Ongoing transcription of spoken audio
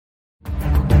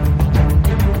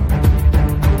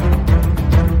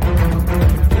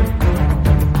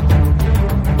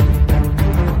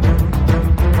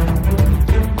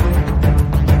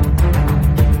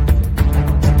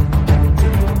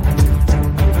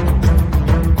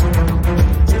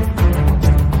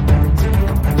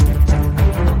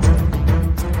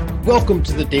Welcome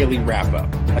to the Daily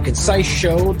Wrap-Up, a concise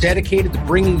show dedicated to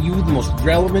bringing you the most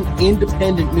relevant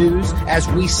independent news as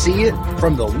we see it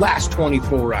from the last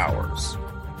 24 hours.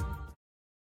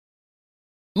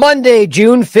 Monday,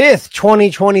 June 5th,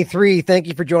 2023. Thank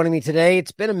you for joining me today.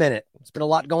 It's been a minute. It's been a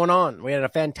lot going on. We had a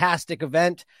fantastic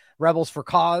event, Rebels for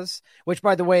Cause, which,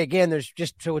 by the way, again, there's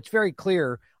just so it's very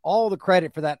clear, all the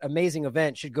credit for that amazing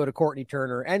event should go to Courtney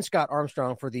Turner and Scott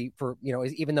Armstrong for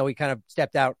even though he kind of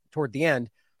stepped out toward the end.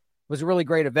 Was a really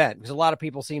great event because a lot of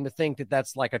people seem to think that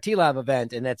that's like a TLAV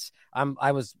event, and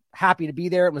I was happy to be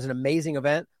there. It was an amazing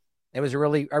event. It was I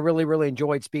really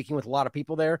enjoyed speaking with a lot of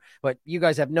people there. But you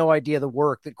guys have no idea the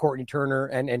work that Courtney Turner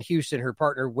and Houston, her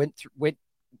partner, went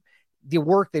the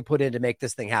work they put in to make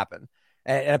this thing happen.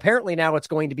 And apparently now it's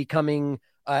going to be coming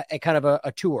a kind of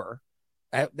a tour.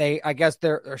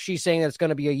 She's saying that it's going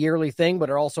to be a yearly thing, but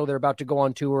they're about to go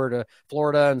on tour to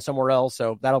Florida and somewhere else.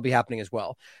 So that'll be happening as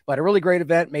well. But a really great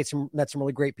event, met some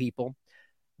really great people.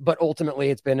 But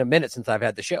ultimately, it's been a minute since I've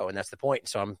had the show, and that's the point.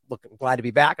 So I'm glad to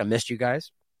be back. I missed you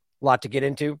guys. A lot to get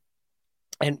into.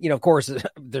 And, of course,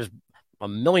 there's a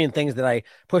million things that I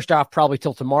pushed off probably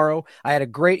till tomorrow. I had a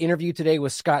great interview today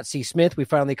with Scott C. Smith. We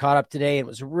finally caught up today. It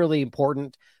was a really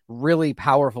important, really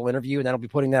powerful interview, and that'll be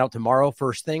putting that out tomorrow,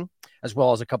 first thing, as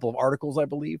well as a couple of articles, I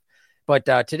believe. But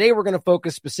today we're going to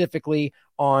focus specifically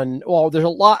on, there's a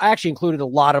lot, I actually included a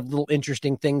lot of little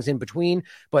interesting things in between,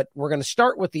 but we're going to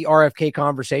start with the RFK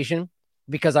conversation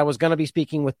because I was going to be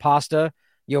speaking with Craig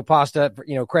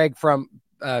from,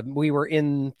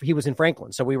 he was in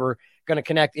Franklin. So we were going to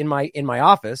connect in my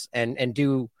office and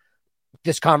do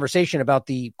this conversation about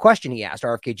the question he asked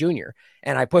RFK Jr.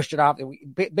 And I pushed it off.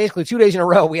 Basically 2 days in a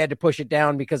row, we had to push it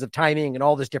down because of timing and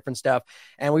all this different stuff.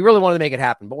 And we really wanted to make it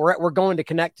happen, but we're going to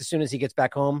connect as soon as he gets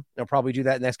back home. I'll probably do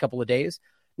that in the next couple of days.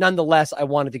 Nonetheless, I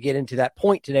wanted to get into that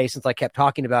point today since I kept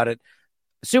talking about it,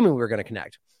 assuming we were going to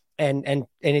connect. And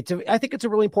I think it's a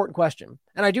really important question.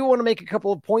 And I do want to make a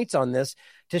couple of points on this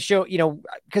to show,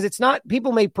 because it's not,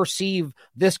 people may perceive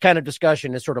this kind of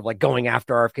discussion as sort of like going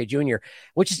after RFK Jr.,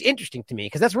 which is interesting to me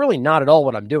because that's really not at all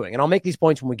what I'm doing. And I'll make these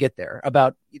points when we get there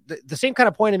about the same kind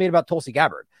of point I made about Tulsi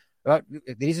Gabbard.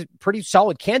 He's a pretty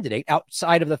solid candidate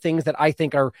outside of the things that I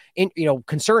think are,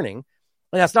 concerning.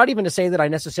 And that's not even to say that I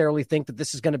necessarily think that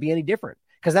this is going to be any different,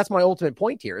 because that's my ultimate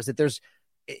point here is that there's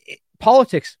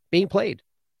politics being played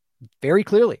very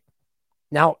clearly.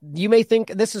 Now, you may think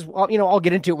this is, I'll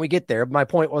get into it when we get there. My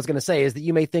point I was going to say is that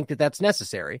you may think that that's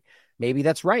necessary. Maybe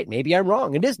that's right. Maybe I'm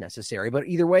wrong. It is necessary. But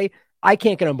either way, I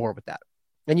can't get on board with that.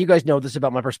 And you guys know this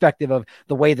about my perspective of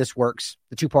the way this works,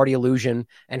 the two-party illusion,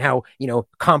 and how,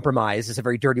 compromise is a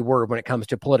very dirty word when it comes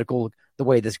to political, the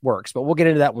way this works. But we'll get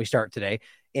into that when we start today,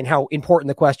 and how important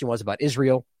the question was about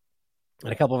Israel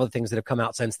and a couple of other things that have come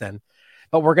out since then.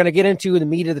 But we're going to get into the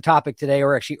meat of the topic today,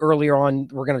 or actually earlier on,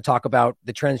 we're going to talk about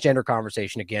the transgender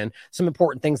conversation again. Some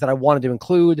important things that I wanted to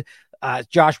include.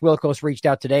 Josh Wilkos reached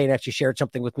out today and actually shared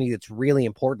something with me that's really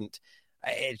important.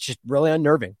 It's just really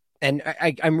unnerving. And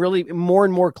I'm really more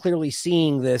and more clearly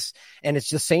seeing this. And it's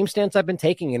the same stance I've been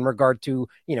taking in regard to,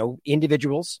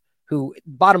 individuals who,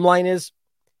 bottom line is,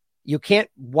 you can't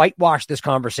whitewash this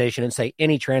conversation and say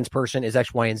any trans person is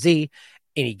X, Y, and Z.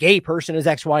 Any gay person is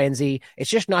X, Y, and Z. It's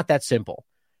just not that simple.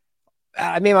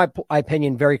 I made my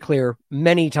opinion very clear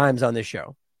many times on this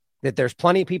show that there's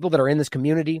plenty of people that are in this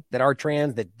community that are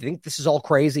trans that think this is all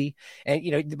crazy. And,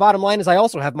 the bottom line is I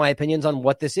also have my opinions on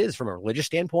what this is from a religious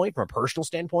standpoint, from a personal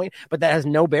standpoint, but that has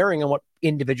no bearing on what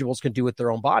individuals can do with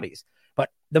their own bodies. But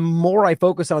the more I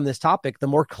focus on this topic, the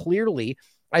more clearly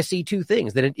I see two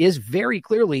things, that it is very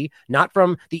clearly not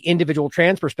from the individual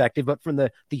trans perspective, but from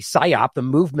the PSYOP, the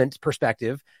movement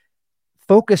perspective,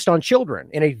 focused on children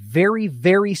in a very,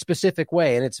 very specific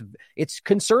way. And it's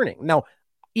concerning. Now,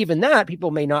 even that, people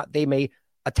may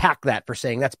attack that for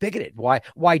saying that's bigoted.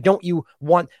 Why don't you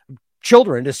want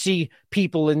children to see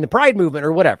people in the pride movement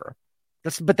or whatever?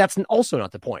 But that's also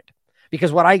not the point,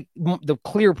 because the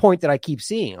clear point that I keep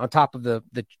seeing on top of the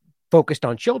focused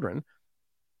on children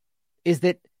is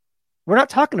that we're not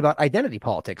talking about identity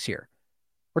politics here.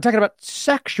 We're talking about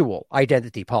sexual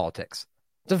identity politics.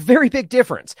 It's a very big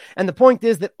difference. And the point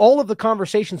is that all of the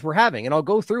conversations we're having, and I'll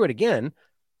go through it again,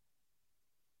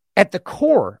 at the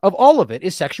core of all of it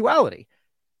is sexuality.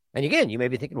 And again, you may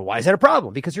be thinking, well, why is that a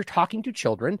problem? Because you're talking to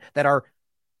children that are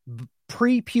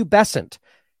prepubescent,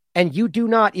 and you do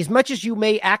not, as much as you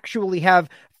may actually have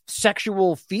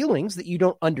sexual feelings that you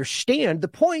don't understand, the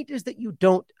point is that you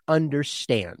don't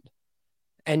understand.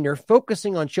 And you're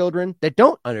focusing on children that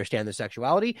don't understand their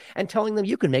sexuality and telling them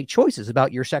you can make choices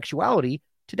about your sexuality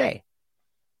today.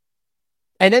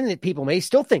 And then people may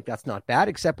still think that's not bad,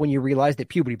 except when you realize that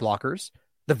puberty blockers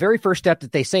The very first step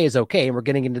that they say is okay, and we're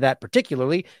getting into that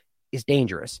particularly, is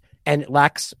dangerous and it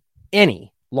lacks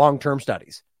any long-term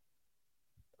studies.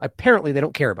 Apparently, they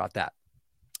don't care about that.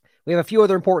 We have a few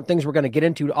other important things we're going to get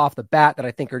into off the bat that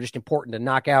I think are just important to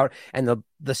knock out. And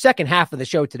the second half of the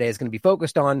show today is going to be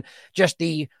focused on just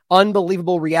the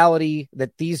unbelievable reality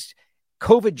that these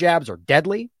COVID jabs are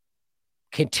deadly,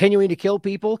 continuing to kill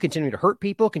people, continuing to hurt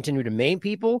people, continuing to maim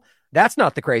people. That's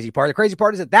not the crazy part. The crazy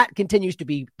part is that continues to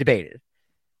be debated.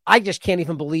 I just can't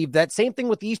even believe that. Same thing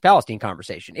with the East Palestine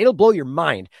conversation. It'll blow your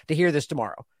mind to hear this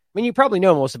tomorrow. I mean, you probably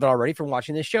know most of it already from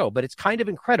watching this show, but it's kind of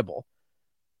incredible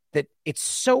that it's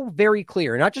so very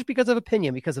clear, not just because of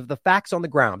opinion, because of the facts on the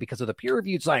ground, because of the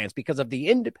peer-reviewed science, because of the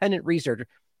independent research.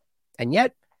 And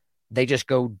yet they just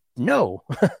go, no,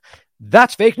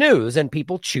 that's fake news. And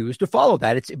people choose to follow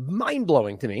that. It's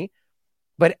mind-blowing to me.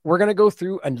 But we're going to go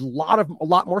through a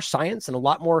lot more science and a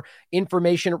lot more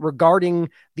information regarding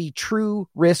the true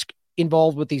risk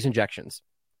involved with these injections.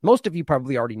 Most of you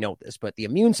probably already know this, but the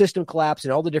immune system collapse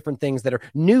and all the different things that are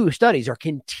new studies are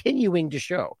continuing to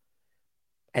show.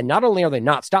 And not only are they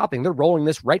not stopping, they're rolling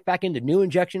this right back into new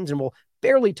injections, and we'll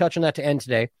barely touch on that to end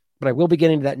today, but I will be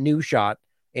getting to that new shot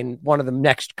in one of the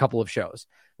next couple of shows.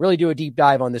 Really do a deep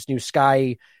dive on this new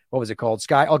Sky, what was it called?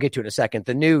 Sky, I'll get to it in a second.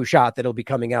 The new shot that'll be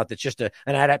coming out that's just an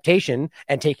adaptation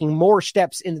and taking more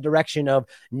steps in the direction of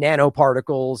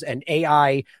nanoparticles and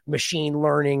AI machine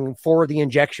learning for the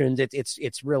injections.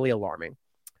 It's really alarming.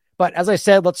 But as I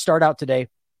said, let's start out today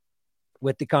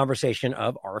with the conversation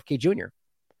of RFK Jr.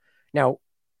 Now,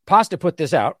 Pasta put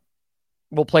this out.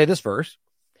 We'll play this first.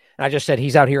 And I just said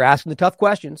he's out here asking the tough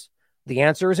questions. The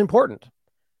answer is important.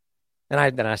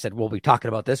 And then I said, we'll be talking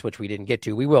about this, which we didn't get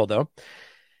to. We will, though.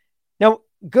 Now,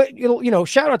 good,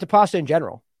 shout out to Pasta in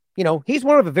general. He's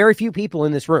one of the very few people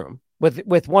in this room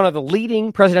with one of the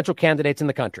leading presidential candidates in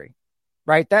the country,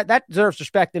 right? That deserves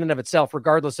respect in and of itself,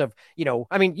 regardless of,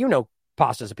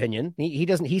 Pasta's opinion.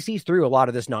 He sees through a lot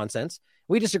of this nonsense.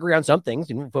 We disagree on some things,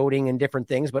 voting and different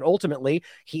things, but ultimately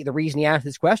the reason he asked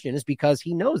this question is because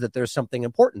he knows that there's something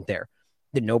important there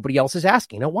that nobody else is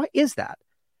asking. Now, why is that?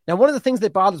 Now, one of the things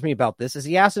that bothers me about this is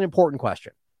he asked an important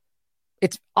question.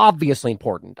 It's obviously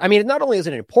important. I mean, not only is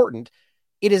it important,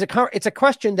 it's a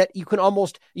question that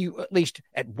you at least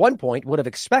at one point would have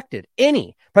expected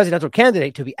any presidential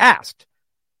candidate to be asked.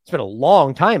 It's been a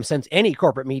long time since any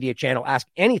corporate media channel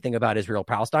asked anything about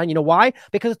Israel-Palestine. You know why?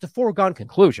 Because it's a foregone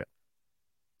conclusion.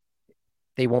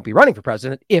 They won't be running for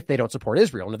president if they don't support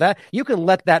Israel. And you can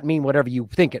let that mean whatever you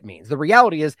think it means. The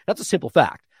reality is that's a simple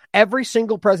fact. Every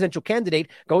single presidential candidate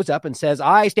goes up and says,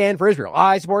 I stand for Israel.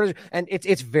 I support Israel. And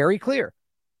it's very clear.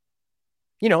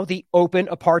 The open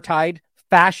apartheid,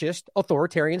 fascist,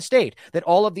 authoritarian state that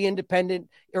all of the independent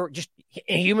or just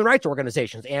human rights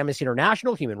organizations, Amnesty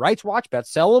International, Human Rights Watch,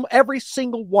 B'Tselem, every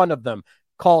single one of them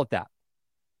call it that.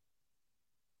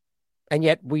 And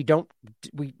yet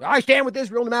I stand with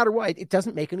Israel no matter what. It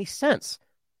doesn't make any sense.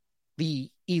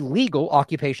 The illegal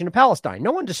occupation of Palestine.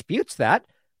 No one disputes that.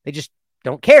 They just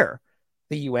don't care.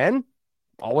 The UN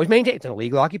always maintains it's an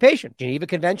illegal occupation. Geneva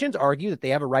Conventions argue that they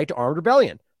have a right to armed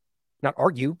rebellion. Not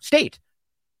argue, state.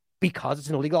 Because it's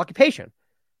an illegal occupation.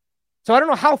 So I don't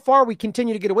know how far we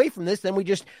continue to get away from this. Then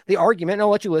the argument, and I'll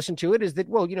let you listen to it, is that,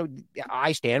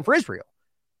 I stand for Israel.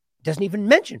 It doesn't even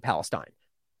mention Palestine.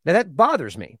 Now that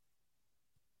bothers me.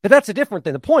 But that's a different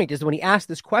thing. The point is that when he asked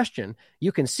this question,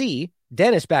 you can see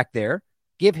Dennis back there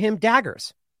give him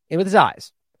daggers with his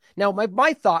eyes. Now,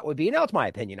 my thought would be, now it's my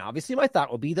opinion, obviously, my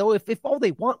thought would be, though, if all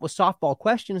they want was softball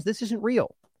questions, this isn't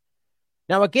real.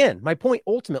 Now, again, my point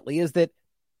ultimately is that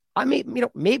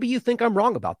maybe you think I'm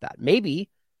wrong about that. Maybe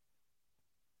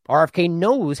RFK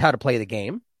knows how to play the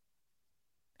game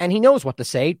and he knows what to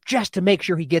say just to make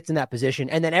sure he gets in that position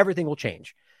and then everything will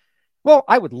change. Well,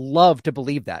 I would love to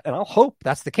believe that, and I'll hope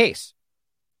that's the case.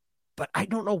 But I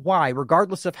don't know why,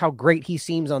 regardless of how great he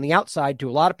seems on the outside to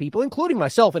a lot of people, including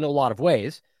myself in a lot of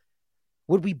ways,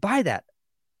 would we buy that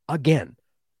again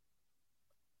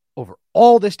over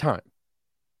all this time?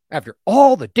 After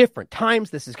all the different times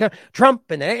this is kind of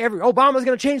Trump and Obama's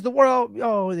going to change the world.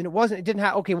 Oh, and it didn't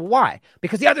happen. Okay, well, why?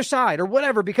 Because the other side or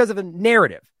whatever, because of a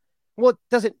narrative. Well, it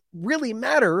doesn't really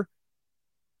matter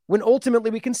when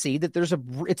ultimately we can see that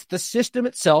it's the system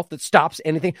itself that stops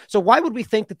anything. So why would we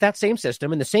think that same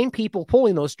system and the same people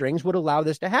pulling those strings would allow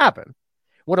this to happen?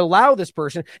 Would allow this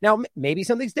person. Now, maybe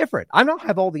something's different. I don't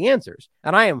have all the answers,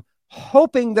 and I am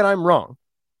hoping that I'm wrong.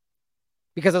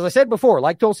 Because as I said before,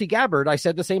 like Tulsi Gabbard, I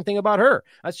said the same thing about her.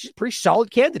 She's a pretty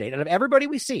solid candidate. And of everybody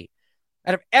we see,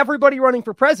 out of everybody running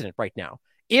for president right now,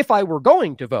 if I were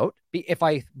going to vote, if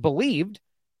I believed,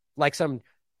 like some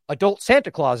adult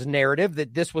Santa Claus narrative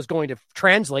that this was going to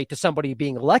translate to somebody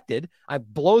being elected.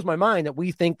 It blows my mind that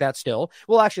we think that still.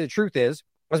 Well, actually, the truth is,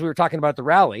 as we were talking about at the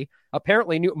rally,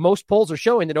 apparently most polls are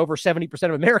showing that over 70%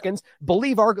 of Americans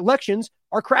believe our elections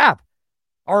are crap,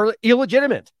 are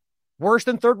illegitimate, worse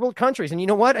than third world countries. And you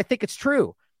know what? I think it's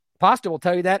true. Pasta will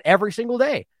tell you that every single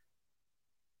day.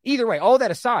 Either way, all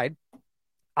that aside,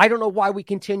 I don't know why we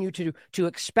continue to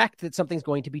expect that something's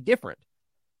going to be different.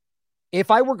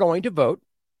 If I were going to vote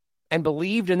and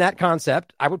believed in that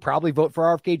concept, I would probably vote for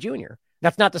RFK Jr.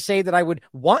 That's not to say that I would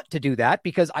want to do that,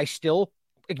 because I still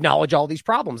acknowledge all these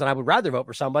problems. And I would rather vote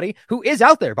for somebody who is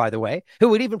out there, by the way, who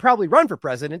would even probably run for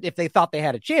president if they thought they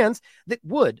had a chance, that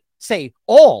would say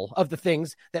all of the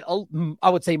things that I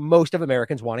would say most of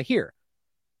Americans want to hear.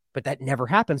 But that never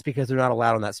happens because they're not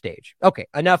allowed on that stage. Okay,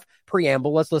 enough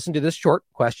preamble. Let's listen to this short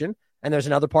question. And there's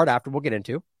another part after we'll get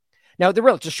into. Now,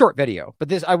 it's a short video,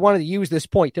 but I wanted to use this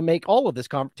point to make all of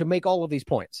these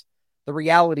points. The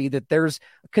reality that there's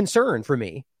concern for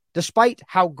me, despite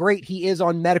how great he is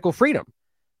on medical freedom,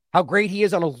 how great he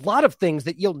is on a lot of things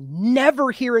that you'll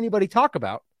never hear anybody talk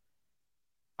about.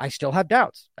 I still have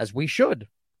doubts, as we should.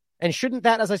 And shouldn't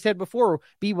that, as I said before,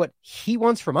 be what he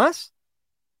wants from us?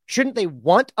 Shouldn't they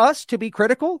want us to be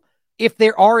critical if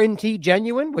they are indeed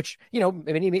genuine, which,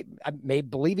 I may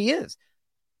believe he is.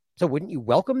 So wouldn't you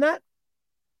welcome that?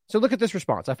 So look at this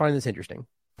response. I find this interesting.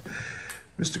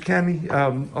 Mr. Kami,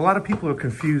 a lot of people are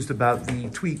confused about the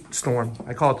tweet storm.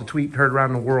 I call it the tweet heard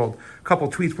around the world. A couple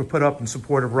of tweets were put up in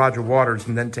support of Roger Waters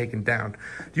and then taken down.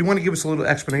 Do you want to give us a little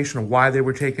explanation of why they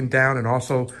were taken down and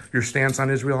also your stance on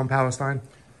Israel and Palestine?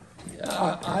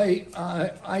 I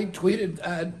tweeted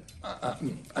that.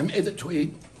 I made the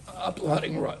tweet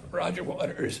applauding Roger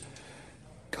Waters'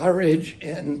 courage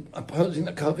in opposing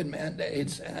the COVID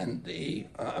mandates and the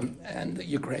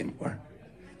Ukraine war.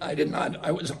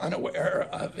 I was unaware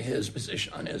of his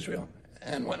position on Israel.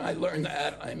 And when I learned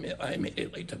that, I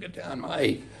immediately took it down.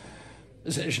 My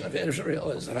position of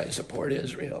Israel is that I support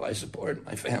Israel.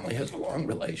 My family has a long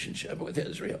relationship with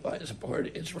Israel. I support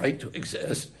its right to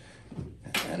exist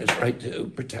and its right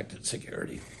to protect its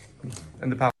security.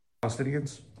 And the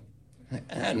Palestinians?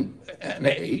 And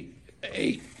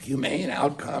a humane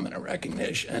outcome and a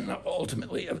recognition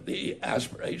ultimately of the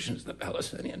aspirations of the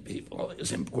Palestinian people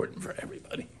is important for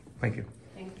everybody. Thank you.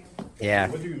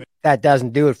 Yeah, that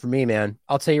doesn't do it for me, man.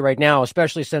 I'll tell you right now,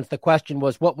 especially since the question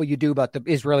was, what will you do about the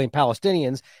Israeli and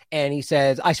Palestinians? And he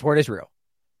says, I support Israel.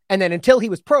 And then until he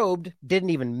was probed, didn't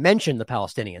even mention the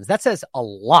Palestinians. That says a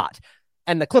lot.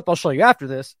 And the clip I'll show you after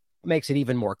this makes it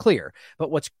even more clear.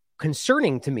 But what's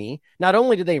concerning to me, not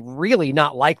only do they really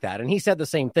not like that, and he said the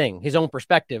same thing, his own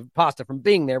perspective, Pasta, from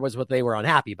being there was what they were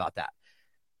unhappy about that,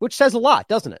 which says a lot,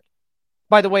 doesn't it?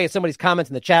 By the way, if somebody's comments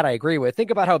in the chat, I agree with.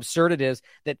 Think about how absurd it is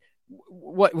that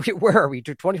where are we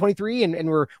to 2023 and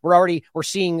we're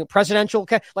seeing presidential,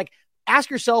 like, ask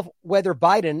yourself whether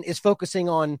Biden is focusing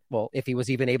on, well, if he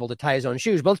was even able to tie his own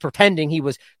shoes, both pretending he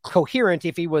was coherent,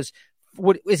 if he was,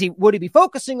 would he be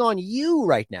focusing on you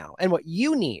right now and what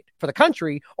you need for the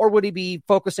country, or would he be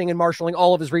focusing and marshaling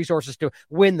all of his resources to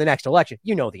win the next election?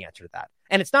 You know the answer to that.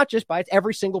 And it's not just Biden, it's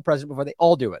every single president before they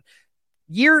all do it.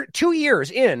 2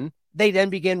 years in, they then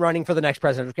begin running for the next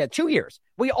president. 2 years.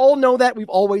 We all know that. We've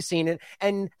always seen it.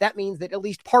 And that means that at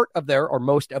least part of their, or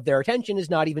most of their attention is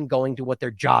not even going to what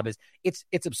their job is.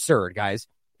 It's absurd, guys,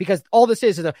 because all this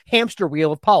is a hamster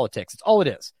wheel of politics. It's all it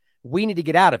is. We need to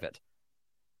get out of it.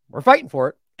 We're fighting for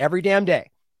it every damn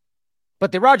day.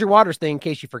 But the Roger Waters thing, in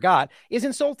case you forgot, is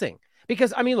insulting.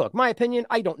 Because, I mean, look, my opinion,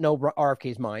 I don't know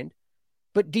RFK's mind.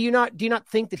 But do you not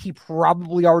think that he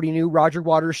probably already knew Roger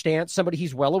Waters' stance? Somebody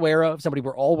he's well aware of, somebody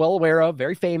we're all well aware of,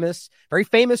 very famous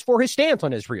for his stance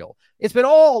on Israel. It's been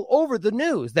all over the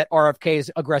news that RFK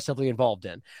is aggressively involved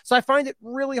in. So I find it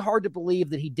really hard to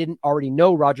believe that he didn't already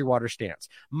know Roger Waters' stance.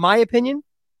 My opinion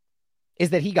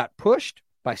is that he got pushed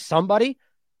by somebody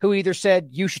who either said,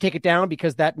 you should take it down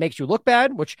because that makes you look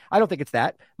bad, which I don't think it's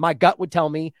that. My gut would tell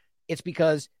me it's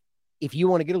because if you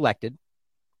want to get elected,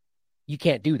 you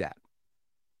can't do that.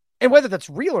 And whether that's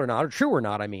real or not, or true or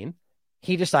not, I mean,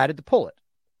 he decided to pull it.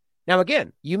 Now,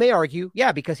 again, you may argue,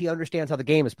 yeah, because he understands how the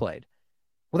game is played.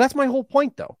 Well, that's my whole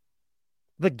point, though.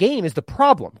 The game is the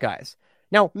problem, guys.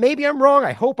 Now, maybe I'm wrong.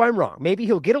 I hope I'm wrong. Maybe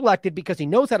he'll get elected because he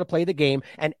knows how to play the game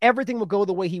and everything will go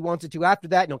the way he wants it to after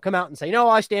that. And he'll come out and say, no,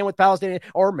 I stand with Palestine,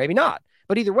 or maybe not.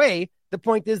 But either way, the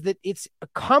point is that it's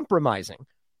compromising.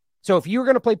 So if you're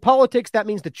going to play politics, that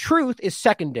means the truth is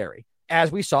secondary,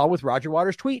 as we saw with Roger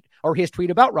Waters' tweet, or his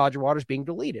tweet about Roger Waters being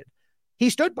deleted. He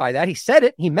stood by that. He said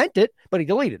it. He meant it, but he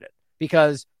deleted it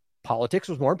because politics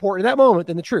was more important in that moment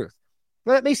than the truth.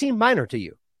 Well, that may seem minor to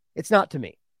you. It's not to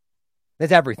me.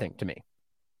 It's everything to me.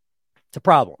 It's a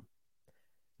problem.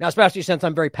 Now, especially since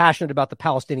I'm very passionate about the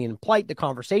Palestinian plight, the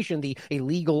conversation, the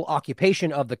illegal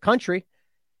occupation of the country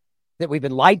that we've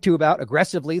been lied to about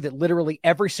aggressively, that literally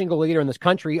every single leader in this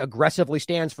country aggressively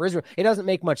stands for Israel. It doesn't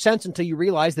make much sense until you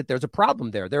realize that there's a problem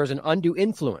there. There is an undue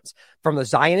influence from the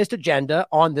Zionist agenda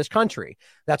on this country.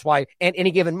 That's why at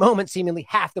any given moment, seemingly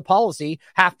half the policy,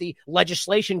 half the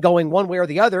legislation going one way or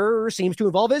the other seems to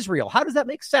involve Israel. How does that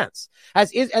make sense?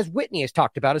 As Whitney has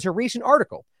talked about as her recent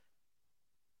article.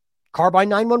 Carbine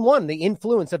 911, the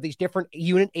influence of these different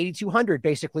Unit 8200,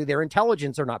 basically their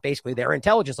intelligence, or not basically their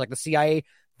intelligence, like the CIA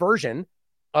version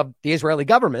of the Israeli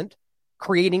government,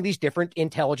 creating these different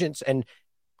intelligence and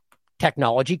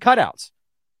technology cutouts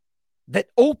that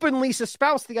openly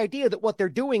espouse the idea that what they're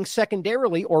doing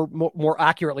secondarily, or more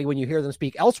accurately, when you hear them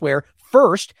speak elsewhere,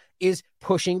 first is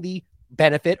pushing the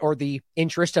benefit or the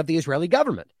interest of the Israeli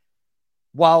government,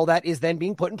 while that is then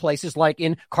being put in places like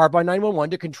in Carbine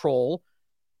 911 to control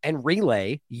and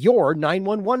relay your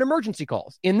 911 emergency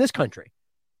calls in this country.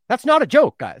 That's not a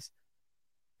joke, guys.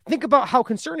 Think about how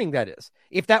concerning that is.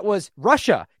 If that was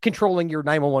Russia controlling your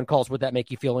 911 calls, would that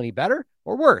make you feel any better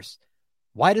or worse?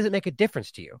 Why does it make a difference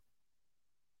to you?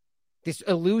 This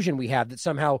illusion we have that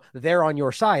somehow they're on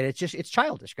your side, it's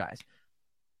childish, guys.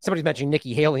 Somebody's mentioning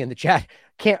Nikki Haley in the chat.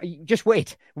 Just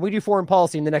wait. When we do foreign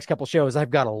policy in the next couple shows,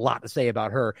 I've got a lot to say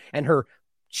about her and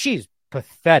she's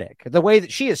pathetic. The way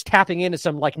that she is tapping into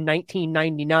some like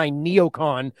 1999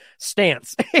 neocon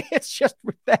stance. It's just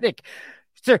pathetic.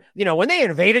 So, when they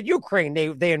invaded Ukraine,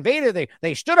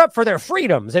 they stood up for their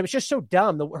freedoms. It was just so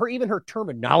dumb. Even her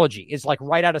terminology is like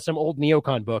right out of some old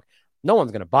neocon book. No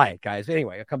one's going to buy it, guys.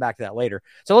 Anyway, I'll come back to that later.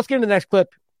 So let's get into the next clip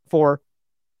for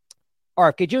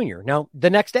RFK Jr. Now, the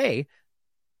next day,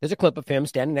 there's a clip of him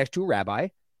standing next to a rabbi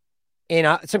in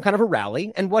some kind of a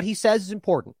rally, and what he says is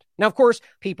important. Now, of course,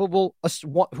 people will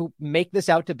who make this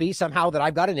out to be somehow that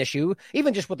I've got an issue,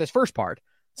 even just with this first part.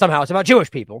 Somehow it's about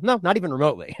Jewish people. No, not even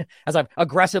remotely. As I've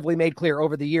aggressively made clear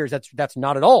over the years, that's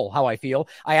not at all how I feel.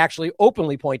 I actually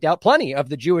openly point out plenty of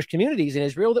the Jewish communities in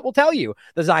Israel that will tell you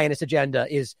the Zionist agenda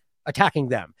is attacking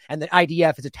them, and the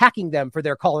IDF is attacking them for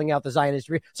their calling out the Zionist.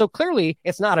 So clearly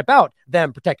it's not about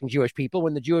them protecting Jewish people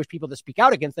when the Jewish people that speak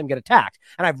out against them get attacked.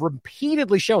 And I've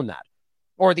repeatedly shown that.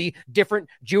 Or the different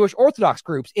Jewish Orthodox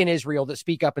groups in Israel that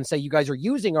speak up and say, you guys are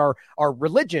using our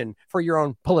religion for your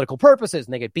own political purposes,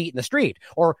 and they get beat in the street.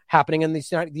 Or happening in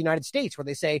the United States where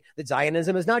they say that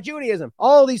Zionism is not Judaism.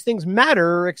 All these things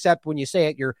matter, except when you say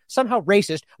it, you're somehow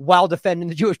racist while defending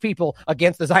the Jewish people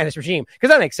against the Zionist regime.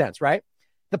 Because that makes sense, right?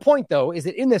 The point, though, is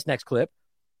that in this next clip,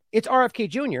 it's RFK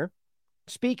Jr.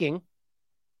 speaking,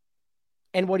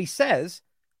 and what he says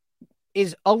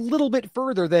is a little bit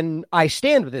further than I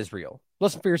stand with Israel.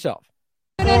 Listen for yourself.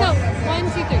 No. 1, 2,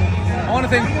 3. I want to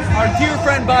thank our dear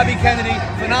friend Bobby Kennedy,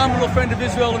 phenomenal friend of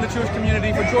Israel and the Jewish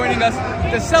community, for joining us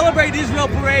to celebrate Israel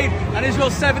Parade on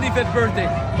Israel's 75th birthday.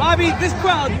 Bobby, this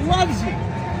crowd loves you.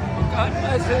 God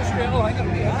bless Israel. I'm going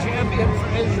to be a champion for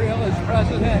Israel as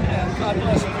president, and God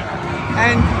bless America.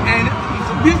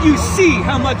 And you see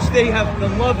how much they have, the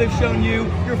love they've shown you,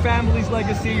 your family's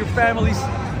legacy, your family's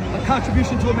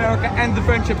contribution to America, and the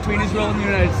friendship between Israel and the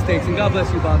United States. And God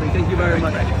bless you, Bobby. Thank you very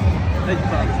much. Thank you,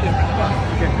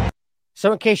 Bobby. Okay.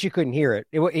 So in case you couldn't hear it,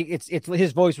 it's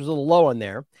his voice was a little low in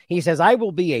there. He says, I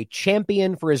will be a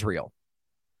champion for Israel.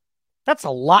 That's a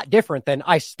lot different than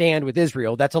I stand with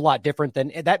Israel. That's a lot different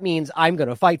than, that means I'm going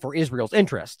to fight for Israel's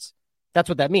interests. That's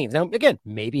what that means. Now, again,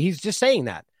 maybe he's just saying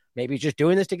that. Maybe he's just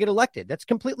doing this to get elected. That's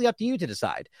completely up to you to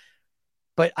decide.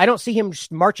 But I don't see him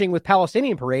marching with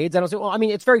Palestinian parades. I don't say, well, I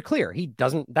mean, it's very clear.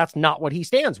 That's not what he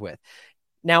stands with.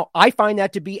 Now, I find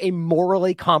that to be a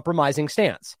morally compromising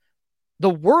stance. The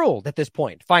world at this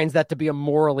point finds that to be a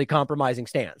morally compromising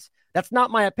stance. That's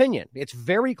not my opinion. It's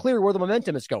very clear where the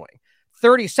momentum is going.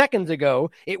 30 seconds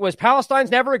ago, it was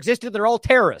Palestine's never existed. They're all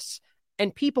terrorists.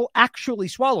 And people actually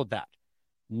swallowed that.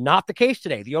 Not the case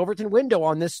today. The Overton window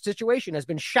on this situation has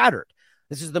been shattered.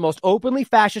 This is the most openly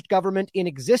fascist government in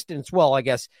existence. Well, I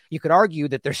guess you could argue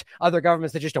that there's other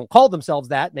governments that just don't call themselves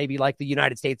that, maybe like the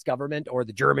United States government or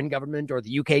the German government or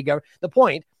the UK government. The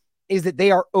point is that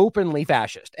they are openly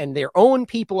fascist, and their own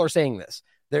people are saying this.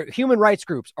 Their human rights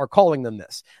groups are calling them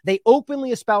this. They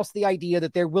openly espouse the idea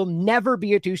that there will never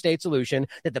be a two-state solution,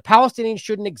 that the Palestinians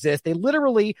shouldn't exist. They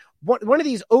literally, one of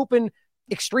these open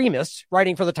extremists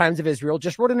writing for the Times of Israel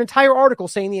just wrote an entire article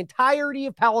saying the entirety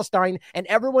of Palestine and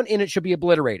everyone in it should be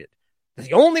obliterated. It's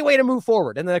the only way to move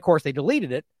forward. And then, of course, they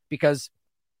deleted it because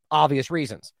obvious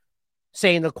reasons.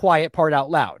 Saying the quiet part out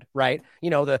loud, right?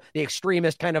 The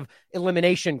extremist kind of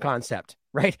elimination concept.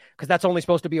 right? Because that's only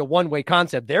supposed to be a one-way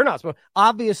concept. They're not supposed.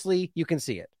 Obviously, you can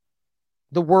see it.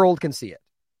 The world can see it.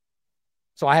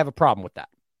 So I have a problem with that.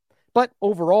 But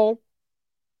overall,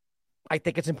 I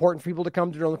think it's important for people to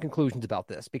come to their own conclusions about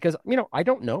this because, I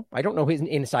don't know. I don't know his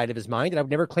inside of his mind, and I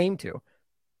would never claim to.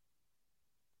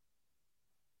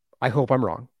 I hope I'm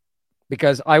wrong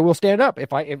because I will stand up.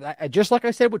 If I just like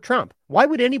I said with Trump, why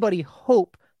would anybody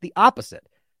hope the opposite?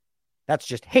 That's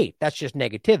just hate. That's just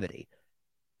negativity.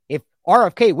 If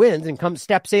RFK wins and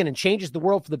steps in and changes the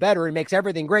world for the better and makes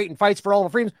everything great and fights for all the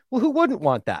freedoms, well, who wouldn't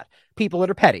want that? People that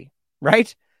are petty,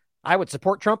 right? I would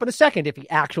support Trump in a second if he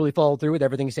actually followed through with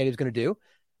everything he said he was going to do.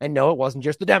 And no, it wasn't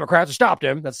just the Democrats who stopped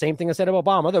him. That's the same thing I said of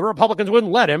Obama. The Republicans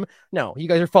wouldn't let him. No, you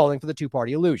guys are falling for the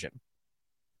two-party illusion.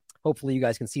 Hopefully you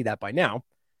guys can see that by now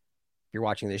if you're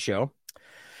watching this show.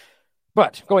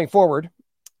 But going forward,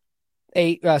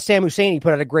 Sam Husseini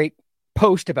put out a great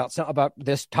post about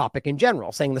this topic in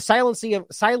general, saying the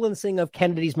silencing of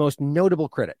Kennedy's most notable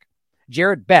critic,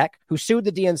 Jared Beck, who sued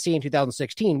the DNC in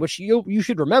 2016, which you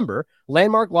should remember,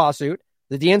 landmark lawsuit,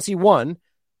 the DNC won.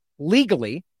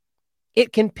 Legally,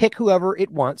 it can pick whoever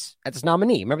it wants as its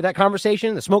nominee. Remember that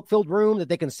conversation, the smoke-filled room that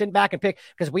they can sit back and pick?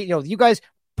 Because you guys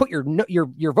put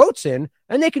your votes in,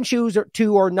 and they can choose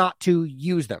to or not to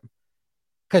use them.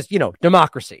 Because,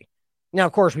 democracy. Now,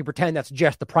 of course, we pretend that's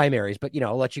just the primaries, but,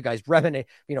 I'll let you guys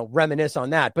reminisce on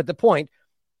that. But the point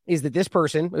is that this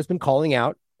person has been calling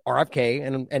out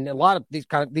RFK and a lot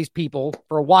of these people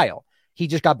for a while. He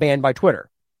just got banned by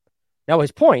Twitter. Now,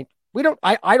 his point,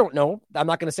 I don't know. I'm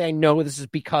not going to say I know this is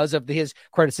because of his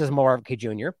criticism of RFK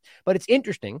Jr., but it's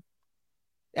interesting.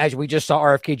 As we just saw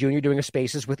RFK Jr. doing a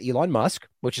Spaces with Elon Musk,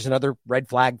 which is another red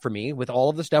flag for me with all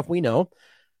of the stuff we know,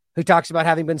 who talks about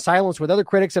having been silenced with other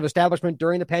critics of establishment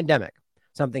during the pandemic,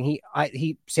 something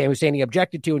Sam Husseini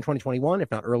objected to in 2021,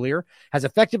 if not earlier, has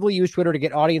effectively used Twitter to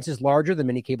get audiences larger than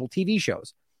many cable TV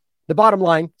shows. The bottom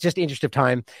line, just in the interest of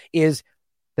time, is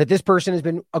that this person has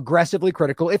been aggressively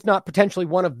critical, if not potentially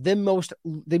one of the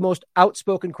most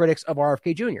outspoken critics of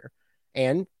RFK Jr.,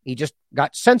 and he just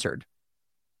got censored.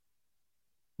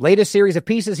 Latest series of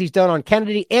pieces he's done on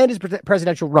Kennedy and his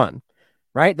presidential run,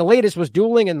 right? The latest was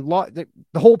dueling and the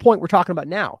whole point we're talking about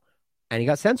now. And he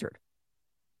got censored.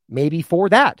 Maybe for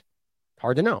that.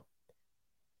 Hard to know.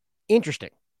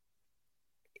 Interesting.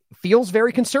 Feels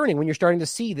very concerning when you're starting to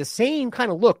see the same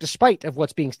kind of look despite of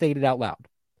what's being stated out loud.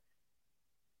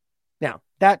 Now,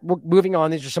 moving on,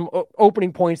 there's just some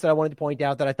opening points that I wanted to point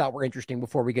out that I thought were interesting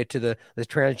before we get to the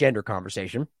transgender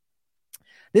conversation.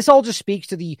 This all just speaks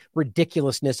to the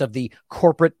ridiculousness of the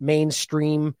corporate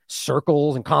mainstream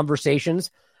circles and conversations.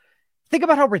 Think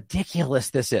about how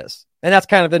ridiculous this is. And that's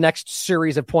kind of the next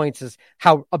series of points is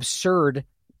how absurd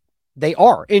they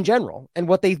are in general and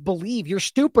what they believe you're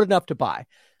stupid enough to buy.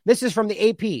 This is from the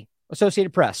AP,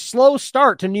 Associated Press. Slow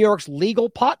start to New York's legal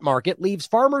pot market leaves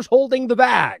farmers holding the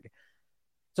bag.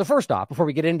 So first off, before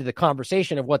we get into the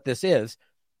conversation of what this is,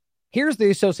 here's the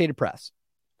Associated Press.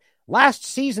 Last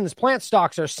season's plant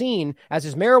stocks are seen as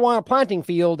his marijuana planting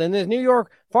field, and the New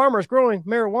York farmers growing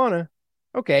marijuana.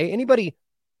 Okay, anybody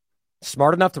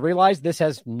smart enough to realize this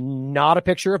has not a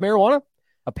picture of marijuana?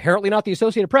 Apparently not the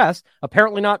Associated Press.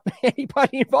 Apparently not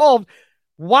anybody involved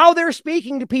while they're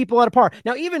speaking to people at a park.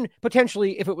 Now, even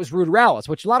potentially if it was ruderalis,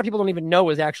 which a lot of people don't even know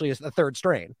is actually a third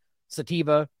strain.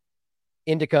 Sativa,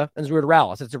 indica, and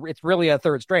ruderalis. It's really a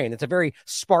third strain. It's a very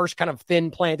sparse, kind of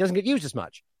thin plant. It doesn't get used as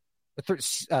much.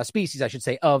 Species, I should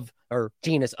say, or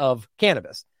genus of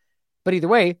cannabis. But either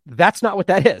way, that's not what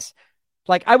that is.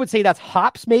 Like, I would say that's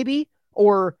hops, maybe,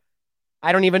 or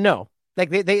I don't even know. Like,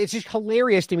 it's just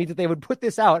hilarious to me that they would put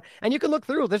this out. And you can look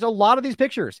through. There's a lot of these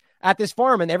pictures at this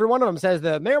farm, and every one of them says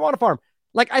the marijuana farm.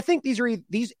 Like, I think these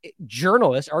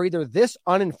journalists are either this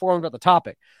uninformed about the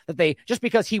topic that they, just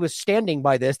because he was standing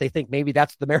by this, they think maybe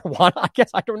that's the marijuana. I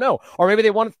guess, I don't know. Or maybe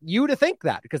they want you to think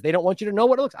that because they don't want you to know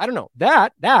what it looks. I don't know.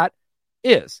 That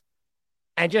is.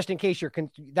 And just in case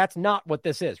that's not what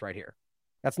this is right here.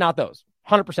 That's not those.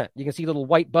 100%. You can see little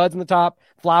white buds in the top,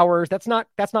 flowers. That's not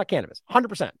cannabis.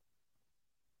 100%.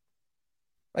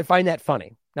 I find that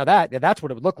funny. Now that's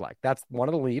what it would look like. That's one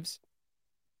of the leaves.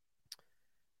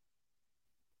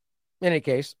 In any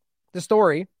case, the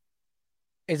story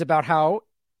is about how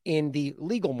in the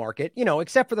legal market,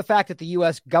 except for the fact that the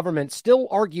U.S. government still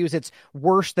argues it's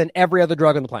worse than every other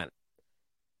drug on the planet.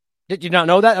 Did you not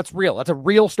know that? That's real. That's a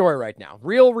real story right now.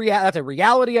 That's a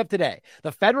reality of today.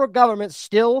 The federal government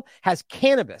still has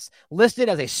cannabis listed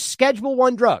as a Schedule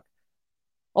I drug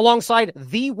alongside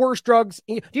the worst drugs.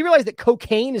 Do you realize that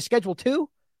cocaine is Schedule II?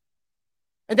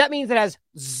 And that means it has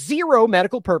zero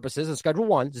medical purposes in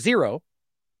Schedule I, zero,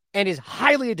 and is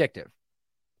highly addictive.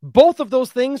 Both of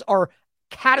those things are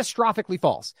catastrophically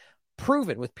false,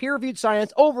 proven with peer-reviewed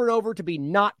science over and over to be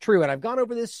not true. And I've gone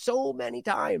over this so many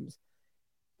times.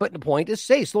 But the point is,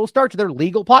 say, slow start to their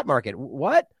legal pot market.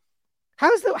 What?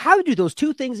 How do those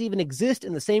two things even exist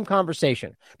in the same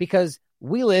conversation? Because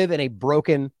we live in a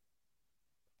broken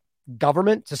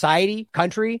government, society,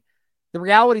 country. The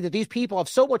reality that these people have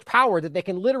so much power that they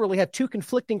can literally have two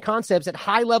conflicting concepts at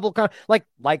high level,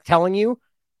 like telling you,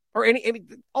 or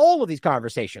all of these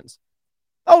conversations.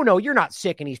 Oh, no, you're not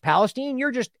sick in East Palestine.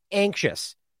 You're just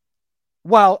anxious.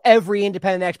 While every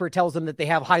independent expert tells them that they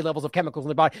have high levels of chemicals in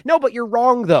their body. No, but you're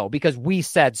wrong, though, because we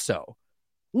said so.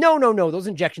 No. Those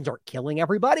injections aren't killing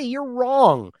everybody. You're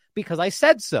wrong because I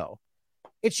said so.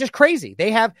 It's just crazy.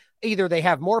 They have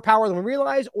more power than we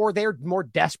realize, or they're more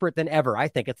desperate than ever. I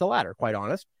think it's the latter, quite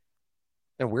honest.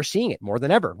 And we're seeing it more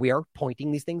than ever. We are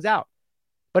pointing these things out.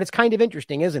 But it's kind of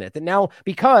interesting, isn't it? That now,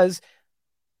 because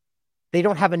they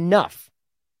don't have enough,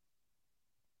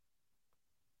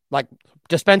 like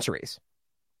dispensaries,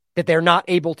 that they're not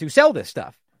able to sell this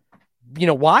stuff. You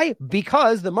know why?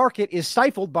 Because the market is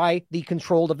stifled by the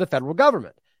control of the federal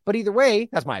government. But either way,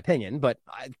 that's my opinion, but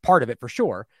part of it for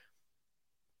sure.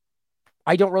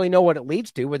 I don't really know what it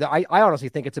leads to. I honestly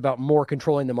think it's about more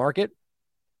controlling the market.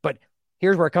 But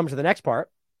here's where it comes to the next part.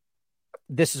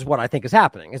 This is what I think is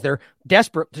happening, is they're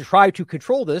desperate to try to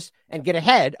control this and get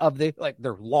ahead of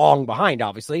they're long behind,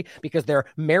 obviously, because their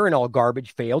Marinol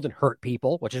garbage failed and hurt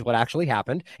people, which is what actually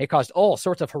happened. It caused all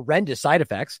sorts of horrendous side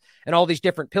effects, and all these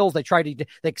different pills they try to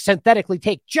synthetically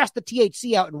take just the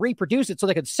THC out and reproduce it so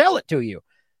they could sell it to you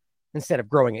instead of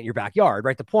growing it in your backyard,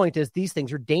 right? The point is these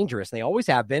things are dangerous, and they always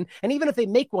have been. And even if they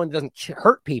make one that doesn't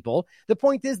hurt people, the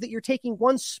point is that you're taking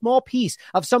one small piece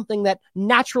of something that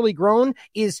naturally grown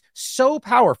is so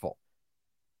powerful.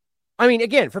 I mean,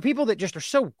 again, for people that just are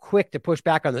so quick to push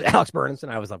back on the Alex Bernstein,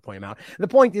 I always love pointing him out. The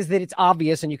point is that it's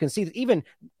obvious, and you can see that even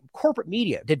corporate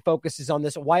media did focuses on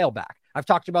this a while back. I've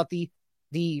talked about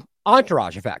the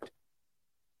entourage effect,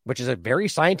 which is a very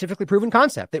scientifically proven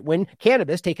concept, that when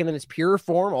cannabis taken in its pure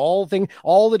form, all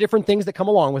the different things that come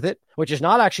along with it, which is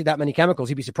not actually that many chemicals,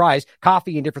 you'd be surprised.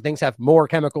 Coffee and different things have more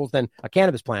chemicals than a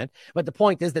cannabis plant. But the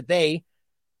point is that they,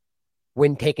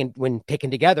 when taken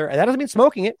together, and that doesn't mean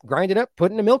smoking it, grind it up,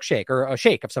 put it in a milkshake or a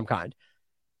shake of some kind,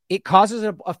 it causes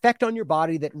an effect on your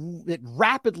body that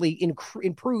rapidly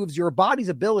improves your body's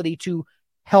ability to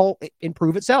help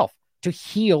improve itself, to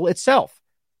heal itself.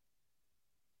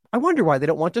 I wonder why they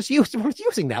don't want us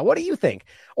using that. What do you think?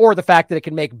 Or the fact that it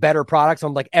can make better products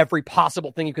on like every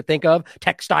possible thing you could think of,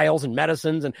 textiles and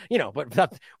medicines, and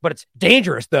but it's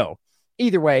dangerous though.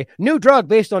 Either way, new drug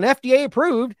based on FDA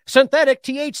approved synthetic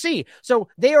THC. So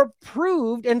they are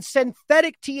approved and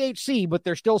synthetic THC, but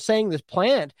they're still saying this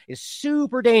plant is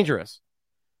super dangerous.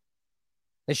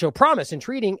 They show promise in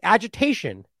treating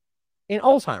agitation in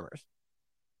Alzheimer's.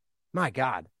 My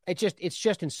God, it's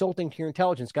just insulting to your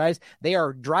intelligence, guys. They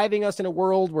are driving us in a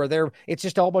world where it's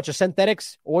just all a bunch of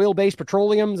synthetics, oil-based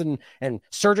petroleums and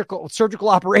surgical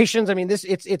operations. I mean,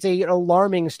 it's an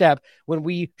alarming step when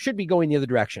we should be going the other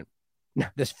direction.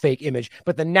 Not this fake image,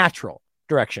 but the natural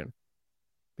direction.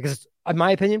 Because in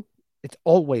my opinion, it's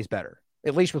always better,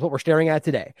 at least with what we're staring at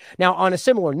today. Now, on a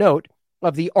similar note,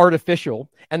 of the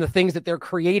artificial and the things that they're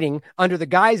creating under the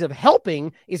guise of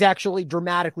helping is actually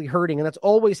dramatically hurting. And that's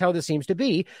always how this seems to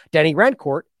be. Denny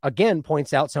Rancourt, again,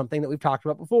 points out something that we've talked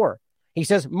about before. He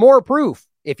says, more proof,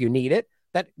 if you need it,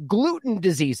 that gluten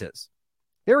diseases,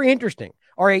 very interesting,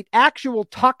 are an actual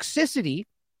toxicity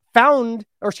from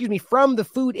the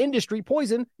food industry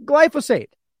poison, glyphosate.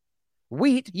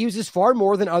 Wheat uses far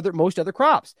more than most other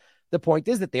crops. The point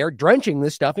is that they are drenching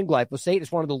this stuff in glyphosate.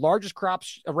 It's one of the largest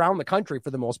crops around the country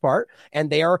for the most part, and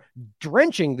they are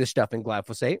drenching this stuff in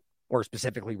glyphosate, or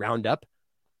specifically Roundup.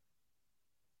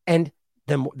 And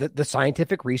the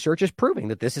scientific research is proving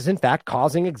that this is, in fact,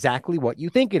 causing exactly what you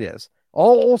think it is.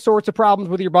 All sorts of problems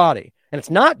with your body. And it's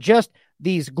not just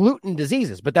these gluten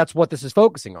diseases, but that's what this is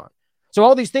focusing on. So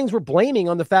all these things we're blaming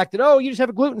on the fact that, you just have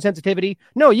a gluten sensitivity.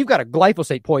 No, you've got a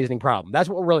glyphosate poisoning problem. That's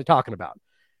what we're really talking about.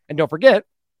 And don't forget,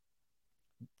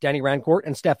 Danny Rancourt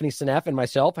and Stephanie Seneff and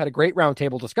myself had a great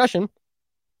roundtable discussion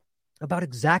about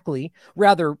Stephanie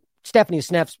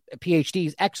Seneff's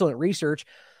PhD's excellent research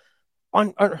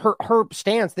on her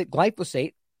stance that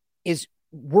glyphosate is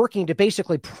working to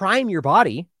basically prime your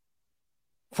body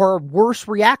for a worse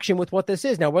reaction with what this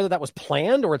is. Now, whether that was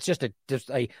planned or it's just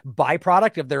a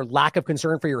byproduct of their lack of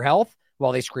concern for your health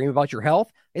while they scream about your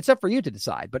health, it's up for you to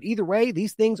decide. But either way,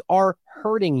 these things are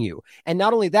hurting you. And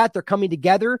not only that, they're coming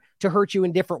together to hurt you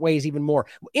in different ways even more.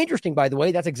 Interesting, by the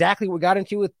way, that's exactly what we got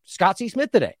into with Scott C.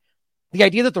 Smith today. The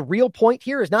idea that the real point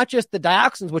here is not just the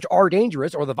dioxins, which are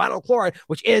dangerous, or the vinyl chloride,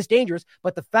 which is dangerous,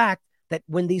 but the fact that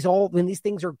when these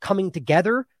things are coming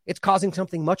together, it's causing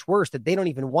something much worse that they don't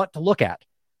even want to look at.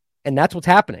 And that's what's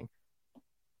happening.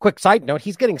 Quick side note,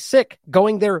 he's getting sick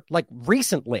going there like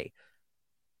recently.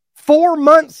 4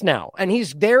 months now. And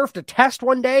he's there to test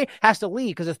one day, has to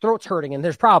leave because his throat's hurting and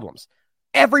there's problems.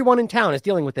 Everyone in town is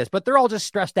dealing with this, but they're all just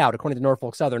stressed out, according to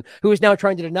Norfolk Southern, who is now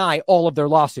trying to deny all of their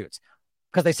lawsuits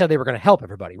because they said they were going to help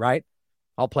everybody, right?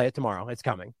 I'll play it tomorrow. It's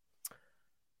coming.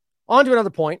 On to another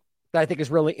point that I think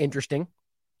is really interesting.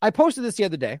 I posted this the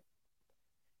other day.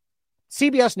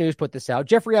 CBS News put this out.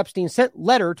 Jeffrey Epstein sent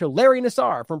letter to Larry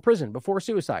Nassar from prison before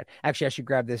suicide. Actually, I should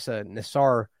grab this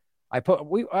Nassar. I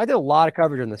did a lot of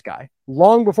coverage on this guy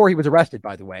long before he was arrested,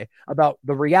 by the way, about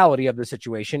the reality of the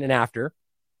situation and after.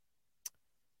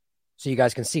 So you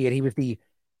guys can see it. He was the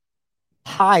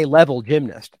high-level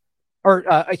gymnast, or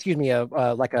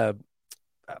like a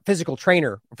physical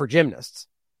trainer for gymnasts.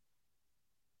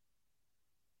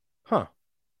 Huh.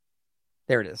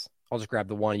 There it is. I'll just grab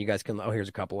the one. You guys can. Oh, here's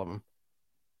a couple of them.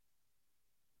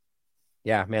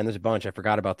 Yeah, man, there's a bunch. I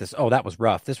forgot about this. Oh, that was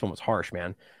rough. This one was harsh,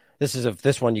 man.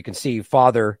 This one you can see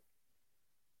father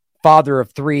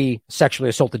of 3 sexually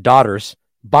assaulted daughters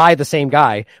by the same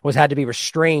guy had to be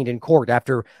restrained in court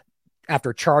after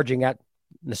charging at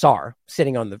Nassar,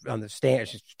 sitting on the stand.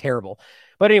 It's just terrible.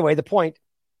 But anyway, the point.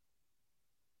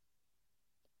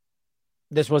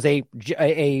 This was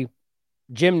a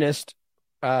gymnast,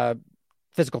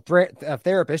 physical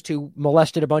therapist who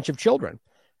molested a bunch of children,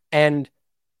 and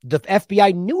the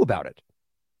FBI knew about it.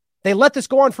 They let this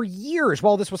go on for years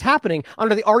while this was happening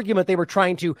under the argument they were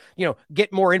trying to,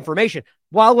 get more information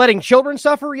while letting children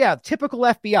suffer. Yeah, typical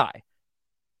FBI.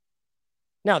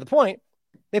 Now, the point,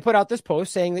 they put out this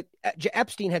post saying that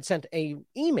Epstein had sent an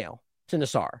email to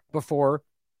Nassar before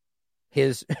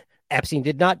his Epstein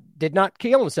did not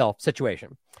kill himself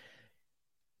situation.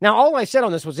 Now, all I said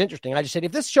on this was interesting. I just said,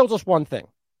 if this shows us one thing,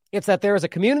 it's that there is a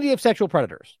community of sexual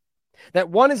predators, that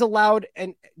one is allowed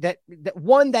and that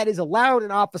is allowed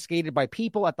and obfuscated by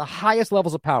people at the highest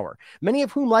levels of power, many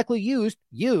of whom likely use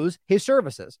his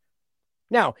services.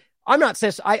 Now,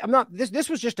 this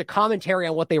was just a commentary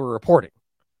on what they were reporting.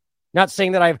 Not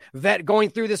saying that I've going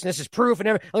through this and this is proof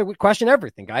and we question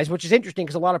everything, guys, which is interesting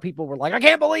because a lot of people were like, I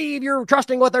can't believe you're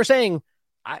trusting what they're saying.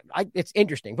 It's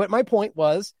interesting. But my point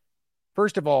was,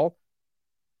 first of all,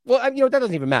 that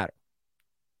doesn't even matter.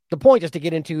 The point is to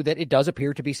get into that it does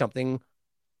appear to be something,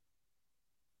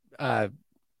 when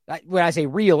I say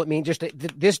real, it means just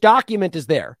this document is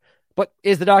there. But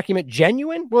is the document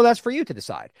genuine? Well, that's for you to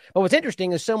decide. But what's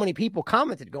interesting is so many people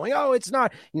commented going, oh, it's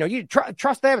not, you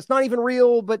trust them. It's not even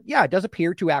real. But yeah, it does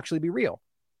appear to actually be real.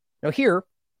 Now, here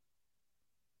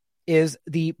is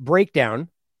the breakdown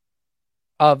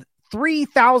of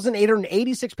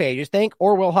 3,886 pages. Thank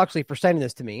Orwell Huxley for sending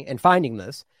this to me and finding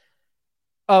this.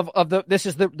 This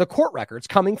is the court records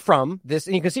coming from this,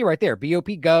 and you can see right there,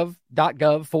 bopgov.gov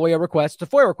FOIA request, a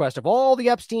FOIA request of all the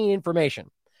Epstein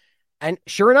information. And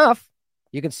sure enough,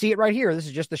 you can see it right here. This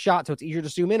is just the shot, so it's easier to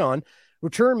zoom in on.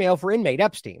 Return mail for inmate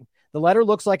Epstein. The letter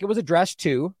looks like it was addressed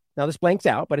to, now this blanks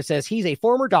out, but it says he's a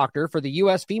former doctor for the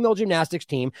U.S. female gymnastics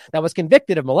team that was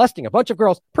convicted of molesting a bunch of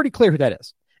girls. Pretty clear who that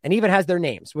is. And even has their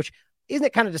names, which isn't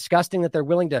it kind of disgusting that they're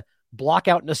willing to block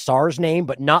out Nassar's name,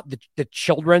 but not the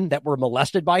children that were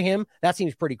molested by him? That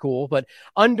seems pretty cool. But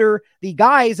under the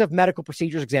guise of medical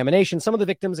procedures examination, some of the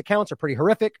victims' accounts are pretty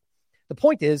horrific. The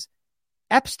point is,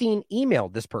 Epstein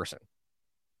emailed this person.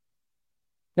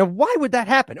 Now, why would that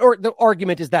happen? Or the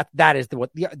argument is that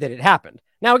it happened.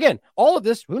 Now, again, all of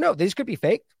this, who knows? These could be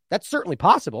fake. That's certainly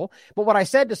possible. But what I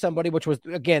said to somebody, which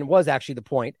was actually the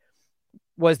point,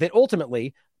 was that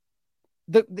ultimately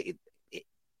the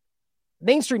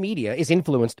mainstream media is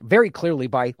influenced very clearly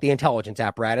by the intelligence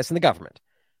apparatus and the government.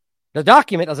 The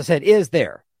document, as I said, is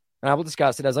there. And I will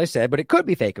discuss it, as I said, but it could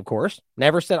be fake, of course. I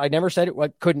never said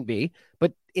it couldn't be,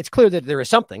 but it's clear that there is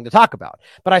something to talk about.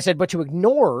 But I said, but to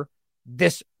ignore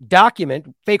this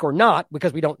document, fake or not,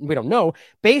 because we don't know,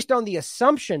 based on the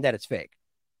assumption that it's fake,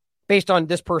 based on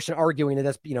this person arguing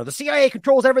that the CIA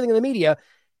controls everything in the media,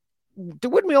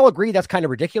 wouldn't we all agree that's kind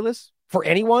of ridiculous for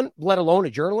anyone, let alone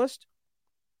a journalist?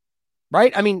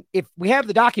 Right? I mean, if we have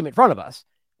the document in front of us,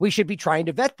 we should be trying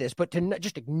to vet this, but to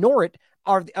just ignore it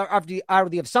out of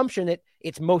the assumption that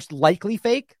it's most likely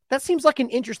fake, that seems like an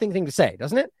interesting thing to say,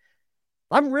 doesn't it?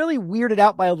 I'm really weirded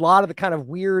out by a lot of the kind of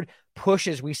weird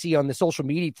pushes we see on the social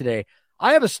media today.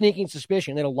 I have a sneaking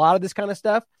suspicion that a lot of this kind of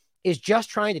stuff is just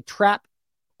trying to trap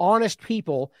honest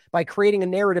people by creating a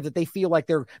narrative that they feel like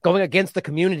they're going against the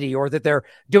community or that they're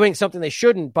doing something they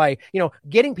shouldn't by,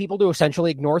 getting people to essentially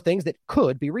ignore things that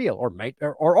could be real or might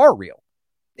or are real.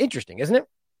 Interesting, isn't it?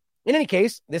 In any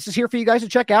case, this is here for you guys to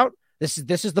check out. This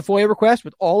is the FOIA request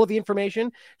with all of the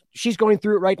information. She's going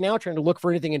through it right now, trying to look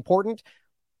for anything important.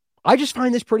 I just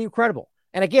find this pretty incredible.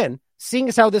 And again, seeing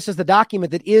as how this is the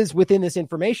document that is within this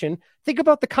information, think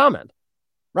about the comment,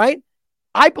 right?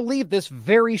 I believe this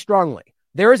very strongly.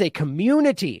 There is a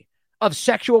community of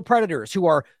sexual predators who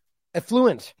are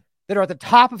affluent, that are at the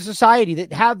top of society,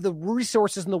 that have the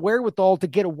resources and the wherewithal to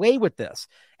get away with this.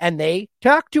 And they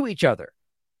talk to each other.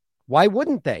 Why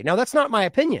wouldn't they? Now, that's not my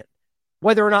opinion.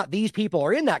 Whether or not these people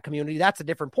are in that community, that's a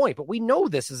different point. But we know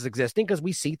this is existing because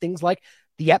we see things like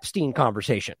the Epstein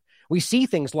conversation. We see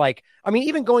things like,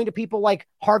 even going to people like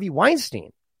Harvey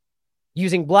Weinstein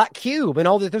using Black Cube and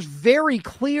all that. There's very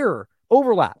clear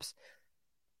overlaps.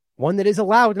 One that is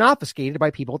allowed and obfuscated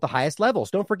by people at the highest levels.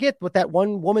 Don't forget what that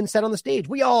one woman said on the stage.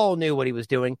 We all knew what he was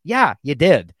doing. Yeah, you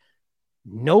did.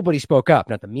 Nobody spoke up.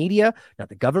 Not the media, not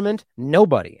the government,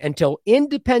 nobody. Until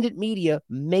independent media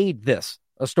made this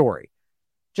a story.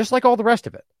 Just like all the rest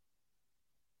of it.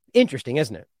 Interesting,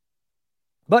 isn't it?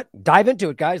 But dive into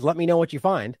it, guys. Let me know what you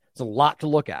find. It's a lot to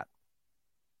look at.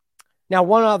 Now,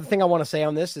 one other thing I want to say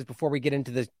on this is before we get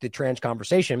into the trans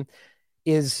conversation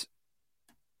is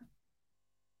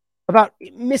about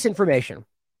misinformation.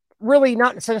 Really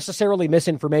not necessarily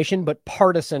misinformation, but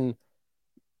partisan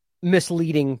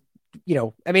misleading.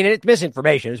 It's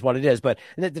misinformation is what it is, but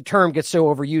the term gets so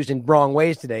overused in wrong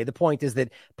ways today. The point is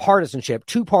that partisanship,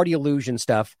 two-party illusion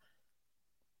stuff,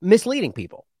 misleading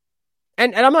people.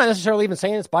 And I'm not necessarily even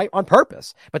saying it's on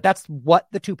purpose, but that's what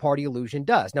the two-party illusion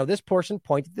does. Now, this person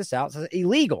pointed this out, says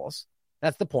illegals,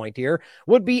 that's the point here,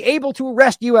 would be able to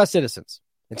arrest U.S. citizens.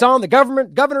 It's on the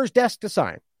governor's desk to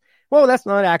sign. Well, that's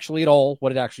not actually at all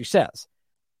what it actually says.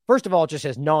 First of all, it just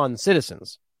says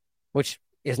non-citizens, which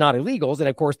is not illegals. And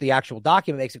of course, the actual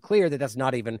document makes it clear that that's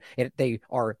not even, they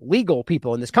are legal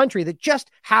people in this country that just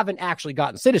haven't actually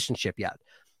gotten citizenship yet.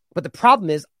 But the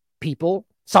problem is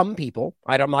some people,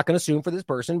 I'm not going to assume for this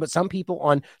person, but some people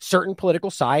on certain political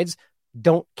sides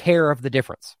don't care of the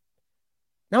difference.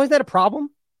 Now, is that a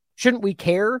problem? Shouldn't we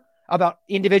care about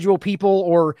individual people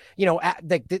or,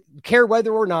 care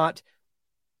whether or not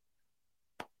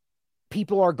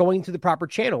people are going through the proper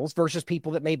channels versus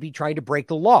people that may be trying to break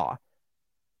the law?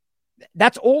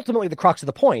 That's ultimately the crux of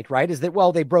the point, right? Is that,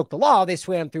 well, they broke the law. They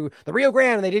swam through the Rio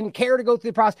Grande and they didn't care to go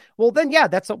through the process. Well, then, yeah,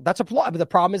 that's a flaw. But the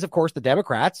problem is, of course, the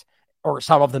Democrats, or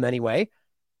some of them anyway,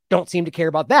 don't seem to care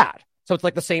about that. So it's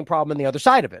like the same problem on the other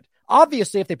side of it.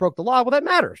 Obviously, if they broke the law, well, that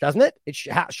matters, doesn't it? It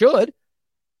should.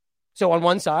 So on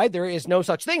one side, there is no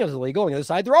such thing as illegal. On the other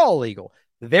side, they're all illegal.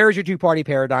 There's your two-party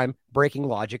paradigm, breaking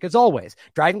logic as always,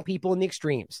 driving people in the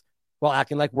extremes while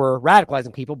acting like we're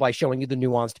radicalizing people by showing you the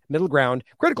nuanced middle ground,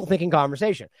 critical thinking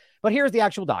conversation. But here's the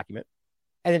actual document.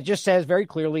 And it just says very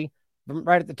clearly,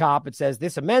 right at the top, it says,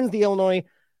 this amends the Illinois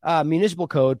Municipal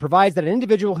Code, provides that an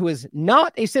individual who is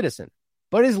not a citizen,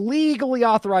 but is legally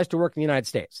authorized to work in the United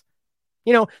States.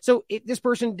 So this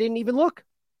person didn't even look,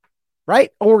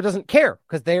 right? Or doesn't care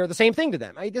because they're the same thing to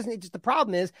them. The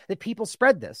problem is that people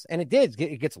spread this, and it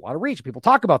gets a lot of reach. People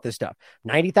talk about this stuff.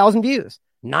 90,000 views,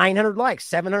 900 likes,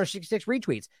 766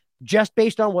 retweets, just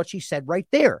based on what she said right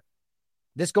there.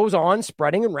 This goes on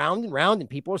spreading around and round, and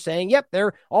people are saying, yep,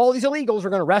 all these illegals are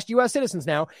going to arrest U.S. citizens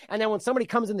now. And then when somebody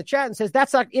comes in the chat and says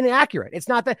that's not inaccurate, it's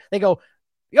not that, they go,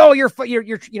 oh, you're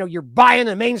buying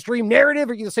the mainstream narrative,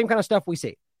 or the same kind of stuff we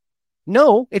see.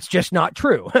 No, it's just not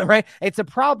true, right? It's a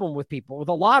problem with people with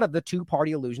a lot of the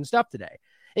two-party illusion stuff today.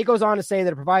 It goes on to say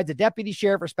that it provides a deputy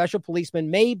sheriff or special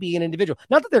policeman may be an individual.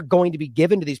 Not that they're going to be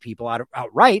given to these people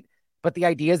outright, but the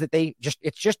idea is that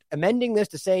it's just amending this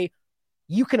to say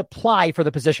you can apply for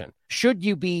the position. Should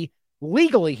you be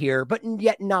legally here, but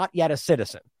yet not yet a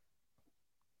citizen?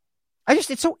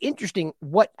 It's so interesting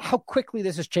how quickly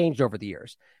this has changed over the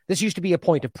years. This used to be a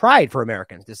point of pride for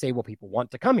Americans to say, well, people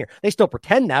want to come here. They still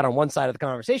pretend that on one side of the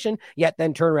conversation, yet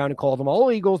then turn around and call them all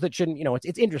illegals that shouldn't,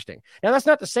 it's interesting. Now, that's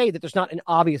not to say that there's not an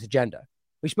obvious agenda.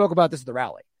 We spoke about this at the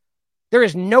rally. There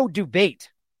is no debate.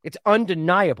 It's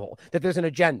undeniable that there's an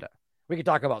agenda. We could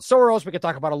talk about Soros. We could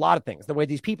talk about a lot of things. The way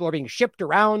these people are being shipped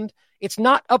around, it's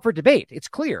not up for debate. It's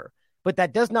clear. But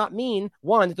that does not mean,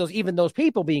 one, that those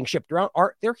people being shipped around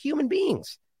they're human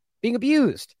beings being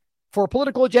abused for a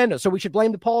political agenda. So we should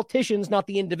blame the politicians, not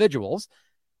the individuals.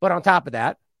 But on top of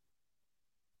that,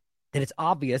 it's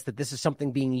obvious that this is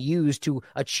something being used to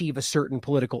achieve a certain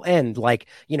political end, like,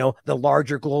 the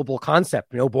larger global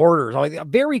concept, no borders,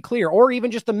 very clear, or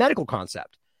even just the medical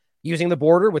concept. using the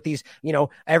border with these,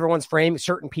 everyone's framing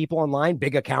certain people online,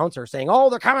 big accounts are saying, oh,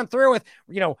 they're coming through with,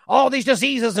 all these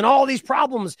diseases and all these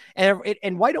problems.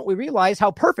 And why don't we realize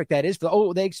how perfect that is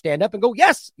they stand up and go,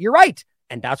 yes, you're right.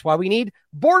 And that's why we need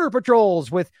border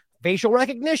patrols with facial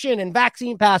recognition and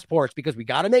vaccine passports, because we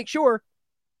got to make sure.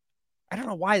 I don't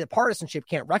know why the partisanship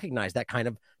can't recognize that kind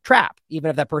of trap, even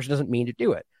if that person doesn't mean to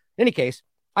do it. In any case,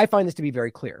 I find this to be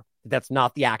very clear that that's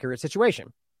not the accurate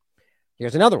situation.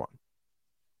 Here's another one.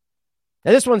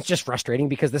 Now, this one's just frustrating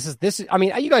because this is, I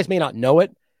mean, you guys may not know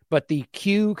it, but the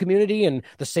Q community and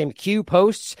the same Q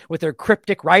posts with their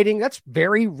cryptic writing, that's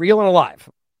very real and alive.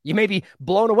 You may be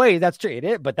blown away. That's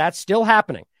true, but that's still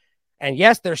happening. And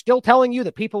yes, they're still telling you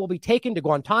that people will be taken to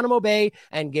Guantanamo Bay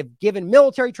and given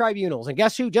military tribunals. And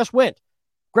guess who just went?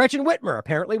 Gretchen Whitmer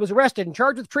apparently was arrested and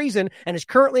charged with treason and is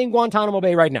currently in Guantanamo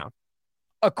Bay right now,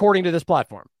 according to this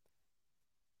platform,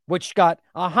 which got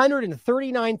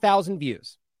 139,000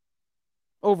 views,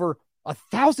 over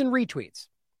 1,000 retweets.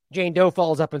 Jane Doe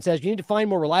follows up and says, you need to find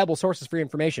more reliable sources for your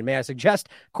information. May I suggest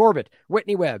Corbett,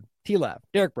 Whitney Webb, T-Lab,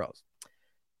 Derek Bros.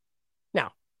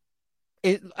 Now,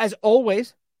 as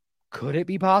always, could it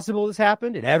be possible this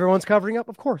happened and everyone's covering up?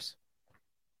 Of course.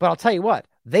 But I'll tell you what,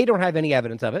 they don't have any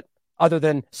evidence of it other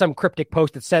than some cryptic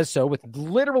post that says so with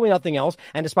literally nothing else.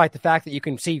 And despite the fact that you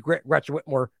can see Gretchen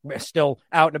Whitmer still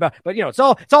out and about, but it's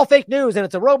all fake news and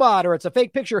it's a robot or it's a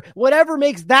fake picture, whatever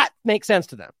makes that make sense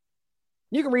to them.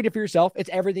 You can read it for yourself. It's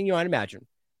everything you might imagine.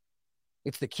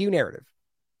 It's the Q narrative.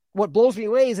 What blows me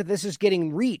away is that this is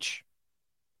getting reach.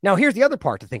 Now, here's the other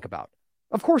part to think about.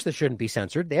 Of course, this shouldn't be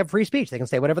censored. They have free speech. They can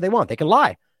say whatever they want. They can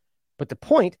lie. But the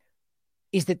point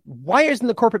is that why isn't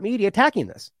the corporate media attacking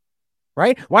this?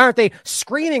 Right? Why aren't they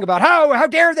screaming about how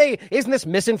dare they? Isn't this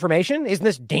misinformation? Isn't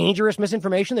this dangerous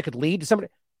misinformation that could lead to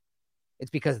somebody?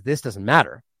 It's because this doesn't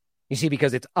matter. You see,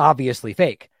 because it's obviously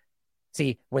fake.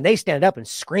 See, when they stand up and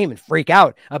scream and freak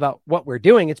out about what we're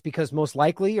doing, it's because most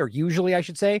likely, or usually I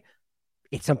should say,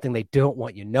 it's something they don't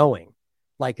want you knowing.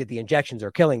 Like that the injections are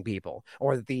killing people,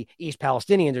 or that the East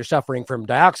Palestinians are suffering from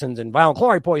dioxins and violent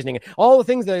chloride poisoning, and all the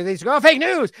things that they say, fake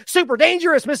news, super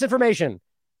dangerous misinformation.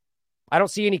 I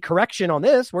don't see any correction on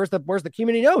this. Where's the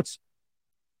community notes?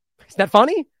 Is that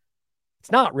funny?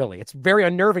 It's not really. It's very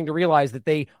unnerving to realize that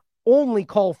they only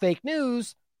call fake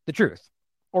news the truth,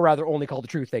 or rather only call the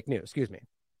truth fake news. Excuse me.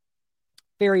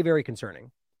 Very, very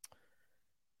concerning.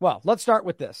 Well, let's start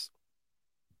with this.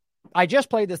 I just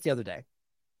played this the other day.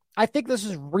 I think this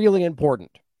is really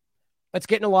important. It's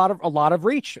getting a lot of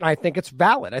reach, and I think it's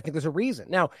valid. I think there's a reason.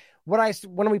 Now,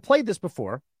 when we played this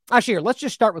before, actually, here, let's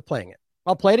just start with playing it.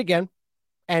 I'll play it again,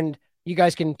 and you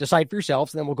guys can decide for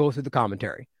yourselves, and then we'll go through the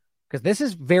commentary, because this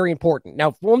is very important.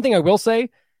 Now, one thing I will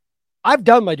say, I've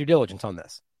done my due diligence on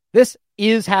this. This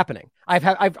is happening.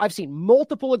 I've seen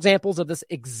multiple examples of this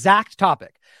exact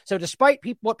topic. So despite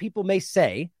what people may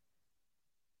say,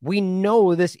 we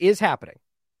know this is happening.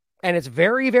 And it's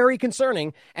very, very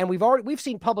concerning. And we've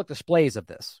seen public displays of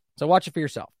this. So watch it for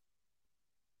yourself.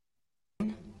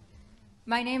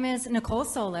 My name is Nicole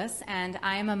Solis, and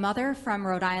I am a mother from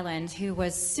Rhode Island who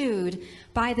was sued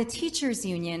by the teachers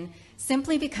union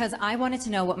simply because I wanted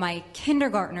to know what my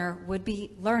kindergartner would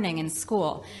be learning in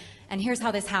school. And here's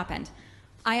how this happened.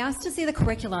 I asked to see the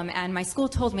curriculum, and my school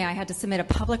told me I had to submit a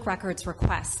public records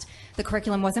request. The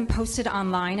curriculum wasn't posted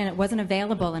online, and it wasn't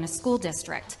available in a school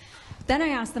district. Then I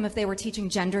asked them if they were teaching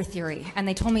gender theory, and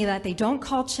they told me that they don't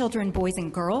call children boys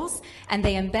and girls, and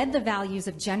they embed the values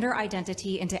of gender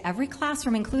identity into every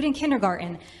classroom, including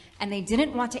kindergarten, and they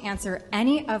didn't want to answer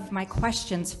any of my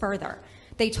questions further.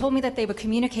 They told me that they would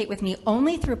communicate with me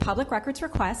only through public records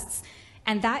requests,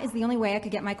 and that is the only way I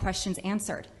could get my questions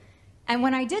answered. And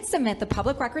when I did submit the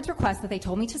public records request that they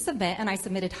told me to submit, and I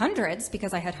submitted hundreds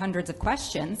because I had hundreds of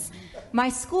questions, my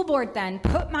school board then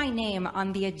put my name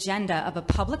on the agenda of a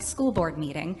public school board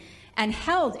meeting and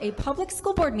held a public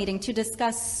school board meeting to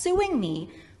discuss suing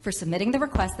me for submitting the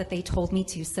request that they told me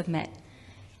to submit.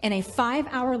 In a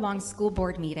 5-hour-long school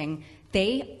board meeting,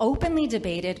 they openly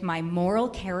debated my moral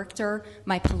character,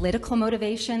 my political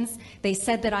motivations. They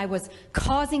said that I was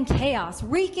causing chaos,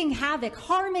 wreaking havoc,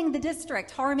 harming the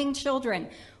district, harming children.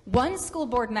 One school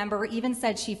board member even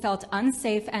said she felt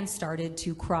unsafe and started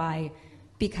to cry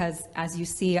because, as you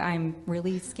see, I'm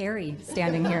really scary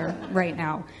standing here right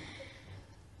now.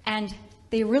 And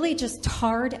they really just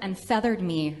tarred and feathered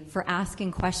me for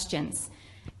asking questions.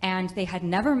 And they had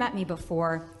never met me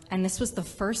before, and this was the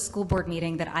first school board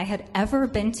meeting that I had ever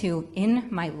been to in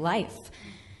my life.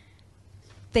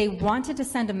 They wanted to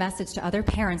send a message to other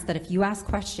parents that if you ask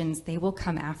questions, they will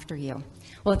come after you.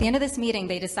 Well, at the end of this meeting,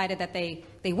 they decided that they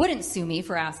wouldn't sue me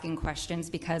for asking questions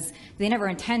because they never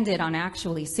intended on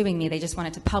actually suing me. They just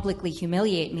wanted to publicly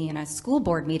humiliate me in a school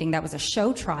board meeting that was a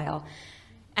show trial.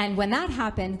 And when that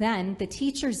happened, then the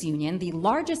teachers union, the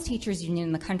largest teachers union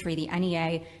in the country, the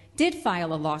NEA, did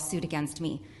file a lawsuit against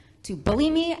me to bully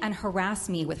me and harass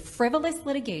me with frivolous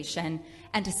litigation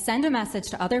and to send a message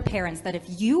to other parents that if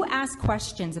you ask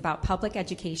questions about public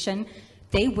education,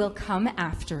 they will come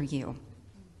after you.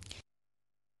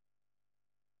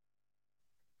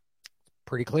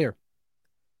 Pretty clear,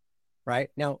 right?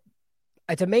 Now,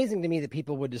 it's amazing to me that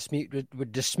people would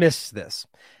dismiss this.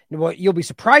 And what you'll be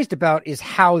surprised about is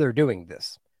how they're doing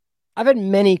this. I've had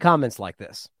many comments like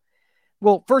this.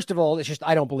 Well, first of all, it's just,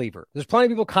 I don't believe her. There's plenty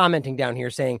of people commenting down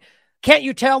here saying, can't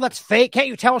you tell that's fake? Can't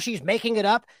you tell she's making it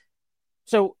up?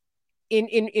 So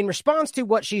in response to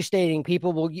what she's stating,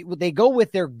 people they go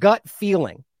with their gut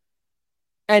feeling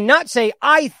and not say,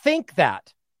 I think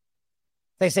that.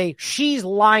 They say, she's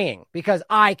lying because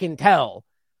I can tell.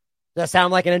 Does that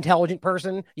sound like an intelligent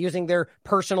person using their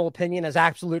personal opinion as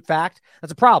absolute fact?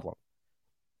 That's a problem.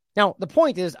 Now, the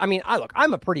point is, I mean,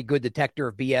 I'm a pretty good detector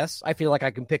of BS. I feel like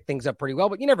I can pick things up pretty well,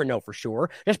 but you never know for sure.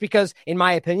 Just because, in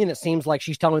my opinion, it seems like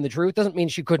she's telling the truth doesn't mean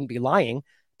she couldn't be lying.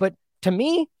 But to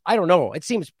me, I don't know. It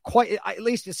seems at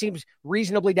least it seems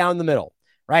reasonably down the middle,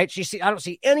 right? I don't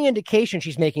see any indication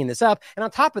she's making this up. And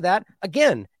on top of that,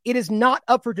 again, it is not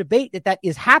up for debate that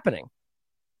is happening.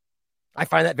 I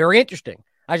find that very interesting.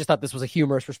 I just thought this was a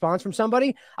humorous response from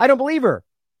somebody. I don't believe her.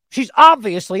 She's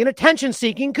obviously an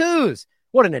attention-seeking coos.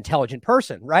 What an intelligent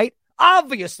person, right?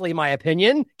 Obviously, my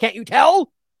opinion. Can't you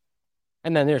tell?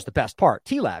 And then there's the best part.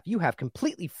 T-Lab, you have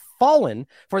completely fallen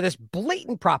for this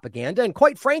blatant propaganda and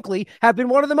quite frankly have been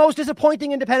one of the most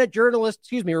disappointing independent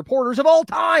reporters of all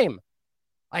time.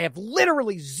 I have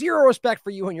literally zero respect for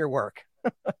you and your work.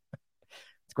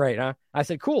 It's great, huh? I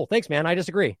said, cool. Thanks, man. I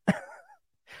disagree.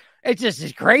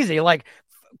 It's crazy. Like,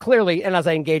 clearly, and as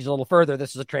I engage a little further,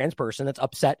 this is a trans person that's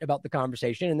upset about the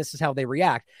conversation, and this is how they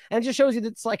react. And it just shows you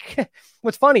that it's like,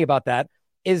 what's funny about that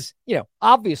is,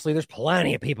 obviously there's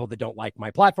plenty of people that don't like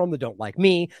my platform, that don't like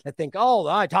me, that think, oh,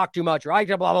 I talk too much, or I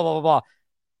blah, blah, blah, blah, blah.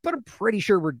 But I'm pretty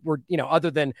sure we're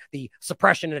other than the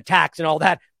suppression and attacks and all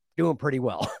that, doing pretty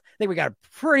well. I think we got a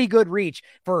pretty good reach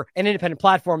for an independent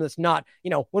platform that's not,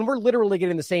 when we're literally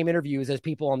getting the same interviews as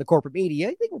people on the corporate media,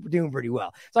 I think we're doing pretty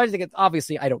well. So I just think it's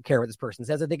obviously, I don't care what this person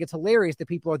says. I think it's hilarious that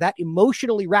people are that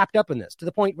emotionally wrapped up in this to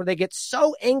the point where they get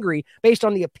so angry based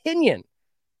on the opinion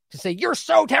to say, you're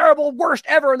so terrible, worst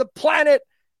ever on the planet,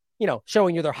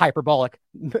 showing you their hyperbolic,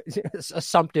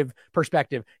 assumptive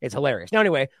perspective. It's hilarious. Now,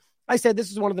 anyway, I said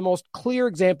this is one of the most clear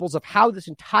examples of how this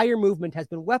entire movement has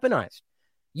been weaponized.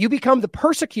 You become the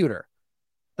persecutor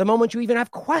the moment you even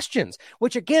have questions,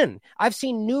 which, again, I've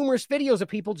seen numerous videos of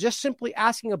people just simply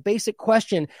asking a basic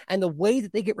question and the way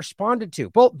that they get responded to,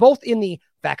 both in the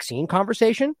vaccine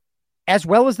conversation as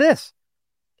well as this.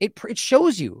 It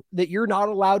shows you that you're not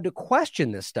allowed to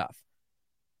question this stuff.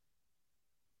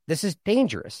 This is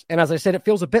dangerous. And as I said, it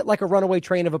feels a bit like a runaway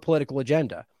train of a political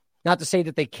agenda. Not to say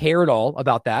that they care at all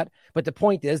about that, but the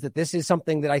point is that this is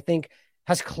something that I think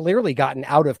has clearly gotten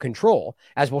out of control,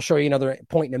 as we'll show you another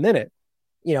point in a minute.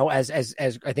 As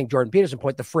I think Jordan Peterson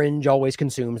point, the fringe always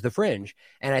consumes the fringe.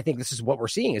 And I think this is what we're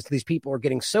seeing is these people are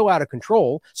getting so out of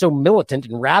control, so militant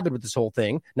and rabid with this whole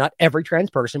thing. Not every trans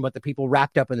person, but the people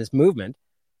wrapped up in this movement,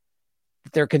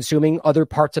 that they're consuming other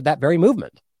parts of that very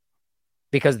movement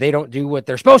because they don't do what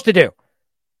they're supposed to do.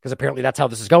 Because apparently that's how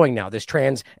this is going now. This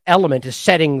trans element is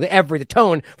setting the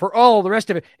tone for all the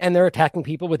rest of it. And they're attacking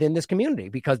people within this community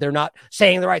because they're not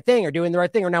saying the right thing or doing the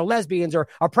right thing. Or now lesbians are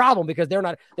a problem because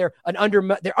they're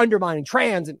undermining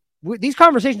trans. And these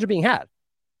conversations are being had.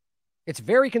 It's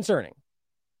very concerning.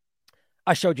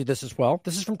 I showed you this as well.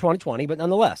 This is from 2020, but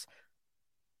nonetheless.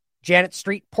 Janet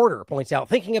Street Porter points out,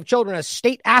 thinking of children as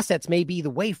state assets may be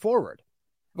the way forward.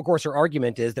 Of course, her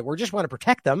argument is that we just want to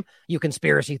protect them, you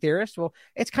conspiracy theorists. Well,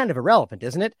 it's kind of irrelevant,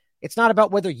 isn't it? It's not about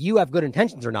whether you have good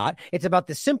intentions or not. It's about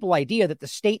the simple idea that the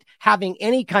state having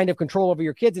any kind of control over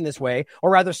your kids in this way,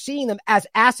 or rather seeing them as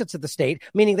assets of the state,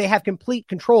 meaning they have complete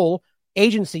control,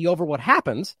 agency over what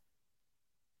happens,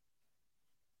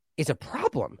 is a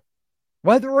problem.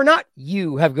 Whether or not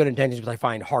you have good intentions, which I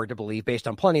find hard to believe based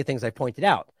on plenty of things I've pointed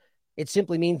out. It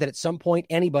simply means that at some point,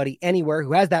 anybody, anywhere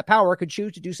who has that power could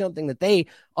choose to do something that they,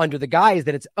 under the guise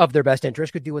that it's of their best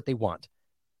interest, could do what they want.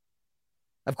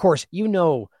 Of course, you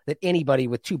know that anybody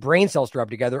with two brain cells rubbed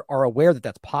together are aware that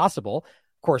that's possible.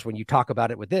 Of course, when you talk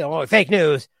about it with fake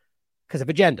news, because of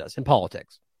agendas and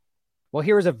politics. Well,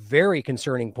 here is a very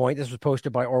concerning point. This was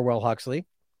posted by Orwell Huxley.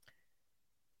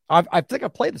 I think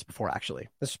I've played this before, actually.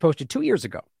 This was posted 2 years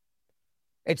ago.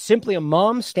 It's simply a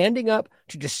mom standing up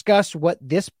to discuss what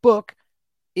this book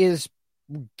is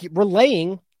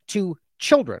relaying to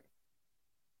children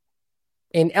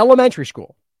in elementary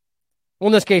school. Well,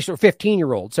 in this case,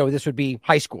 15-year-old. So this would be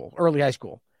high school, early high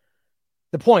school.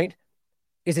 The point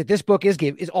is that this book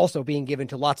is also being given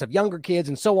to lots of younger kids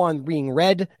and so on, being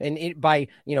read by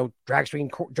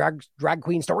drag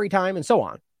queen story time and so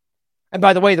on. And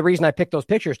by the way, the reason I picked those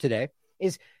pictures today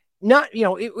is not,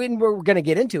 we're going to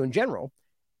get into in general,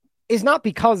 is not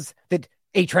because that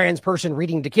a trans person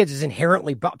reading to kids is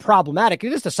inherently problematic.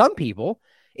 It is to some people.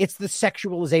 It's the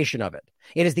sexualization of it.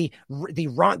 It is the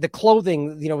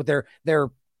clothing, their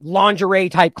lingerie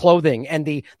type clothing, and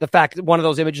the fact that one of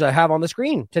those images I have on the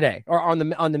screen today, or on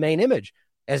the main image,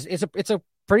 as it's a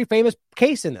pretty famous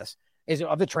case in this, is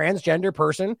of the transgender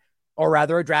person, or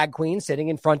rather a drag queen, sitting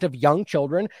in front of young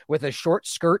children with a short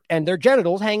skirt and their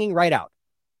genitals hanging right out.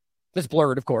 It's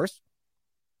blurred, of course,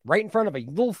 right in front of a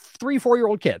little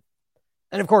 3-4-year-old kid.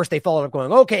 And of course, they followed up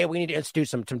going, okay, we need to institute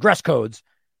some dress codes.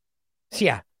 So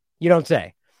yeah, you don't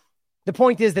say. The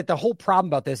point is that the whole problem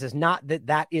about this is not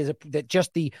that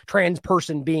just the trans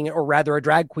person being, or rather a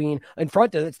drag queen in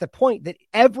front of it. It's the point that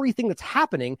everything that's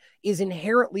happening is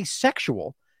inherently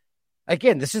sexual.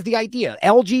 Again, this is the idea.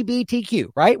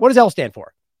 LGBTQ, right? What does L stand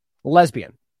for?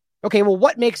 Lesbian. Okay, well,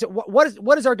 what makes it,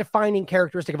 what is our defining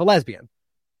characteristic of a lesbian?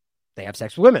 They have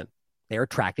sex with women. They are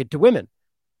attracted to women.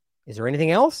 Is there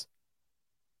anything else?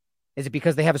 Is it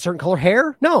because they have a certain color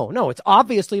hair? No, it's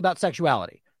obviously about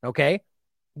sexuality. Okay?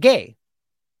 Gay.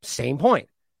 Same point.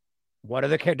 What are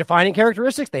the defining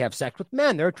characteristics? They have sex with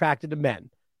men. They're attracted to men.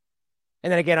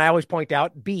 And then again, I always point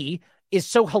out B is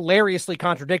so hilariously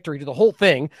contradictory to the whole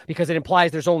thing because it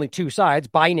implies there's only two sides.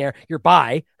 Binary, you're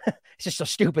bi. It's just so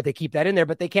stupid they keep that in there,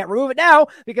 but they can't remove it now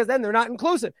because then they're not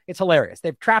inclusive. It's hilarious.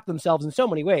 They've trapped themselves in so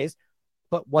many ways.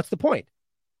 But what's the point?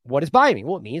 What does bi mean?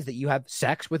 Well, it means that you have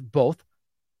sex with both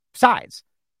sides.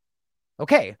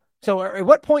 Okay, so at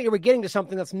what point are we getting to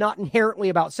something that's not inherently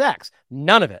about sex?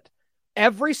 None of it.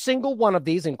 Every single one of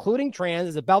these, including trans,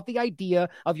 is about the idea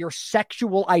of your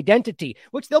sexual identity,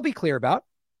 which they'll be clear about.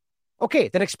 Okay,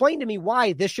 then explain to me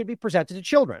why this should be presented to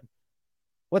children.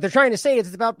 What they're trying to say is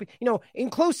it's about,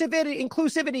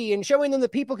 inclusivity and showing them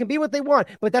that people can be what they want.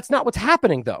 But that's not what's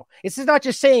happening, though. It's not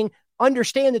just saying,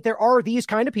 understand that there are these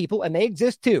kind of people and they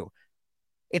exist too.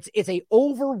 It's a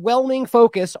overwhelming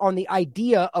focus on the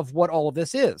idea of what all of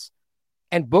this is.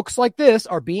 And books like this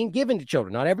are being given to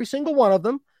children. Not every single one of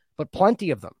them, but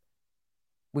plenty of them.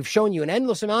 We've shown you an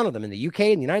endless amount of them in the UK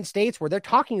and the United States where they're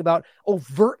talking about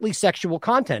overtly sexual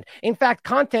content. In fact,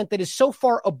 content that is so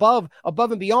far above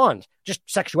and beyond just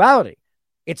sexuality.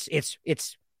 It's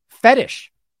fetish.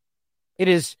 It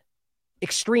is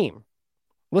extreme.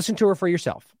 Listen to her for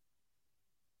yourself.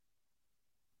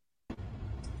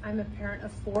 I'm a parent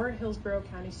of 4 Hillsborough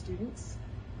County students,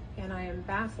 and I am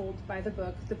baffled by the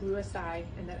book, The Bluest Eye,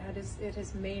 and that it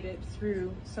has made it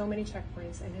through so many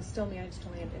checkpoints and has still managed to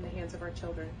land in the hands of our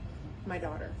children, my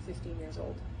daughter, 15 years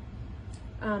old.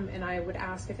 And I would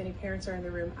ask if any parents are in the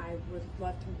room, I would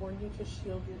love to warn you to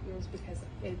shield your ears because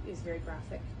it is very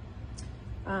graphic.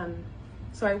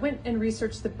 So I went and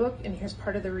researched the book, and here's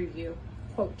part of the review.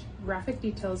 Quote, graphic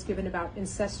details given about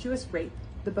incestuous rape.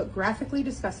 The book graphically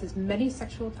discusses many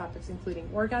sexual topics, including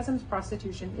orgasms,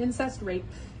 prostitution, incest, rape,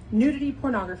 nudity,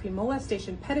 pornography,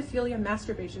 molestation, pedophilia,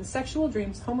 masturbation, sexual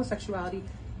dreams, homosexuality,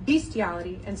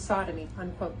 bestiality, and sodomy,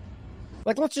 unquote.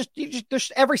 Like, let's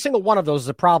just every single one of those is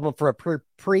a problem for a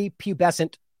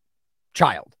prepubescent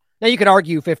child. Now, you could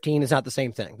argue 15 is not the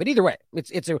same thing, but either way,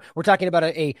 we're talking about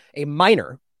a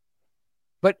minor.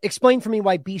 But explain for me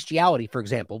why bestiality, for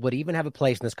example, would even have a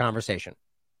place in this conversation.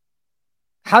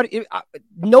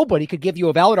 Nobody could give you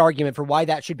a valid argument for why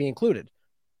that should be included.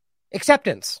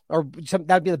 Acceptance, or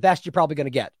that'd be the best you're probably going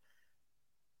to get.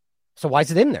 So why is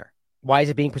it in there? Why is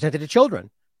it being presented to children?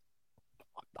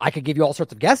 I could give you all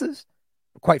sorts of guesses.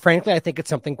 Quite frankly, I think it's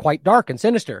something quite dark and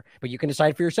sinister, but you can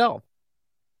decide for yourself.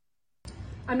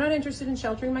 I'm not interested in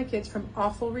sheltering my kids from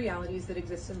awful realities that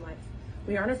exist in life.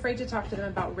 We aren't afraid to talk to them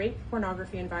about rape,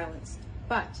 pornography, and violence.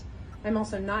 But I'm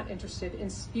also not interested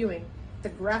in spewing the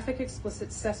graphic,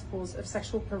 explicit cesspools of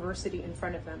sexual perversity in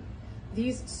front of them.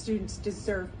 These students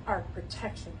deserve our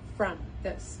protection from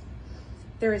this.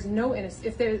 There is no innocence.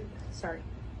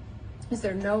 Is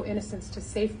there no innocence to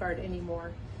safeguard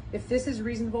anymore? If this is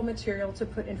reasonable material to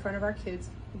put in front of our kids,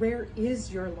 where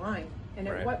is your line? And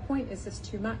at what point is this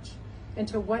too much? And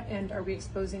to what end are we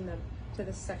exposing them to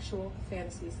the sexual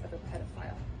fantasies of a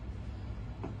pedophile?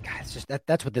 God, It's just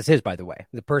that's what this is, by the way.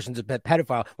 The person's a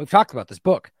pedophile. We've talked about this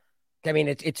book. I mean,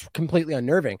 it's completely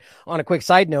unnerving. On a quick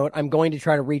side note, I'm going to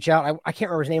try to reach out. I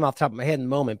can't remember his name off the top of my head in the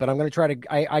moment, but I'm going to try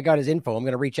to. I got his info. I'm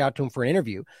going to reach out to him for an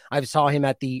interview. I saw him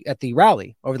at the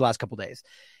rally over the last couple of days,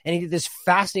 and he did this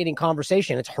fascinating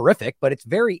conversation. It's horrific, but it's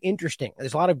very interesting.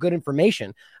 There's a lot of good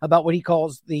information about what he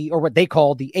calls what they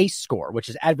call the ACE score, which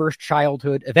is Adverse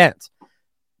Childhood Event,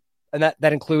 and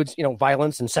that includes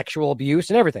violence and sexual abuse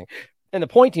and everything. And the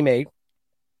point he made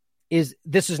is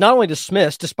this is not only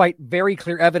dismissed, despite very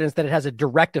clear evidence that it has a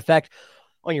direct effect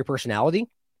on your personality,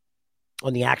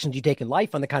 on the actions you take in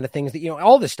life, on the kind of things that,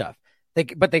 all this stuff.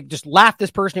 But they just laughed this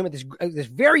person in with this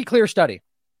very clear study,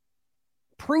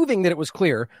 proving that it was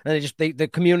clear, and the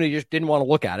community just didn't want to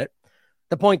look at it.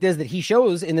 The point is that he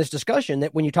shows in this discussion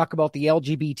that when you talk about the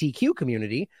LGBTQ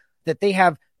community, that they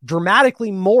have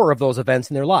dramatically more of those events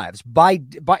in their lives by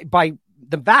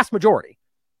the vast majority.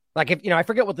 Like if, I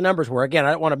forget what the numbers were. Again,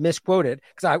 I don't want to misquote it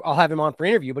because I'll have him on for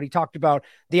interview, but he talked about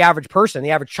the average person,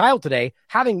 the average child today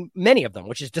having many of them,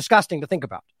 which is disgusting to think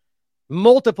about.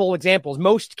 Multiple examples.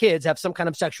 Most kids have some kind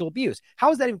of sexual abuse.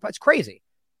 How is that even? It's crazy.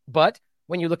 But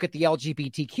when you look at the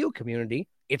LGBTQ community,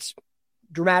 it's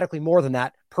dramatically more than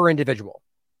that per individual.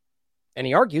 And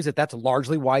he argues that that's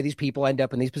largely why these people end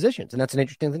up in these positions. And that's an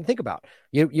interesting thing to think about.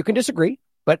 You can disagree.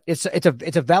 But it's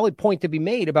a valid point to be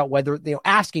made about whether,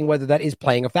 asking whether that is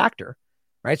playing a factor,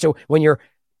 right? So when you're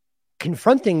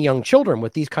confronting young children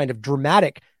with these kind of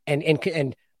dramatic and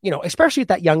especially at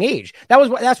that young age,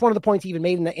 that's one of the points he even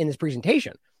made in this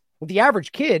presentation. The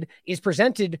average kid is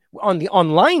presented on the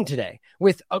online today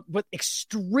with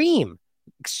extreme,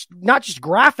 not just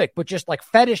graphic, but just like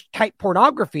fetish type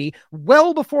pornography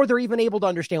well before they're even able to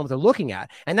understand what they're looking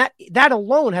at, and that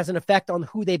alone has an effect on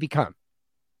who they become.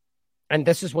 And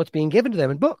this is what's being given to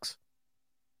them in books.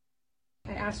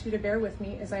 I ask you to bear with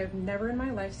me, as I have never in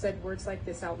my life said words like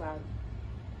this out loud.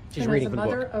 She's and reading as a from the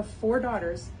mother book. of 4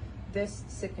 daughters, this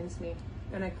sickens me.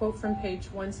 And I quote from page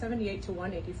 178 to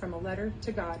 180 from a letter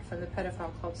to God from the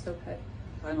pedophile called Soped.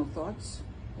 Final thoughts?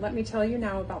 Let me tell you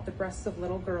now about the breasts of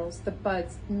little girls, the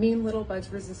buds, mean little buds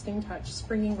resisting touch,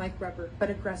 springing like rubber, but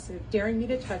aggressive, daring me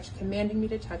to touch, commanding me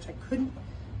to touch. I couldn't,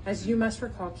 as you must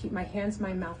recall, keep my hands,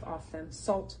 my mouth off them.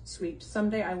 Salt, sweet.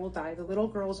 Someday I will die. The little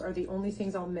girls are the only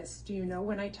things I'll miss. Do you know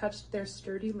when I touched their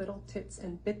sturdy little tits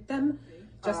and bit them?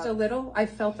 Just a little. I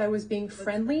felt I was being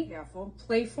friendly,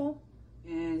 playful.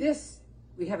 And That's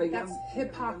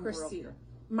hypocrisy.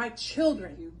 My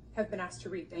children have been asked to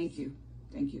read this. Thank you.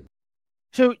 Thank you.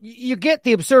 So you get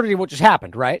the absurdity of what just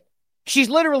happened, right? She's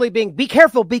literally being, be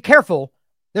careful, be careful.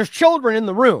 There's children in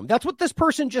the room. That's what this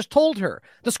person just told her.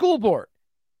 The school board.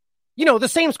 The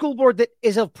same school board that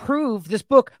is approved this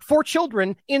book for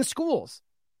children in schools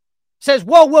says,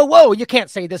 whoa, whoa, whoa, you can't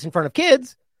say this in front of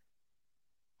kids.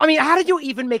 I mean, how did you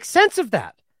even make sense of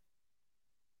that?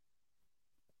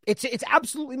 It's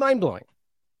absolutely mind-blowing.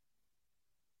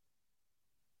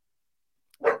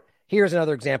 Here's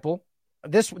another example.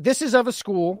 This is of a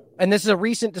school, and this is a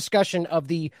recent discussion of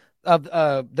the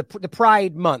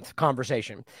Pride Month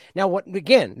conversation. Now,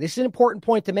 this is an important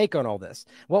point to make on all this.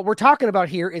 What we're talking about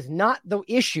here is not the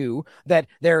issue that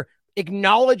they're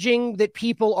acknowledging that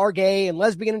people are gay and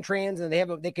lesbian and trans, and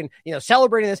they can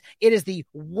celebrating this. It is the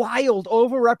wild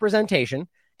overrepresentation,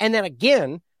 and then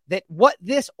again that what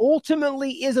this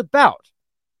ultimately is about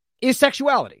is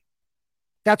sexuality.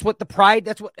 That's what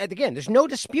again. There's no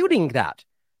disputing that.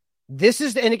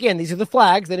 And again, these are the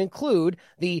flags that include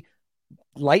the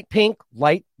light pink,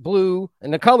 light blue,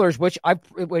 and the colors, which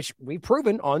we've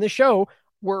proven on the show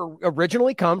were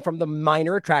originally come from the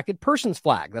minor attracted persons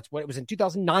flag. That's what it was in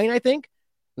 2009, I think,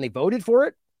 and they voted for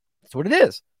it. That's what it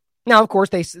is. Now, of course,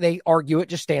 they argue it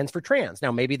just stands for trans.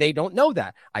 Now, maybe they don't know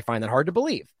that. I find that hard to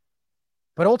believe.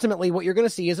 But ultimately, what you're going to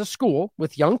see is a school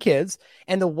with young kids,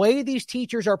 and the way these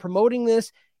teachers are promoting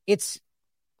this,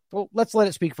 let's let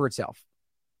it speak for itself.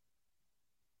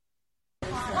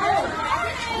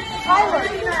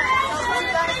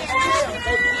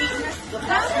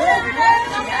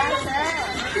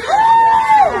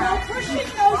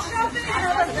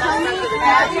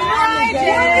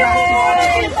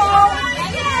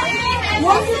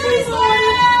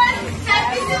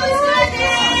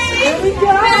 Here we go.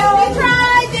 Happy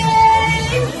Pride Day.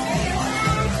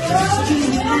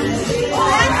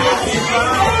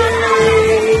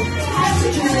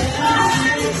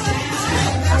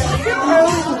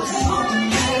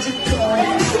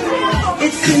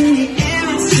 It's in the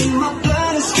air, it's in my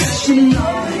blood, it's stretching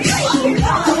on.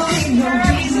 No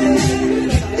reason,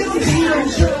 don't be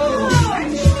unsure.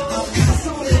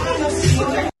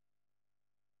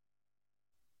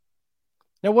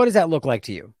 Now, what does that look like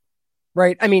to you?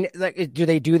 Right. I mean, like, do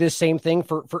they do this same thing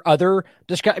for other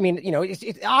discuss? I mean, it's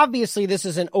obviously this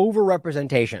is an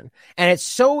overrepresentation, and it's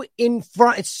so in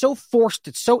front, it's so forced,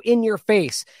 it's so in your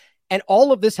face. And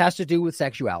all of this has to do with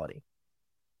sexuality.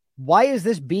 Why is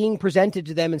this being presented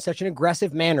to them in such an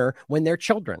aggressive manner when they're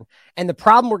children? And the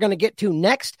problem we're going to get to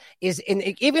next is,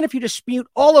 even if you dispute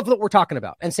all of what we're talking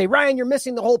about and say, Ryan, you're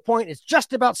missing the whole point. It's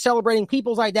just about celebrating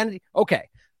people's identity. Okay.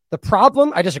 The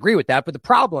problem, I disagree with that, but the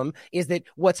problem is that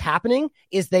what's happening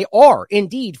is they are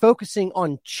indeed focusing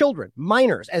on children,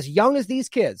 minors, as young as these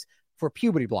kids for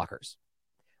puberty blockers,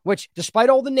 which despite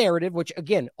all the narrative, which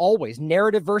again, always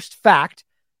narrative versus fact,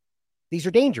 these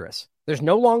are dangerous. There's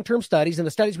no long-term studies, and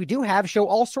the studies we do have show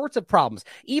all sorts of problems.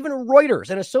 Even Reuters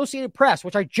and Associated Press,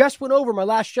 which I just went over in my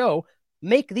last show,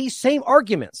 make these same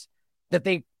arguments that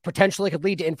they potentially could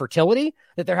lead to infertility,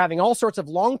 that they're having all sorts of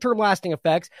long-term lasting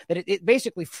effects, that it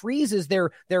basically freezes their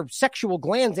sexual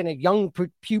glands in a young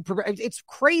it's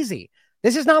crazy.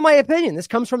 This is not my opinion. This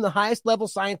comes from the highest level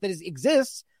science that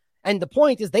exists. And the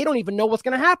point is they don't even know what's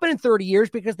going to happen in 30 years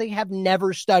because they have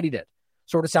never studied it.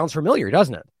 Sort of sounds familiar,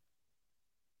 doesn't it?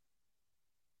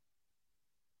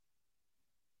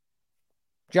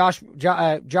 Josh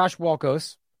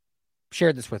Walkos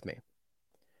shared this with me.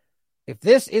 If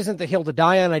this isn't the hill to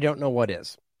die on, I don't know what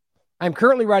is. I'm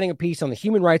currently writing a piece on the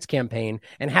Human Rights Campaign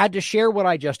and had to share what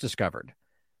I just discovered.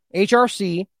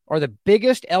 HRC are the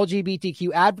biggest LGBTQ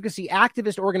advocacy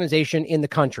activist organization in the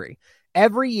country.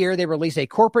 Every year they release a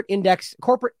corporate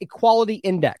equality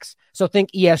index. So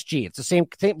think ESG. It's the same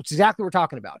thing. It's exactly what we're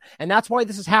talking about. And that's why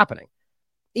this is happening.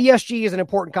 ESG is an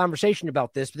important conversation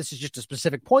about this, but this is just a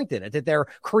specific point in it, that they're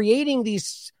creating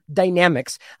these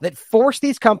dynamics that force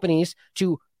these companies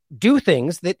to do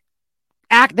things that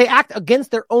they act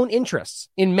against their own interests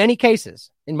in many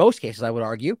cases, in most cases, I would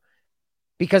argue,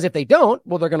 because if they don't,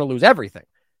 well, they're going to lose everything,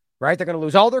 right? They're going to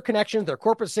lose all their connections, their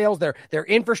corporate sales, their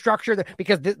infrastructure,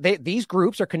 because these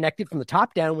groups are connected from the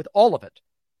top down with all of it.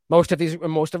 Most of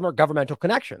them are governmental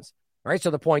connections. Right.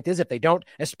 So the point is, if they don't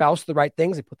espouse the right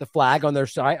things, they put the flag on their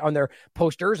side, on their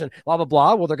posters and blah, blah,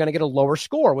 blah. Well, they're going to get a lower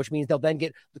score, which means they'll then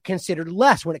get considered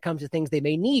less when it comes to things they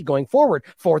may need going forward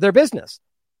for their business.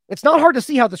 It's not hard to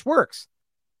see how this works.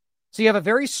 So you have a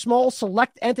very small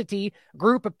select entity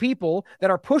group of people that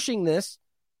are pushing this,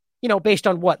 based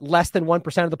on what, less than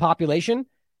 1% of the population.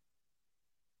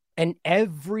 And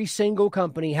every single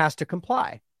company has to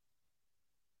comply.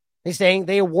 They're saying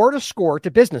they award a score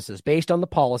to businesses based on the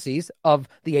policies of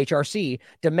the HRC,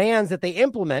 demands that they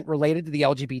implement related to the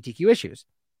LGBTQ issues.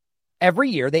 Every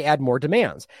year, they add more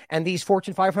demands. And these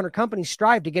Fortune 500 companies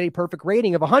strive to get a perfect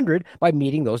rating of 100 by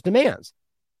meeting those demands.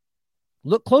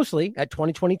 Look closely at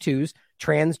 2022's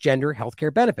transgender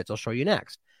healthcare benefits. I'll show you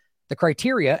next. The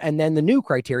criteria and then the new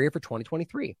criteria for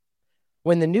 2023.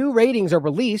 When the new ratings are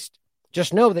released,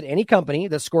 just know that any company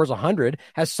that scores 100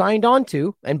 has signed on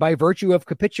to, and by virtue of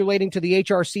capitulating to the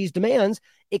HRC's demands,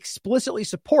 explicitly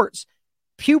supports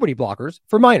puberty blockers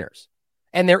for minors.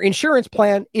 And their insurance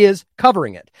plan is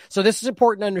covering it. So this is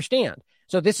important to understand.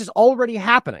 So this is already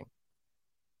happening.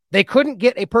 They couldn't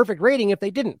get a perfect rating if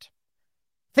they didn't.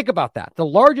 Think about that. The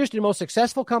largest and most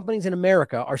successful companies in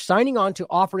America are signing on to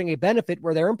offering a benefit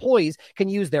where their employees can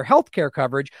use their health care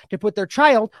coverage to put their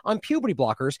child on puberty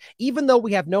blockers, even though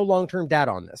we have no long-term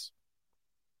data on this.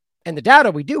 And the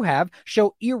data we do have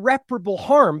show irreparable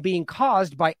harm being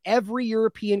caused by every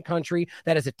European country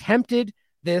that has attempted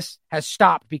this has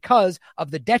stopped because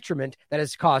of the detriment that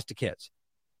is caused to kids.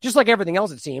 Just like everything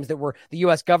else, it seems that the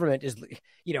U.S. government is,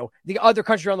 the other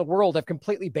countries around the world have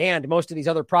completely banned most of these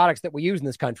other products that we use in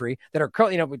this country that are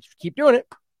currently, we keep doing it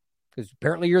because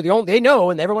apparently you're the only, they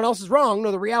know, and everyone else is wrong.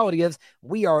 No, the reality is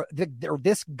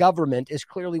this government is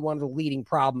clearly one of the leading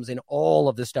problems in all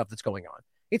of this stuff that's going on.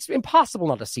 It's impossible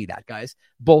not to see that, guys.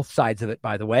 Both sides of it,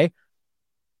 by the way.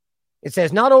 It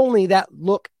says not only that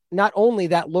look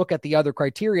at the other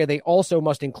criteria, they also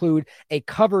must include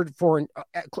include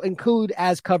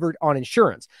as covered on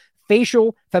insurance,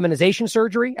 facial feminization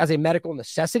surgery as a medical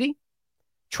necessity,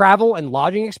 travel and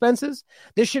lodging expenses.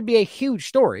 This should be a huge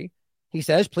story. He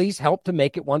says, please help to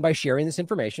make it one by sharing this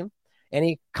information.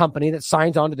 Any company that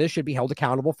signs on to this should be held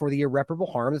accountable for the irreparable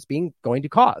harm that's going to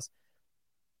cause.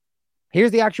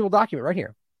 Here's the actual document right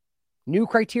here. New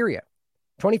criteria,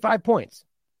 25 points.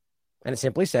 And it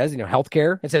simply says,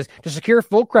 healthcare. It says to secure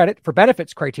full credit for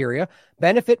benefits criteria,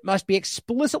 benefit must be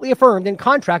explicitly affirmed in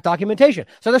contract documentation.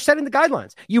 So they're setting the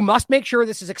guidelines. You must make sure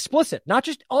this is explicit, not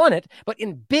just on it, but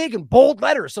in big and bold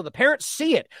letters so the parents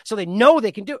see it, so they know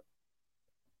they can do it.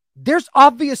 There's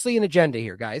obviously an agenda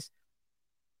here, guys.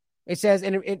 It says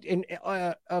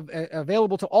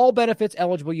available to all benefits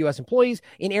eligible U.S. employees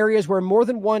in areas where more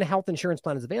than one health insurance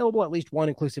plan is available. At least one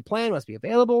inclusive plan must be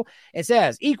available. It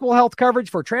says equal health coverage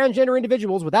for transgender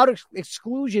individuals without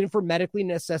exclusion for medically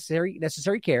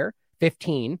necessary care.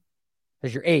 15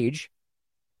 is your age.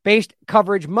 Based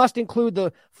coverage must include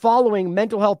the following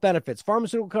mental health benefits: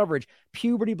 pharmaceutical coverage,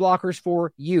 puberty blockers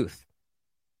for youth,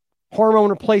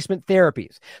 hormone replacement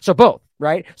therapies. So both,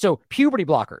 right? So puberty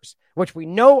blockers, which we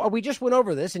know, we just went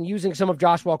over this and using some of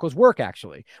Josh Walko's work,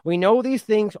 actually. We know these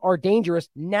things are dangerous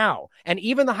now. And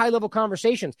even the high-level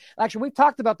conversations. Actually, we've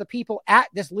talked about the people at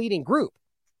this leading group.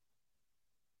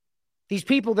 These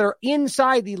people that are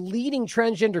inside the leading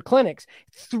transgender clinics.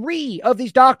 3 of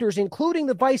these doctors, including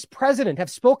the vice president, have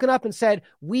spoken up and said,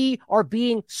 we are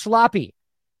being sloppy.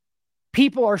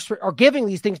 People are giving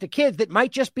these things to kids that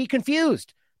might just be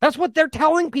confused. That's what they're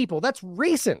telling people. That's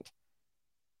recent.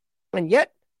 And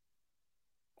yet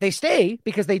they stay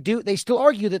because they still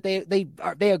argue that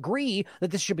they agree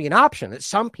that this should be an option, that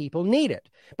some people need it.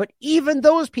 But even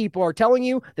those people are telling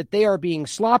you that they are being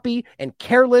sloppy and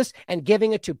careless and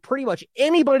giving it to pretty much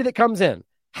anybody that comes in.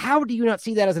 How do you not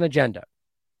see that as an agenda?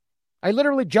 I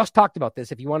literally just talked about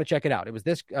this. If you want to check it out, it was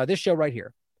this show right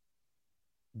here.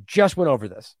 Just went over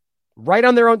this right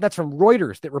on their own. That's from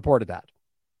Reuters that reported that.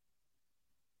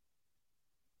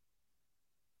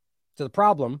 So the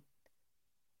problem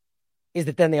is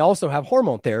that then they also have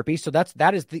hormone therapy. So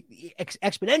that is the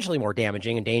exponentially more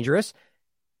damaging and dangerous.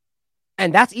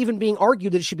 And that's even being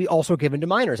argued that it should be also given to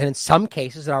minors. And in some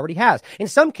cases, it already has. In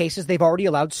some cases, they've already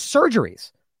allowed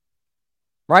surgeries,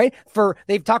 right?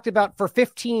 They've talked about for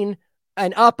 15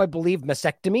 and up, I believe,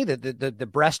 mastectomy, the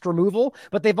breast removal.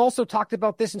 But they've also talked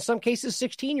about this in some cases,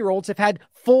 16-year-olds have had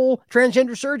full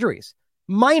transgender surgeries,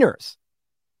 minors.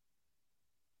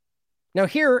 Now,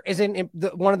 here is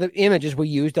one of the images we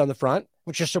used on the front,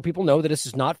 which just so people know that this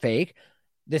is not fake.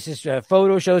 This is a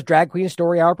photo shows drag queen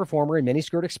story hour performer in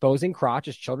miniskirt exposing crotch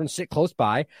as children sit close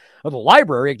by. The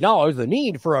library acknowledged the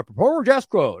need for a performer dress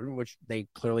code, which they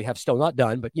clearly have still not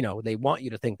done, but, they want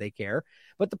you to think they care.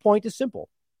 But the point is simple,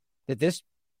 that this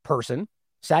person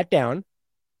sat down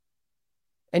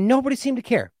and nobody seemed to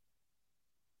care.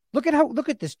 Look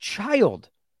at this child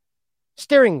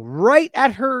staring right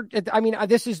at her. I mean,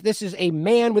 this is a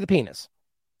man with a penis.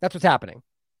 That's what's happening.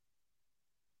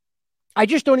 I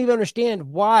just don't even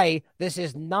understand why this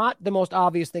is not the most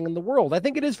obvious thing in the world. I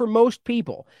think it is for most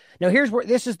people. Now,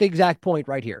 this is the exact point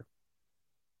right here.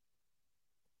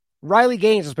 Riley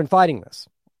Gaines has been fighting this.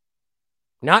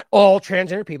 Not all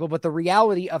transgender people, but the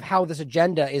reality of how this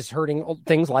agenda is hurting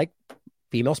things like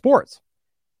female sports.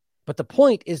 But the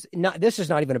point is this is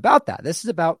not even about that. This is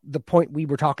about the point we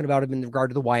were talking about in regard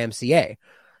to the YMCA,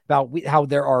 about how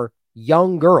there are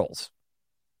young girls,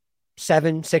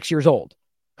 7, 6 years old,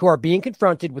 who are being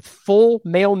confronted with full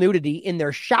male nudity in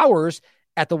their showers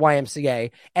at the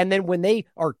YMCA. And then when they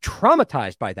are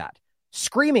traumatized by that,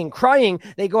 screaming, crying,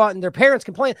 they go out and their parents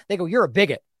complain. They go, you're a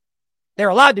bigot. They're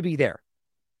allowed to be there.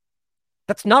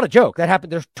 That's not a joke. That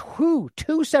happened. There's two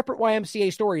separate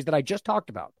YMCA stories that I just talked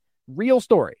about. Real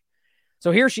story.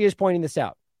 So here she is pointing this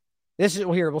out.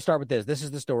 We'll start with this. This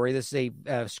is the story. This is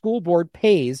a school board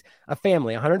pays a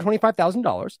family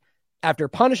 $125,000 after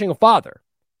punishing a father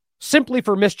simply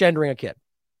for misgendering a kid.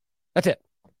 That's it.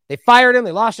 They fired him.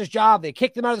 They lost his job. They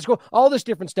kicked him out of the school. All this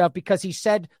different stuff because he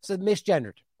said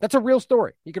misgendered. That's a real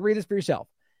story. You can read this for yourself.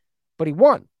 But he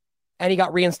won, and he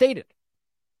got reinstated.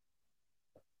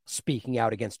 Speaking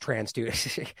out against trans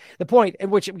students. The point in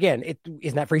which, again,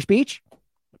 isn't that free speech?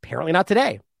 Apparently not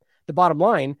today. The bottom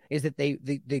line is that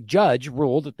the judge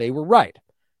ruled that they were right.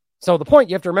 So the point,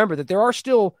 you have to remember that there are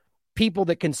still people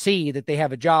that can see that they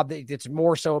have a job that's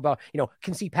more so about,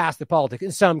 can see past the politics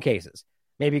in some cases.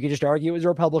 Maybe you could just argue it was a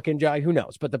Republican job. Who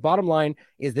knows? But the bottom line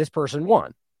is this person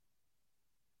won.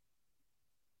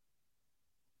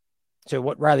 So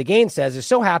what Riley Gaines says is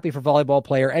so happy for volleyball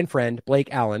player and friend Blake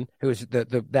Allen, who is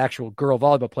the actual girl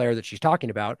volleyball player that she's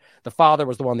talking about. The father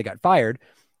was the one that got fired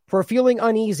for feeling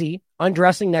uneasy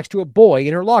undressing next to a boy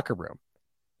in her locker room,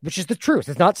 which is the truth.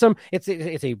 It's not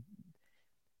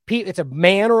it's a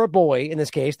man or a boy in this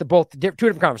case. They're both two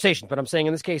different conversations, but I'm saying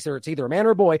in this case, it's either a man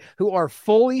or a boy who are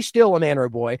fully still a man or a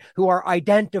boy who are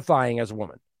identifying as a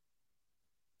woman.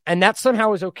 And that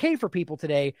somehow is okay for people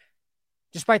today,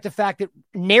 despite the fact that,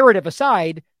 narrative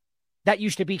aside, that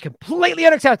used to be completely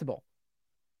unacceptable.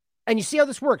 And you see how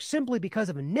this works. Simply because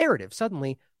of a narrative,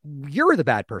 suddenly you're the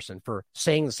bad person for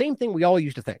saying the same thing we all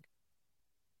used to think.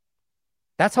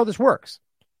 That's how this works.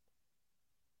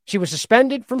 She was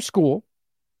suspended from school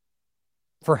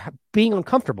for being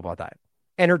uncomfortable about that.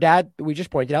 And her dad, we just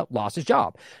pointed out, lost his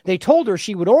job. They told her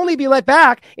she would only be let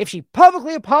back if she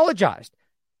publicly apologized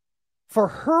for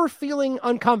her feeling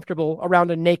uncomfortable around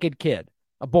a naked kid,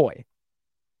 a boy.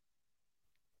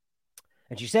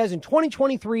 And she says in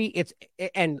 2023, it's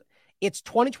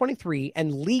 2023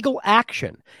 and legal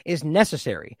action is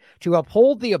necessary to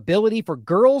uphold the ability for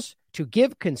girls to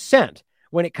give consent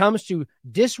when it comes to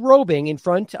disrobing in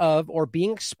front of or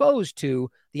being exposed to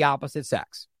the opposite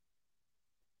sex.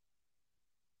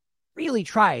 Really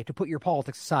try to put your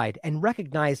politics aside and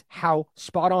recognize how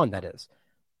spot on that is.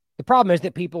 The problem is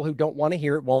that people who don't want to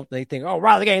hear it won't. They think, oh,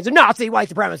 Riley Gaines, a Nazi, white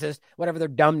supremacist, whatever their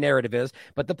dumb narrative is.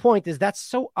 But the point is that's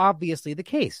so obviously the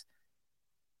case.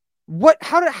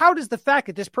 How does the fact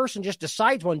that this person just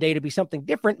decides one day to be something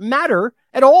different matter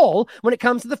at all when it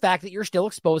comes to the fact that you're still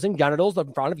exposing genitals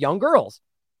in front of young girls?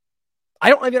 I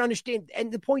don't even understand.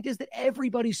 And the point is that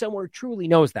everybody somewhere truly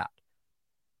knows that.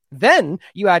 Then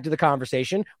you add to the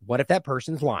conversation, what if that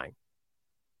person's lying?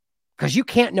 Because you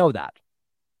can't know that.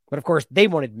 But of course, they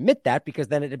won't admit that because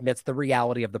then it admits the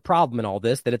reality of the problem in all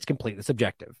this, that it's completely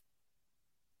subjective.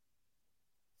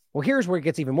 Well, here's where it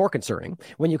gets even more concerning.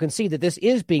 When you can see that this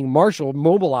is being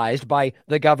mobilized by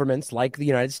the governments like the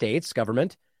United States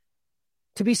government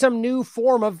to be some new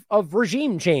form of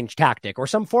regime change tactic or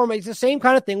some form. It's the same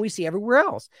kind of thing we see everywhere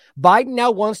else. Biden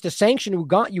now wants to sanction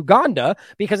Uganda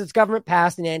because its government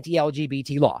passed an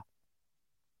anti-LGBT law.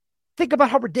 Think about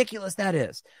how ridiculous that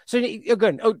is. So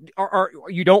again,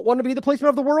 you don't want to be the policeman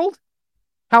of the world?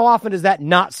 How often does that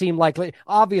not seem likely?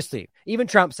 Obviously, even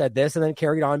Trump said this and then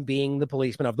carried on being the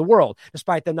policeman of the world,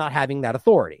 despite them not having that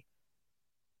authority.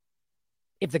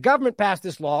 If the government passed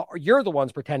this law, or you're the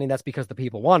ones pretending that's because the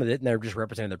people wanted it and they're just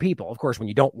representing their people. Of course, when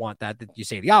you don't want that, you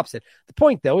say the opposite. The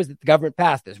point, though, is that the government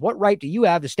passed this. What right do you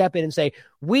have to step in and say,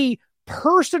 we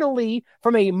personally,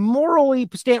 from a morally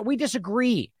stand, we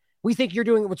disagree. We think you're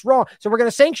doing what's wrong, so we're going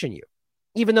to sanction you,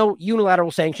 even though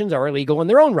unilateral sanctions are illegal in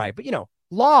their own right. But,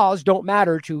 laws don't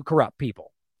matter to corrupt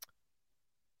people.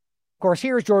 Of course,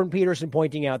 here's Jordan Peterson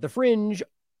pointing out the fringe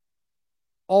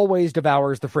always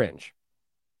devours the fringe.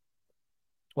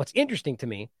 What's interesting to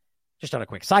me, just on a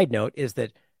quick side note, is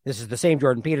that this is the same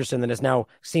Jordan Peterson that is now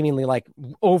seemingly like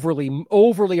overly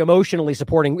emotionally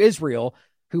supporting Israel,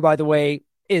 who, by the way,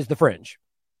 is the fringe.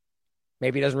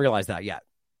 Maybe he doesn't realize that yet,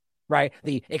 right?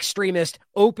 The extremist,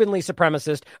 openly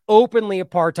supremacist, openly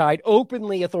apartheid,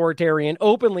 openly authoritarian,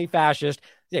 openly fascist.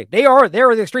 They're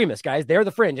the extremists, guys. They're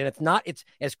the fringe. And it's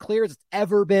as clear as it's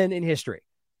ever been in history.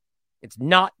 It's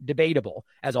not debatable,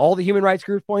 as all the human rights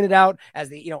groups pointed out,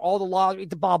 as all the laws,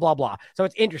 blah, blah, blah. So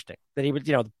it's interesting that he would,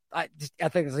 I think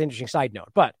it's an interesting side note.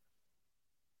 But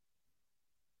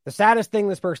the saddest thing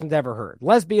this person's ever heard,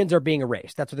 lesbians are being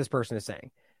erased. That's what this person is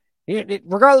saying.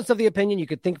 Regardless of the opinion, you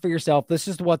could think for yourself. This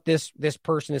is what this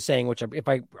person is saying, which, if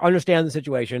I understand the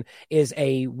situation, is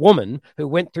a woman who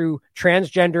went through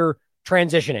transgender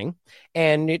transitioning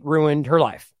and it ruined her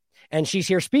life. And she's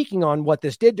here speaking on what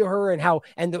this did to her and how,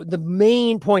 and the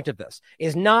main point of this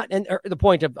is not, and the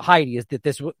point of Heidi is that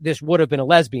this would have been a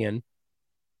lesbian.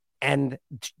 And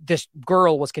this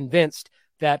girl was convinced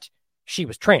that she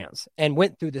was trans and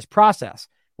went through this process,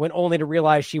 when only to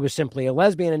realize she was simply a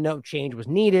lesbian and no change was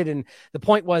needed. And the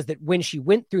point was that when she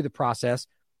went through the process,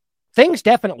 things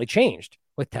definitely changed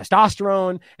with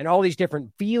testosterone and all these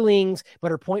different feelings.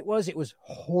 But her point was it was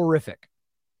horrific.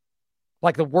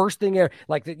 Like the worst thing there,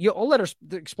 I'll let her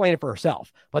explain it for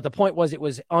herself. But the point was it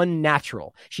was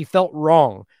unnatural. She felt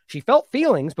wrong. She felt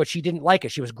feelings, but she didn't like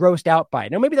it. She was grossed out by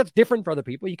it. Now, maybe that's different for other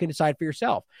people. You can decide for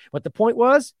yourself. But the point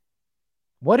was,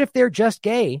 what if they're just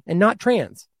gay and not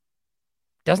trans?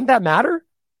 Doesn't that matter?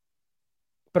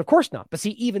 But of course not. But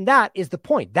see, even that is the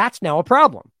point. That's now a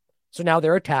problem. So now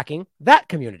they're attacking that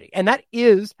community. And that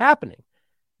is happening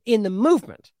in the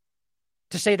movement.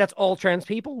 To say that's all trans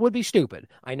people would be stupid.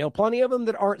 I know plenty of them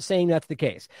that aren't saying that's the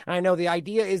case. And I know the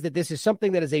idea is that this is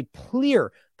something that is a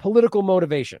clear political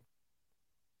motivation.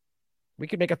 We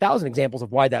could make 1,000 examples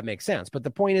of why that makes sense. But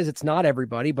the point is, it's not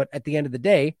everybody. But at the end of the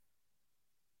day,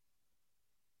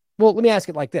 well, let me ask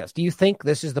it like this. Do you think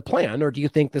this is the plan, or do you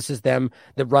think this is them,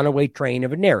 the runaway train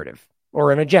of a narrative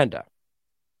or an agenda?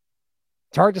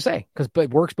 It's hard to say because it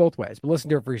works both ways. But listen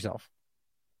to it for yourself.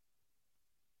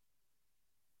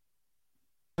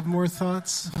 Have more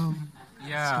thoughts?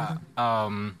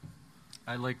 I'd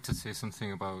like to say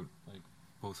something about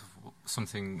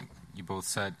something you both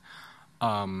said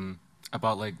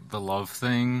about the love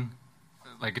thing.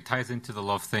 It ties into the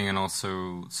love thing and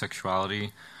also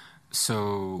sexuality.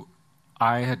 So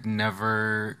I had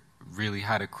never really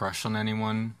had a crush on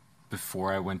anyone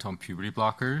before I went on puberty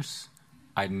blockers.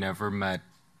 I'd never met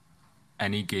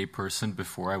any gay person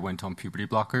before I went on puberty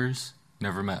blockers.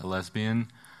 Never met a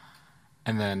lesbian.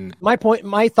 And then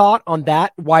my thought on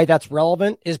that, why that's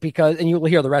relevant, is because, and you'll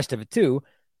hear the rest of it too,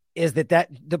 is that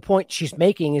the point she's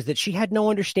making is that she had no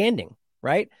understanding,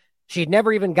 right? She'd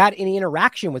never even got any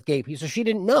interaction with gay people, so she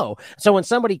didn't know. So when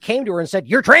somebody came to her and said,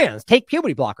 "You're trans, take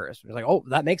puberty blockers," it was like, oh,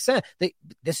 that makes sense.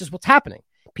 This is what's happening.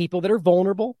 People that are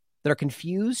vulnerable, that are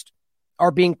confused,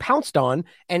 are being pounced on,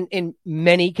 and in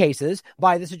many cases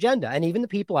by this agenda. And even the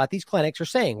people at these clinics are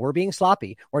saying, we're being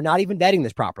sloppy. We're not even vetting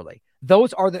this properly.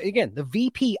 Those are the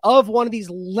VP of one of these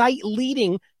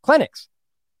leading clinics.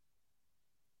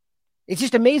 It's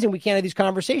just amazing we can't have these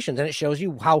conversations, and it shows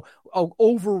you how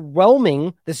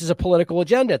overwhelming this is a political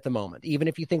agenda at the moment, even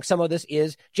if you think some of this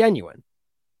is genuine.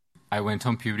 I went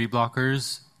on puberty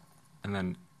blockers, and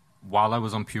then while I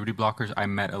was on puberty blockers, I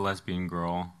met a lesbian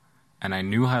girl, and I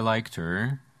knew I liked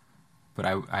her, but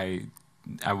I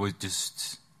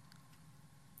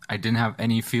didn't have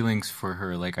any feelings for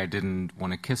her. Like, I didn't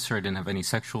want to kiss her. I didn't have any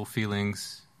sexual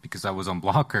feelings because I was on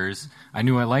blockers. I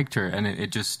knew I liked her, and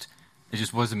it just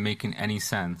wasn't making any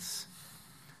sense.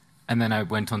 And then I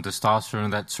went on testosterone,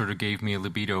 and that sort of gave me a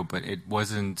libido, but it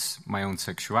wasn't my own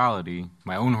sexuality.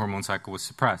 My own hormone cycle was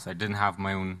suppressed. I didn't have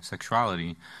my own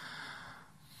sexuality.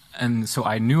 And so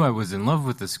I knew I was in love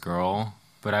with this girl,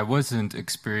 but I wasn't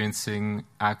experiencing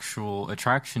actual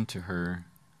attraction to her.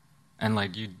 And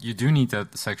like, you do need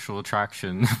that sexual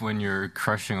attraction when you're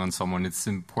crushing on someone. It's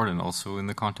important also in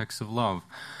the context of love.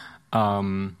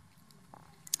 And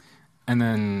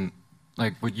then,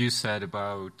 like what you said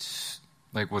about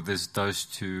like what this does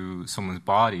to someone's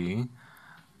body,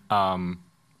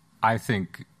 I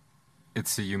think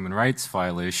it's a human rights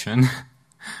violation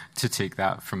to take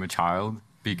that from a child,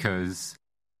 because...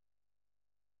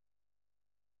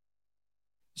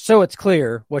 So it's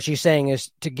clear what she's saying is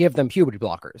to give them puberty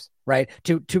blockers, right?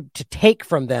 To take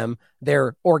from them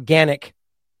their organic,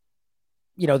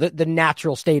 the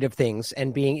natural state of things,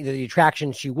 and being the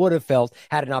attraction she would have felt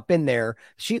had it not been there.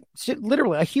 She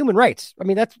literally a human rights. I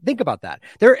mean, think about that.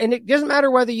 And it doesn't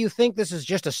matter whether you think this is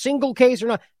just a single case or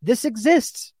not. This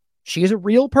exists. She is a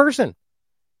real person.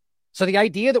 So the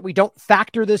idea that we don't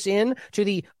factor this in to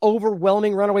the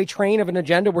overwhelming runaway train of an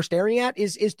agenda we're staring at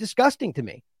is disgusting to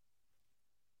me.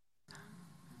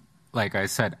 Like I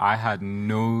said, I had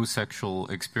no sexual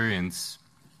experience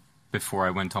before I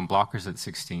went on blockers at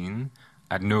 16.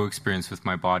 I had no experience with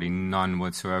my body, none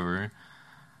whatsoever.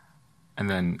 And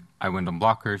then I went on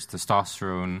blockers,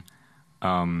 testosterone,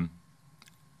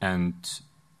 and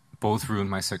both ruined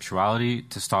my sexuality.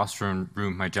 Testosterone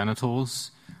ruined my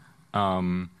genitals.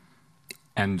 And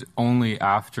only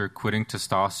after quitting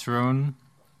testosterone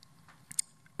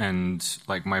and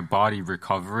like my body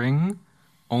recovering,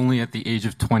 only at the age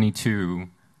of 22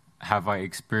 have I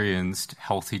experienced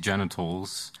healthy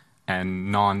genitals and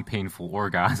non-painful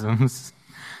orgasms,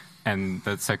 and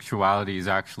that sexuality is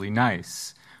actually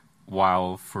nice.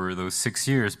 While for those 6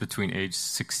 years between age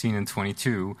 16 and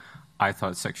 22, I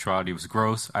thought sexuality was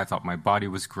gross. I thought my body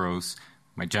was gross.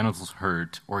 My genitals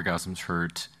hurt. Orgasms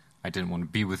hurt. I didn't want to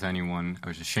be with anyone. I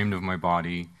was ashamed of my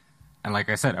body. And like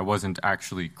I said, I wasn't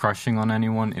actually crushing on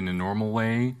anyone in a normal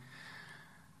way.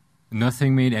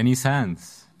 Nothing made any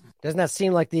sense. Doesn't that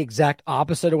seem like the exact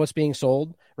opposite of what's being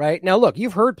sold, right? Now, look,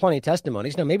 you've heard plenty of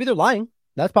testimonies. Now, maybe they're lying.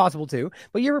 That's possible too.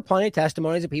 But you heard plenty of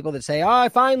testimonies of people that say, I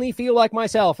finally feel like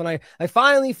myself. And I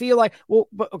finally feel like, well,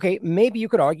 but okay, maybe you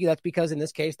could argue that's because in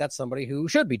this case, that's somebody who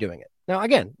should be doing it. Now,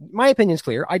 again, my opinion's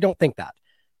clear. I don't think that.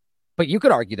 But you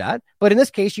could argue that. But in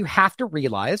this case, you have to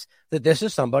realize that this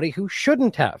is somebody who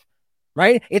shouldn't have,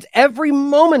 right? It's every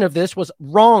moment of this was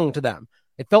wrong to them.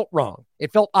 It felt wrong.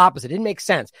 It felt opposite. It didn't make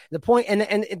sense. The point, and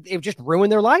it just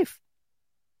ruined their life.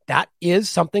 That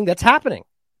is something that's happening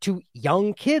to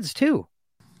young kids too.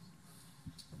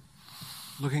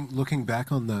 Looking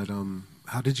back on that,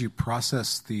 how did you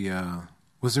process the?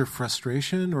 Was there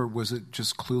frustration, or was it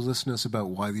just cluelessness about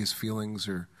why these feelings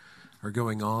are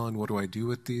going on? What do I do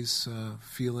with these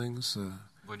feelings?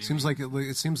 It seems like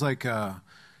with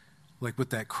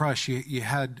that crush, you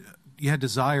had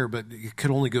desire, but it could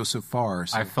only go so far.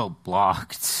 So. I felt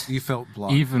blocked. You felt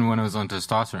blocked. Even when I was on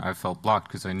testosterone, I felt blocked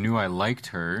because I knew I liked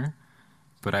her,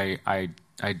 but I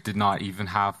did not even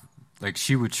have, like,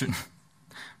 she would,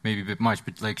 maybe a bit much,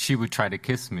 but like she would try to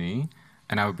kiss me,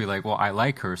 and I would be like, well, I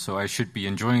like her, so I should be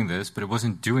enjoying this, but it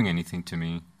wasn't doing anything to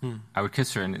me. I would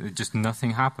kiss her, and it just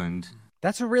nothing happened.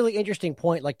 That's a really interesting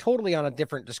point, like totally on a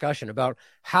different discussion about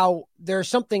how there's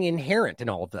something inherent in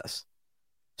all of this.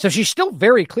 So she still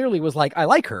very clearly was like, I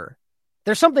like her.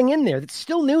 There's something in there that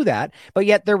still knew that, but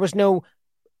yet there was no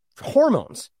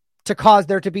hormones to cause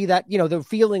there to be that, the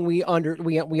feeling we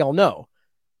all know.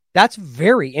 That's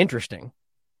very interesting.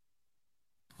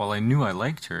 Well, I knew I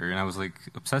liked her and I was like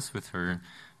obsessed with her,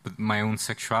 but my own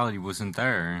sexuality wasn't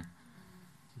there.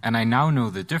 And I now know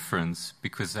the difference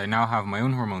because I now have my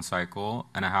own hormone cycle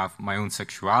and I have my own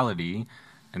sexuality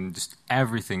and just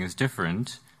everything is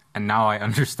different. And now I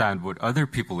understand what other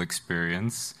people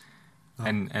experience. Oh.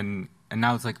 And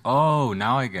now it's like, oh,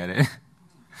 now I get it.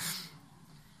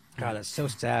 God, that's so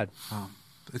sad.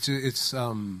 It's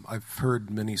I've heard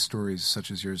many stories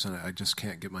such as yours, and I just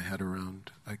can't get my head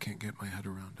around. I can't get my head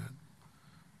around it.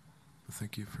 But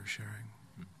thank you for sharing.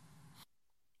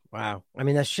 Wow. I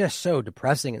mean, that's just so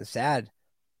depressing and sad.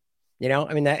 You know,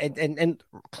 I mean, that, and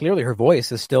clearly her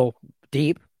voice is still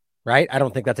deep, right? I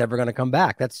don't think that's ever going to come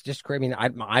back. That's just crazy. I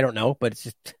mean, I don't know, but it's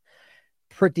just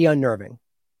pretty unnerving.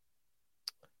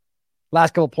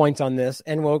 Last couple points on this,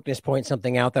 and Wokeness points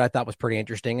something out that I thought was pretty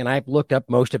interesting, and I've looked up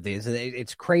most of these, and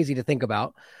it's crazy to think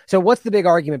about. So what's the big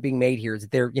argument being made here is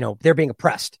that they're being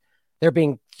oppressed. They're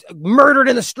being murdered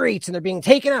in the streets, and they're being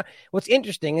taken out. What's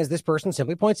interesting is this person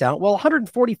simply points out, well,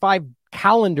 145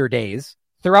 calendar days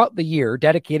throughout the year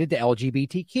dedicated to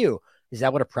LGBTQ. Is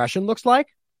that what oppression looks like?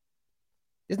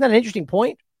 Isn't that an interesting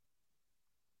point?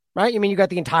 Right? I mean, you got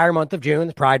the entire month of June,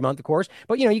 the Pride Month, of course,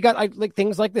 but you got like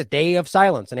things like the Day of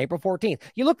Silence on April 14th.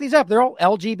 You look these up; they're all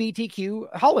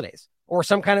LGBTQ holidays or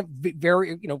some kind of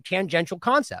very tangential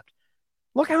concept.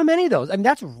 Look how many of those. I mean,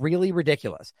 that's really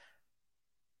ridiculous.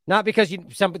 Not because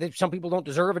some people don't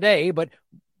deserve a day, but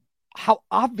how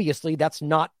obviously that's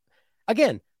not.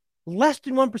 Again, less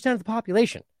than 1% of the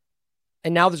population.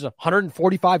 And now there's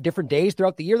 145 different days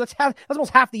throughout the year. That's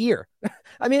almost half the year.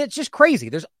 I mean, it's just crazy.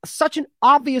 There's such an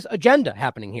obvious agenda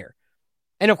happening here.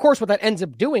 And of course, what that ends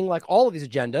up doing, like all of these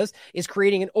agendas, is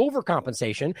creating an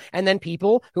overcompensation. And then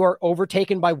people who are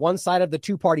overtaken by one side of the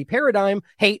two-party paradigm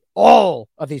hate all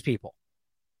of these people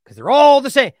because they're all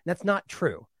the same. That's not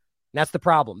true. And that's the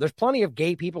problem. There's plenty of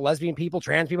gay people, lesbian people,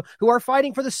 trans people who are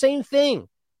fighting for the same thing.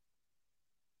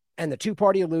 And the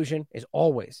two-party illusion is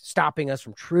always stopping us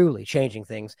from truly changing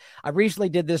things. I recently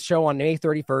did this show on May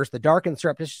 31st, The Dark and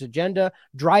Surreptitious Agenda,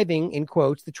 Driving, in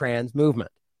quotes, the Trans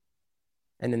Movement.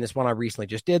 And then this one I recently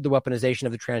just did, The Weaponization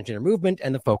of the Transgender Movement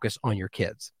and the Focus on Your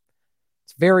Kids.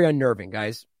 It's very unnerving,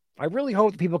 guys. I really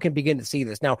hope that people can begin to see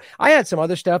this. Now, I had some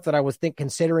other stuff that I was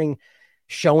considering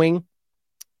showing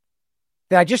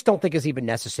that I just don't think is even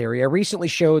necessary. I recently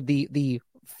showed the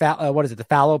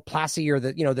phalloplasty, or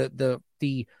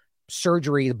the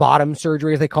surgery, the bottom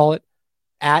surgery, as they call it,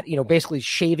 at, basically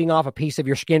shaving off a piece of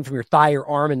your skin from your thigh or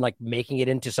arm and like making it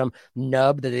into some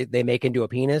nub that they make into a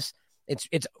penis.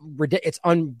 It's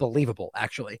unbelievable,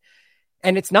 actually.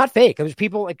 And it's not fake. There's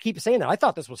people that keep saying that. I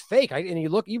thought this was fake. And you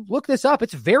look this up.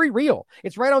 It's very real.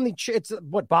 It's right on it's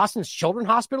Boston's Children's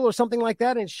Hospital or something like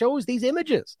that. And it shows these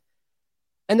images.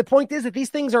 And the point is that these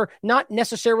things are not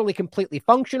necessarily completely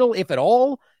functional, if at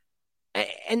all.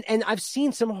 And I've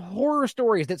seen some horror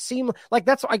stories that seem like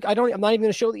I'm not even going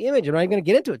to show the image. I'm not even going to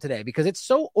get into it today because it's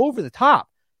so over the top.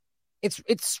 It's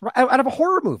out of a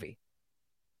horror movie.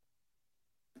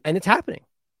 And it's happening.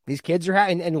 These kids are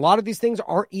and a lot of these things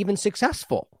aren't even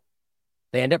successful.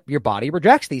 They end up, your body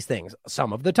rejects these things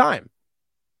some of the time.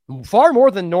 Far more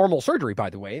than normal surgery, by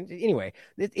the way. Anyway,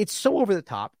 it's so over the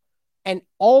top. And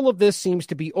all of this seems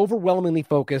to be overwhelmingly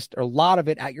focused, or a lot of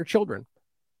it, at your children.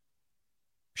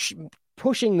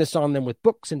 Pushing this on them with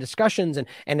books and discussions, and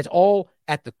it's all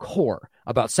at the core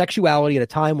about sexuality at a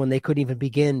time when they couldn't even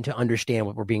begin to understand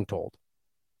what we're being told.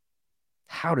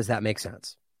 How does that make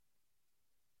sense?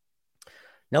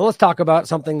 Now let's talk about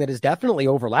something that is definitely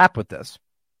overlap with this,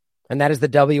 and that is the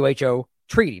WHO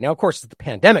treaty. Now, of course, it's the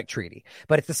pandemic treaty,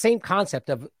 but it's the same concept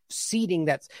of ceding,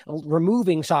 that's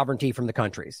removing sovereignty from the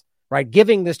countries, right?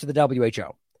 Giving this to the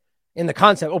WHO. In the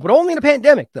concept, but only in a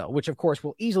pandemic, though, which, of course,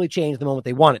 will easily change the moment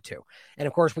they want it to. And,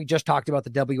 of course, we just talked about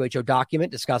the WHO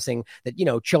document discussing that,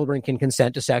 children can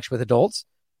consent to sex with adults.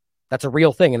 That's a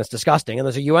real thing, and it's disgusting. And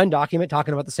there's a UN document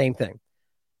talking about the same thing.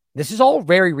 This is all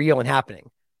very real and happening.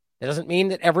 It doesn't mean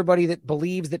that everybody that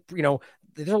believes that,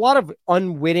 there's a lot of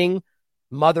unwitting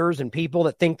mothers and people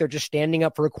that think they're just standing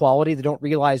up for equality that don't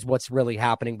realize what's really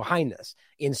happening behind this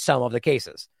in some of the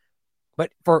cases.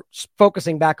 But for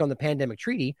focusing back on the pandemic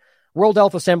treaty, World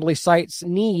Health Assembly cites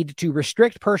need to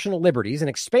restrict personal liberties and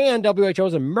expand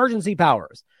WHO's emergency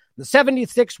powers. The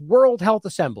 76th World Health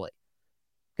Assembly.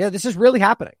 Yeah, this is really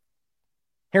happening.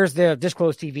 Here's the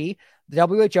Disclosed TV. The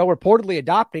WHO reportedly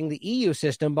adopting the EU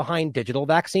system behind digital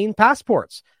vaccine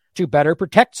passports to better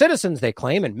protect citizens, they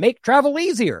claim, and make travel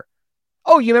easier.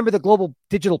 Oh, you remember the global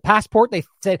digital passport? They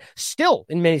said still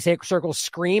in many circles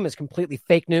scream as completely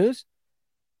fake news.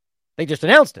 They just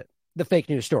announced it, the fake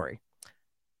news story.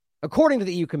 According to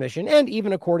the EU Commission, and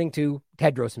even according to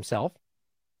Tedros himself,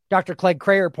 Dr. Craig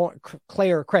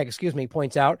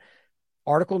points out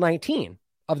Article 19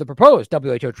 of the proposed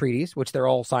WHO treaties, which they're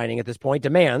all signing at this point,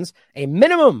 demands a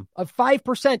minimum of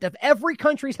 5% of every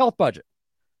country's health budget,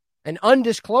 an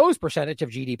undisclosed percentage of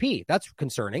GDP. That's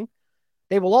concerning.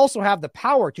 They will also have the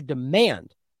power to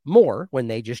demand more when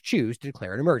they just choose to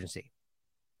declare an emergency.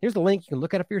 Here's the link. You can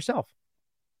look at it for yourself.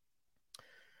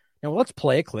 Now, let's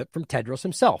play a clip from Tedros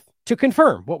himself to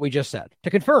confirm what we just said,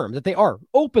 to confirm that they are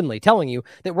openly telling you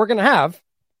that we're going to have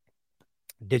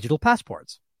digital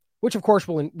passports, which, of course,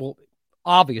 will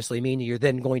obviously mean you're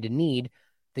then going to need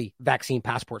the vaccine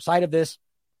passport side of this,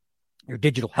 your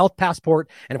digital health passport,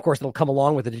 and of course it'll come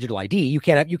along with a digital ID. You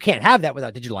can't have that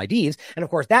without digital IDs, and of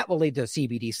course that will lead to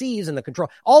CBDCs and the control.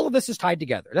 All of this is tied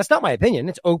together. That's not my opinion.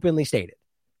 It's openly stated.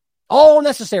 All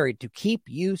necessary to keep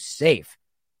you safe.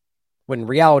 When in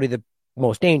reality, the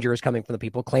most danger is coming from the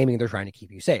people claiming they're trying to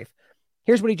keep you safe.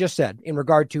 Here's what he just said in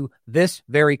regard to this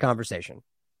very conversation.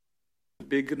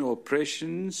 Begin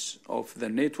operations of the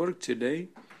network today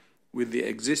with the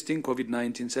existing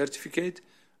COVID-19 certificate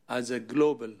as a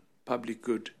global public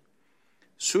good.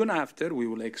 Soon after, we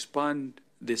will expand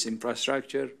this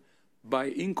infrastructure by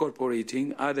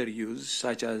incorporating other use,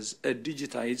 such as a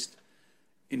digitized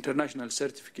international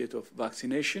certificate of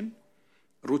vaccination,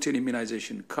 routine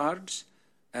immunization cards,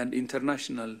 and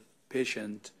international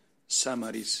patient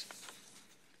summaries.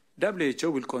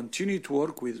 WHO will continue to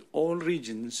work with all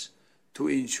regions to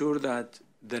ensure that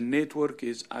the network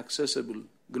is accessible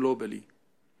globally,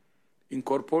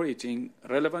 incorporating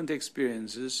relevant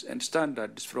experiences and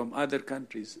standards from other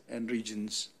countries and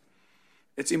regions.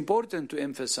 It's important to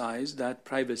emphasize that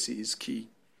privacy is key.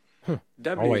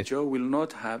 WHO will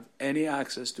not have any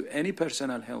access to any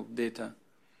personal health data.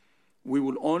 We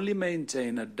will only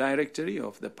maintain a directory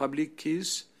of the public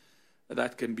keys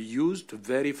that can be used to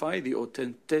verify the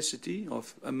authenticity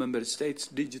of a member state's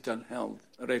digital health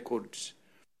records.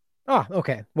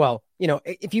 Okay. Well,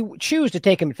 if you choose to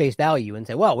take them at face value and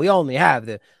say, well, we only have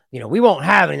we won't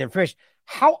have any information.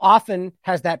 How often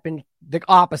has that been the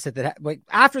opposite?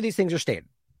 After these things are stated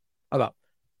about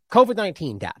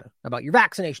COVID-19 data, about your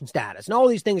vaccination status and all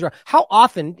these things, how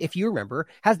often, if you remember,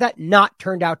 has that not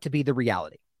turned out to be the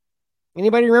reality?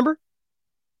 Anybody remember?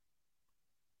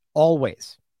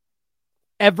 Always.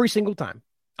 Every single time.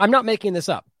 I'm not making this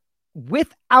up.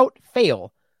 Without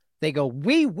fail, they go,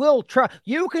 we will trust,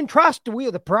 you can trust,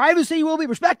 the privacy will be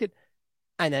respected.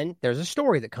 And then there's a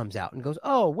story that comes out and goes,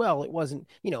 oh, well, it wasn't,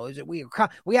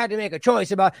 we had to make a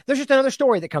choice about, there's just another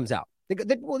story that comes out.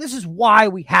 Well, this is why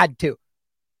we had to.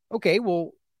 Okay,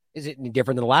 well, is it any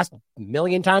different than the last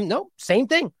million times? No, same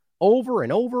thing over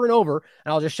and over and over.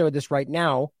 And I'll just show this right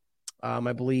now.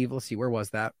 I believe, let's see, where was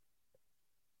that?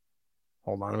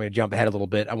 Hold on, I'm going to jump ahead a little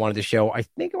bit. I wanted to show, I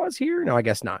think it was here. No, I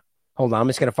guess not. Hold on, I'm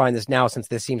just going to find this now since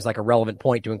this seems like a relevant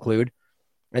point to include.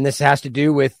 And this has to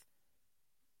do with,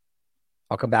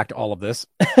 I'll come back to all of this.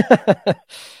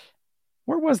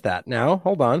 Where was that now?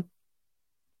 Hold on.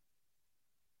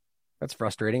 That's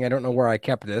frustrating. I don't know where I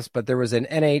kept this, but there was an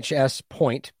NHS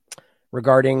point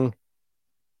regarding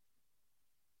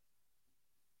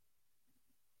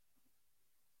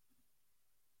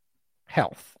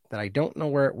health that I don't know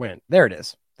where it went. There it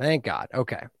is. Thank God.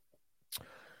 Okay.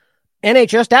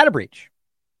 NHS data breach.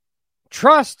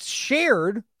 Trusts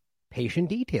shared patient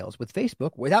details with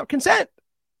Facebook without consent.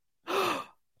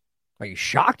 Are you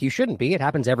shocked? You shouldn't be. It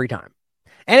happens every time.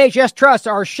 NHS trusts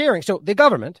are sharing. So the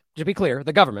government, to be clear,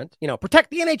 the government,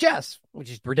 protect the NHS, which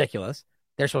is ridiculous.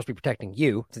 They're supposed to be protecting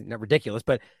you. It's not ridiculous,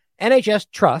 but NHS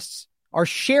trusts are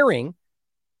sharing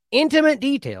intimate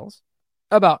details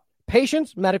about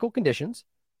patients' medical conditions,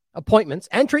 appointments,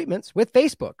 and treatments with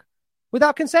Facebook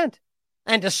without consent,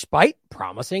 and despite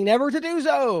promising never to do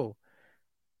so.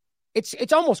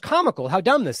 It's almost comical how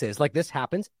dumb this is. Like, this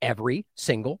happens every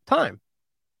single time.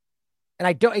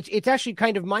 And it's actually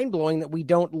kind of mind-blowing that we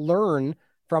don't learn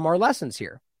from our lessons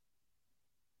here.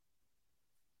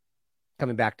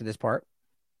 Coming back to this part.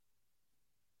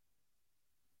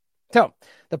 So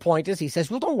the point is, he says,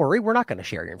 well, don't worry, we're not going to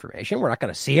share your information. We're not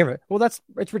going to see it. Well,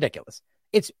 it's ridiculous.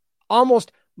 It's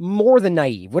almost more than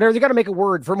naive. Whatever, they got to make a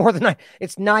word for more than naive.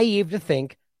 It's naive to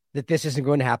think that this isn't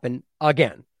going to happen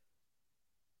again.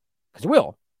 Because it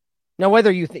will. Now,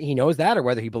 whether he knows that or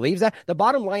whether he believes that, the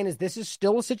bottom line is this is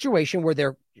still a situation where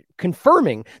they're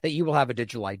confirming that you will have a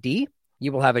digital ID,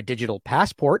 you will have a digital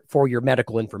passport for your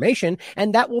medical information,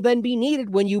 and that will then be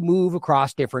needed when you move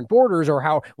across different borders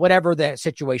or whatever the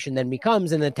situation then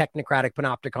becomes in the technocratic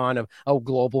panopticon of a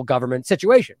global government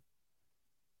situation.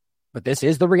 But this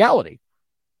is the reality.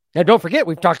 Now, don't forget,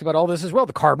 we've talked about all this as well,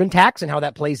 the carbon tax and how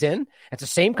that plays in. It's the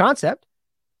same concept.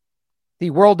 The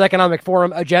World Economic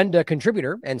Forum agenda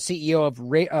contributor and CEO of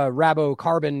Rabo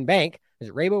Carbon Bank, is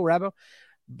it Rabo?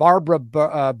 Barbara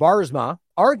Barsma,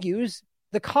 argues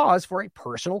the cause for a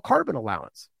personal carbon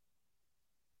allowance.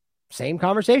 Same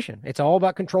conversation. It's all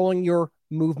about controlling your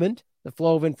movement, the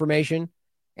flow of information,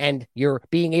 and your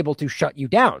being able to shut you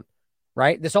down,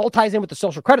 right? This all ties in with the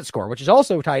social credit score, which is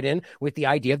also tied in with the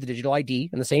idea of the digital ID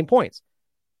and the same points.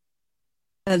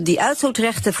 Die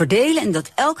uitstootrechten verdelen en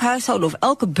dat elk huishouden of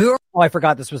elke burger... Oh, I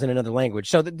forgot this was in another language.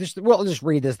 So we'll just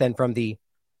read this then from the,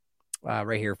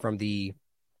 right here, from the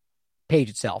page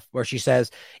itself, where she says,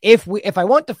 if I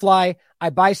want to fly, I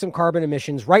buy some carbon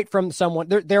emissions right from someone.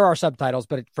 There are subtitles,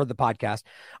 but for the podcast,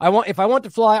 if I want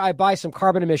to fly, I buy some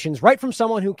carbon emissions right from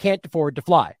someone who can't afford to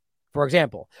fly, for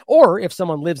example. Or if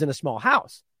someone lives in a small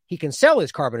house, he can sell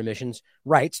his carbon emissions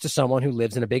rights to someone who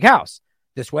lives in a big house.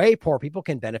 This way, poor people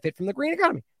can benefit from the green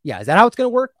economy. Yeah, is that how it's going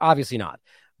to work? Obviously not.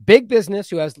 Big business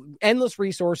who has endless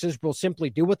resources will simply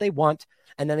do what they want,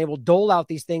 and then they will dole out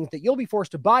these things that you'll be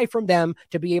forced to buy from them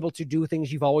to be able to do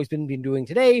things you've always been doing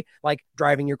today, like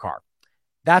driving your car.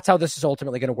 That's how this is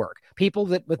ultimately going to work. People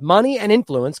that with money and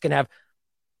influence can have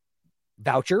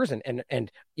vouchers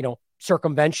and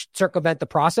circumvent the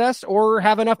process, or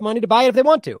have enough money to buy it if they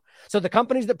want to. So the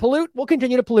companies that pollute will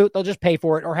continue to pollute. They'll just pay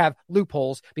for it or have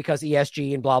loopholes because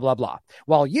ESG and blah, blah, blah.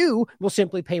 While you will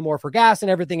simply pay more for gas and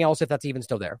everything else if that's even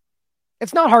still there.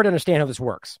 It's not hard to understand how this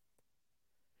works.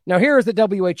 Now, here is the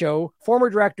WHO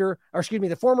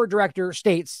the former director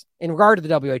states in regard to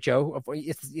the WHO,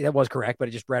 that was correct, but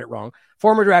I just read it wrong.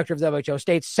 Former director of the WHO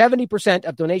states 70%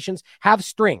 of donations have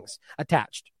strings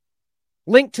attached,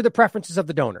 linked to the preferences of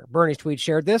the donor. Bernie's tweet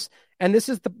shared this, and this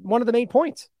is one of the main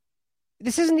points.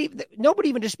 Nobody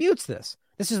even disputes this.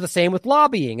 This is the same with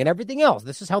lobbying and everything else.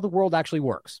 This is how the world actually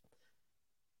works.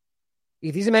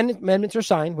 If these amendments are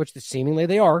signed, which seemingly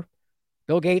they are,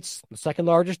 Bill Gates, the second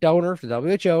largest donor for the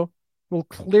WHO, will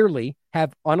clearly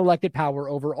have unelected power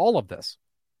over all of this.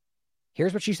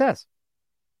 Here's what she says.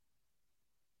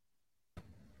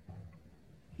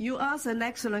 You asked an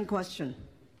excellent question.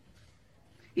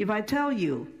 If I tell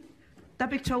you,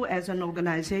 WHO as an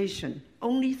organization,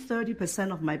 only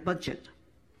 30% of my budget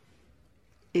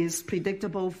is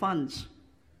predictable funds.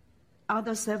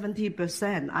 Other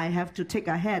 70% I have to take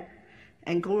ahead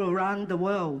and go around the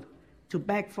world to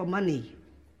beg for money.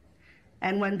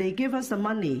 And when they give us the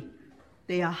money,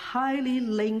 they are highly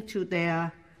linked to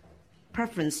their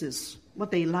preferences, what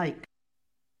they like.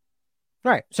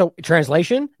 Right. So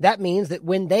translation, that means that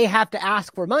when they have to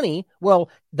ask for money, well,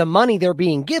 the money they're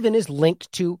being given is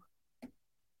linked to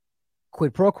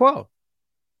quid pro quo.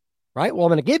 Right? Well, I'm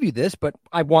going to give you this, but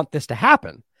I want this to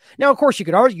happen. Now, of course, you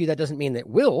could argue that doesn't mean that it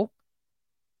will,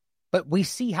 but we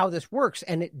see how this works,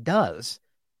 and it does.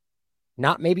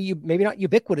 Maybe not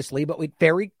ubiquitously, but it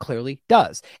very clearly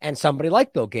does. And somebody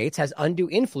like Bill Gates has undue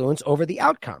influence over the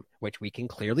outcome, which we can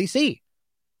clearly see.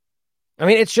 I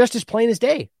mean, it's just as plain as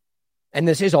day. And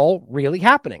this is all really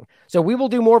happening. So we will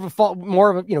do more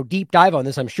of a deep dive on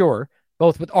this, I'm sure,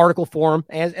 both with article form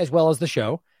as well as the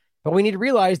show. But we need to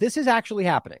realize this is actually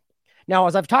happening. Now,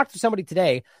 as I've talked to somebody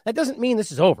today, that doesn't mean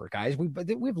this is over, guys.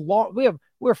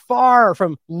 We're far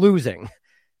from losing.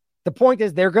 The point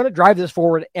is they're going to drive this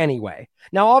forward anyway.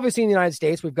 Now, obviously, in the United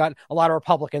States, we've got a lot of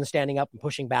Republicans standing up and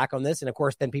pushing back on this. And of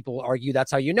course, then people argue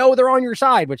that's how you know they're on your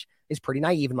side, which is pretty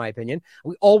naive, in my opinion.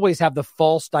 We always have the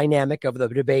false dynamic of the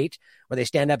debate where they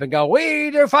stand up and go, we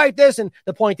need to fight this. And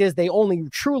the point is they only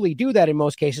truly do that in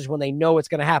most cases when they know it's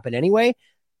going to happen anyway.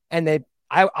 And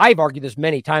I've argued this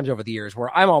many times over the years where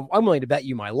I'm willing to bet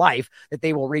you my life that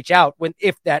they will reach out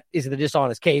if that is the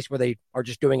dishonest case where they are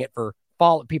just doing it for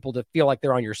people to feel like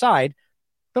they're on your side.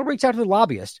 They'll reach out to the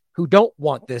lobbyists who don't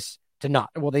want this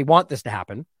they want this to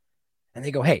happen. And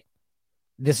they go, hey,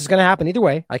 this is going to happen either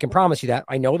way. I can promise you that.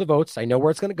 I know the votes. I know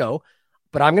where it's going to go,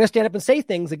 but I'm going to stand up and say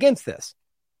things against this.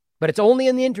 But it's only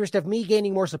in the interest of me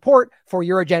gaining more support for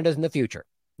your agendas in the future.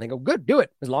 And they go, good, do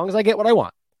it as long as I get what I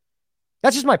want.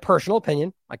 That's just my personal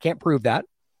opinion. I can't prove that.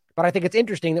 But I think it's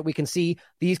interesting that we can see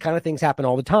these kind of things happen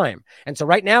all the time. And so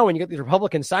right now, when you get these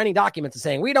Republicans signing documents and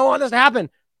saying, we don't want this to happen,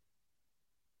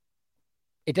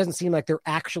 it doesn't seem like they're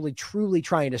actually truly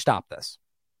trying to stop this.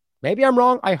 Maybe I'm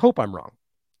wrong. I hope I'm wrong.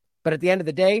 But at the end of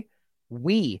the day,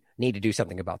 we need to do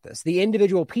something about this. The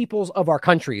individual peoples of our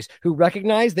countries who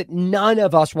recognize that none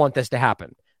of us want this to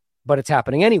happen, but it's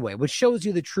happening anyway, which shows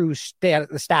you the true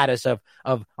status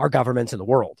of our governments in the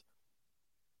world.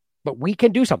 But we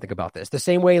can do something about this. The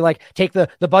same way, like take the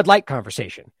Bud Light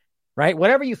conversation, right?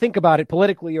 Whatever you think about it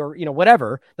politically or,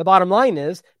 whatever, the bottom line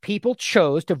is people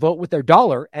chose to vote with their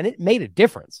dollar, and it made a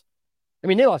difference. I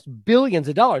mean, they lost billions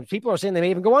of dollars. People are saying they may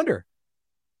even go under.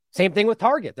 Same thing with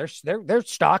Target. Their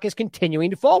stock is continuing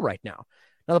to fall right now.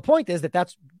 Now, the point is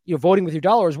that's, voting with your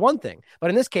dollar is one thing. But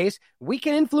in this case, we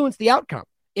can influence the outcome.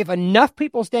 If enough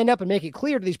people stand up and make it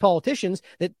clear to these politicians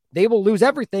that they will lose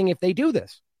everything if they do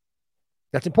this.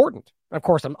 That's important. Of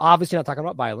course, I'm obviously not talking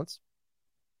about violence.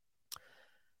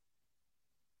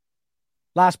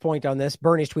 Last point on this,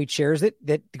 Bernie's tweet shares that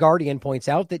The Guardian points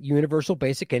out that universal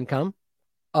basic income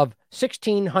of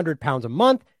 £1,600 a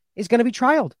month is going to be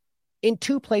trialed in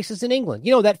 2 places in England.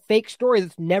 That fake story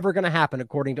that's never going to happen,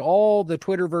 according to all the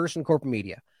Twitterverse and corporate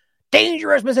media.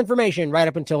 Dangerous misinformation right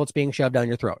up until it's being shoved down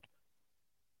your throat.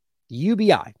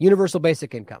 UBI, universal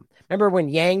basic income. Remember when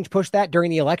Yang pushed that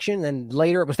during the election and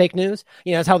later it was fake news?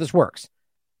 That's how this works.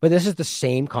 But this is the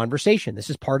same conversation. This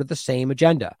is part of the same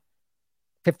agenda.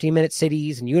 15-minute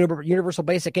cities and universal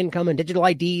basic income and digital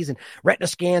IDs and retina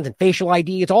scans and facial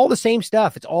ID. It's all the same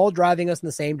stuff. It's all driving us in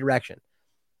the same direction.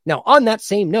 Now, on that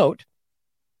same note,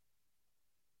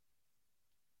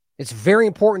 it's very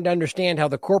important to understand how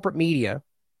the corporate media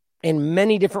in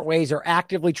many different ways are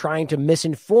actively trying to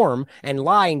misinform and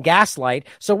lie and gaslight,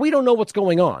 so we don't know what's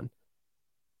going on.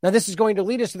 Now, this is going to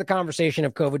lead us to the conversation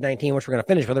of COVID-19, which we're going to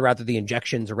finish with, or rather the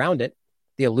injections around it,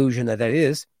 the illusion that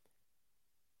is,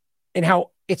 and how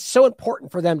it's so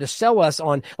important for them to sell us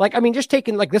on, just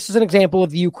taking, this is an example of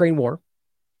the Ukraine war.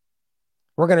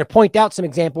 We're going to point out some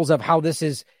examples of how this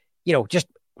is, just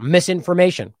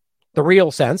misinformation, the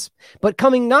real sense, but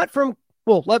coming not from,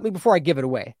 before I give it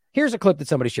away, here's a clip that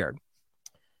somebody shared.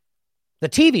 The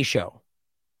TV show,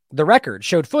 The Record,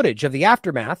 showed footage of the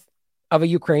aftermath of a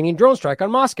Ukrainian drone strike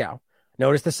on Moscow.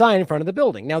 Notice the sign in front of the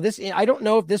building. Now, I don't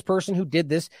know if this person who did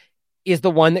this is the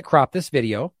one that cropped this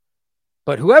video,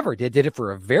 but whoever did it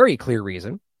for a very clear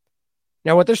reason.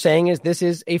 Now, what they're saying is this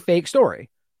is a fake story.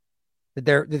 That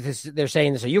they're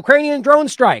saying this is a Ukrainian drone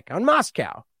strike on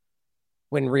Moscow,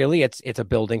 when really it's a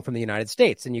building from the United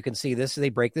States. And you can see this. They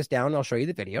break this down. I'll show you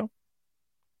the video.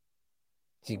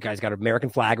 So you guys got an American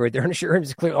flag right there.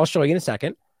 It's clear. I'll show you in a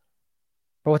second.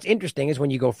 But what's interesting is when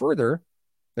you go further,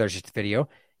 there's just a video,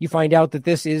 you find out that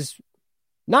this is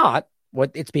not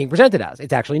what it's being presented as.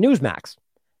 It's actually Newsmax.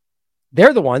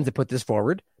 They're the ones that put this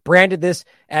forward, branded this,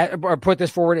 or put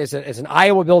this forward as an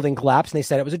Iowa building collapse, and they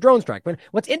said it was a drone strike. But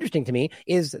what's interesting to me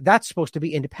is that's supposed to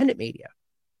be independent media,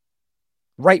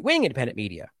 right-wing independent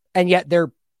media, and yet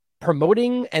they're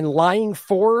promoting and lying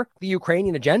for the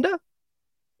Ukrainian agenda?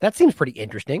 That seems pretty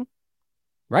interesting,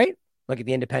 right? Look at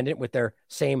the Independent with their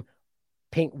same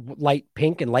light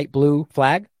pink and light blue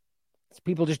flag.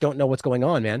 People just don't know what's going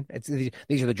on, man.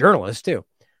 These are the journalists, too.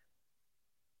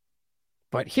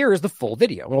 But here is the full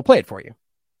video. We'll play it for you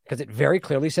because it very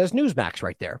clearly says Newsmax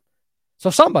right there. So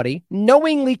somebody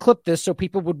knowingly clipped this so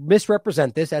people would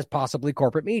misrepresent this as possibly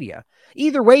corporate media.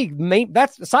 Either way,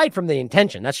 that's aside from the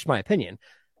intention. That's just my opinion.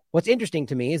 What's interesting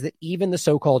to me is that even the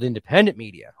so-called independent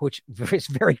media, which is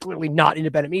very clearly not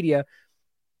independent media,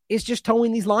 is just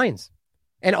towing these lines.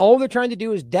 And all they're trying to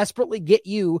do is desperately get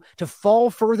you to fall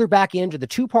further back into the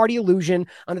two-party illusion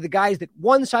under the guise that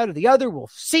one side or the other will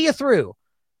see you through.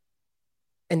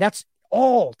 And that's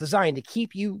all designed to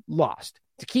keep you lost,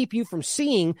 to keep you from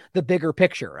seeing the bigger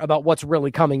picture about what's really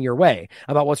coming your way,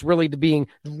 about what's really being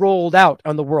rolled out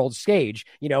on the world stage,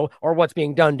 or what's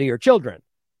being done to your children,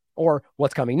 or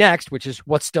what's coming next, which is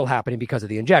what's still happening because of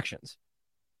the injections.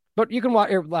 But you can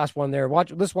watch last one there.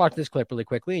 Let's watch this clip really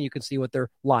quickly, and you can see what they're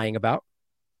lying about.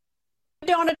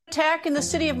 Dawn attack in the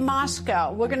city of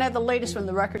Moscow. We're going to have the latest when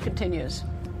The Record continues.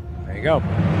 There you go.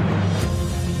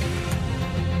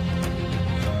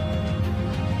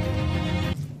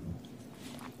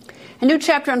 A new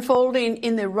chapter unfolding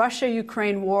in the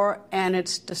Russia-Ukraine war, and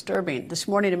it's disturbing. This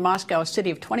morning in Moscow, a city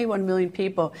of 21 million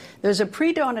people, there's a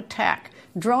pre-dawn attack.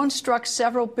 Drones struck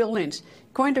several buildings.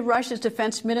 According to Russia's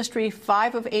defense ministry,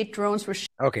 5 of 8 drones were...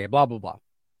 Okay, blah, blah, blah.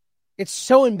 It's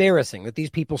so embarrassing that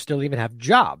these people still even have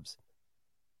jobs.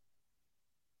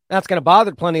 That's going to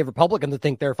bother plenty of Republicans to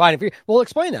think they're fine. Well,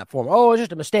 explain that for them. Oh, it's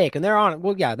just a mistake, and they're on it.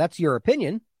 Well, yeah, that's your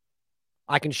opinion.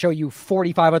 I can show you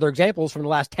 45 other examples from the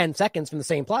last 10 seconds from the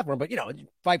same platform, but,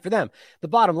 fight for them. The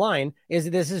bottom line is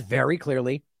that this is very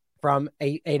clearly from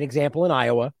an example in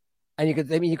Iowa. And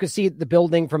you can see the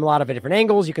building from a lot of different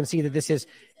angles. You can see that this is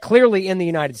clearly in the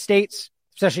United States,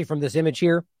 especially from this image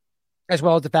here, as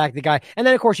well as the fact the guy. And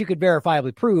then, of course, you could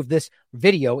verifiably prove this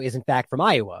video is, in fact, from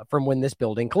Iowa, from when this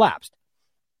building collapsed.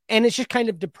 And it's just kind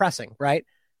of depressing, right?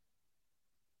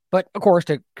 But, of course,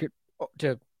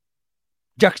 to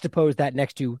juxtapose that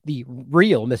next to the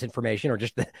real misinformation or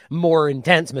just the more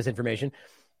intense misinformation.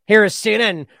 Here is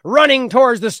CNN running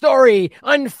towards the story,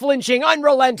 unflinching,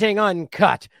 unrelenting,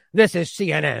 uncut. This is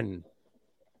CNN.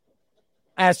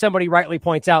 As somebody rightly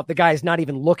points out, the guy's not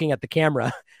even looking at the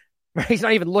camera. He's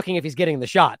not even looking if he's getting the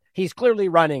shot. He's clearly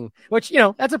running, which,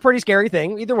 that's a pretty scary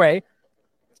thing. Either way,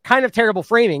 it's kind of terrible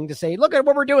framing to say, look at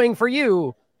what we're doing for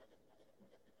you.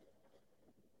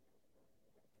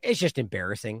 It's just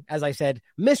embarrassing. As I said,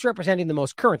 misrepresenting the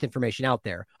most current information out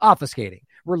there, obfuscating,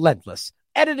 relentless,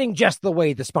 editing just the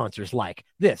way the sponsors like.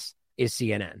 This is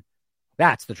CNN.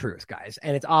 That's the truth, guys.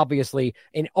 And it's obviously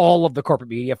in all of the corporate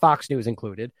media, Fox News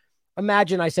included.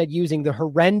 Imagine, I said, using the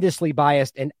horrendously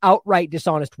biased and outright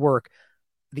dishonest work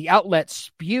the outlet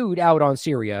spewed out on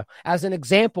Syria as an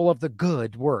example of the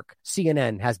good work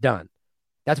CNN has done.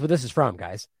 That's what this is from,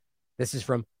 guys. This is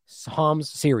from Homs,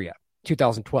 Syria,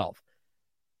 2012.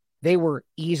 They were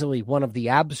easily one of the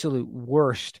absolute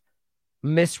worst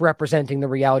misrepresenting the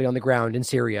reality on the ground in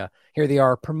Syria. Here they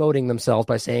are promoting themselves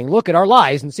by saying, look at our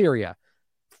lies in Syria.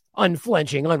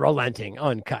 Unflinching, unrelenting,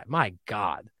 uncut. My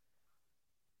God.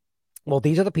 Well,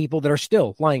 these are the people that are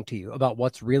still lying to you about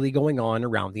what's really going on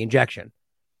around the injection.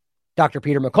 Dr.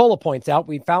 Peter McCullough points out,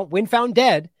 when found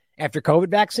dead after COVID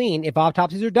vaccine, if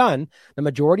autopsies are done, the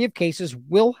majority of cases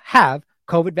will have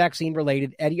COVID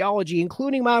vaccine-related etiology,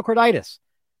 including myocarditis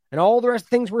and all the rest of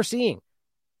the things we're seeing.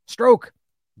 Stroke,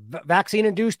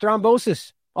 vaccine-induced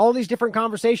thrombosis, all these different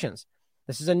conversations.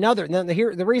 This is another. And then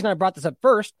the reason I brought this up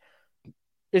first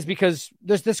is because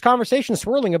there's this conversation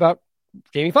swirling about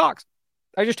Jamie Foxx.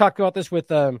 I just talked about this with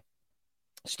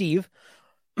Steve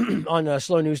on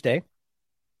Slow News Day.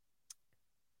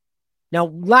 Now,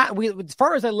 as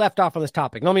far as I left off on this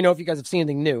topic, let me know if you guys have seen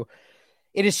anything new.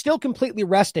 It is still completely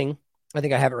resting. I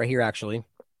think I have it right here, actually.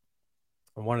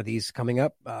 One of these coming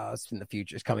up. It's in the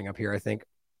future. It's coming up here, I think.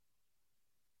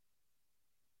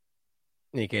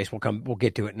 In any case, we'll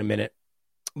get to it in a minute.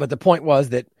 But the point was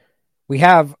that we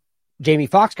have Jamie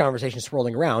Foxx conversation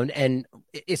swirling around, and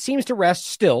it seems to rest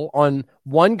still on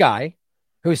one guy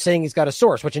who's saying he's got a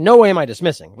source, which in no way am I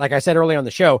dismissing. Like I said earlier on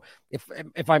the show,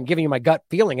 if I'm giving you my gut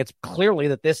feeling, it's clearly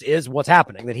that this is what's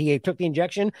happening, that he took the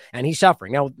injection and he's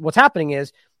suffering. Now, what's happening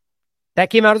is that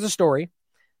came out as a story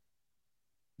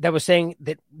that was saying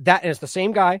that and it's the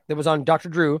same guy that was on Dr.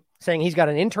 Drew saying he's got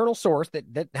an internal source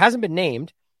that hasn't been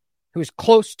named, who's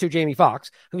close to Jamie Foxx,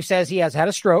 who says he has had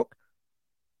a stroke,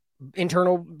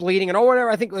 internal bleeding and all whatever.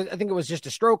 I think it was just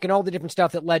a stroke and all the different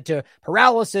stuff that led to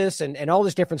paralysis and all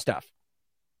this different stuff,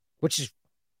 which is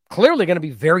clearly going to be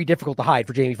very difficult to hide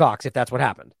for Jamie Foxx if that's what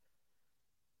happened.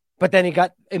 But then he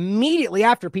got immediately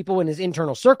after people in his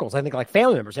internal circles, I think like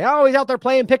family members say, oh, he's out there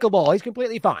playing pickleball. He's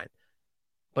completely fine.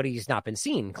 But he's not been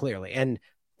seen clearly. And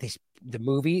the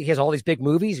movie, he has all these big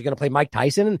movies. He's going to play Mike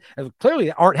Tyson and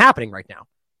clearly aren't happening right now.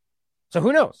 So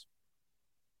who knows?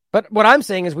 But what I'm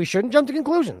saying is we shouldn't jump to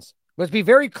conclusions. Let's be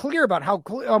very clear about how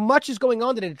much is going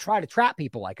on today to try to trap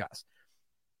people like us.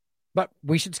 But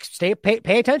we should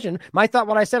pay attention. My thought,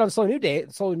 what I said on Slow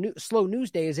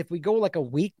News Day is if we go like a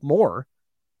week more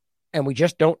and we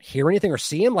just don't hear anything or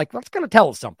see him, like that's going to tell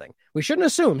us something. We shouldn't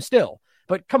assume still,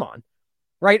 but come on.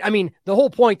 Right? I mean, the whole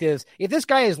point is if this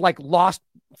guy is like lost,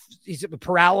 he's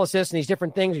paralysis and these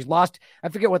different things, he's lost, I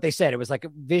forget what they said. It was like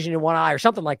vision in one eye or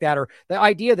something like that, or the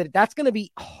idea that that's going to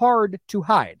be hard to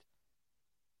hide.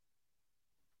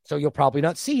 So you'll probably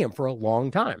not see him for a long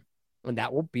time. And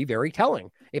that will be very telling.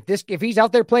 If he's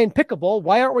out there playing pickleball,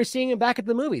 why aren't we seeing him back at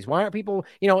the movies? Why aren't people,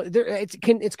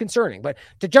 it's concerning. But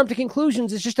to jump to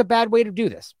conclusions is just a bad way to do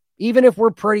this, even if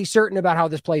we're pretty certain about how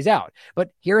this plays out.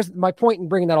 But here's my point in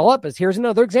bringing that all up is here's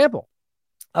another example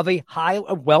of a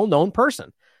well-known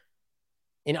person.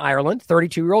 In Ireland,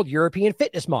 32-year-old European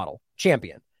fitness model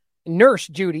champion. Nurse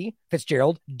Judy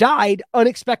Fitzgerald died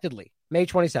unexpectedly, May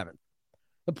 27th.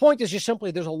 The point is just simply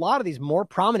there's a lot of these more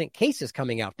prominent cases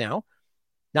coming out now.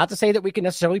 Not to say that we can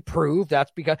necessarily prove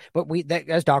that's because, but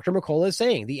as Dr. McCullough is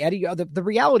saying, the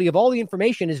reality of all the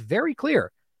information is very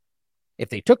clear. If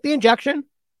they took the injection,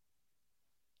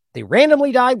 they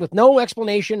randomly died with no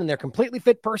explanation, and they're a completely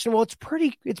fit person. Well,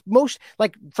 it's most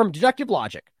like from deductive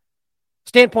logic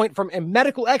standpoint, from a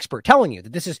medical expert telling you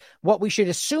that this is what we should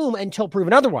assume until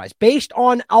proven otherwise, based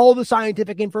on all the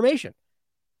scientific information.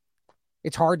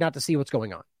 It's hard not to see what's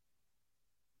going on.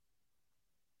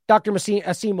 Dr.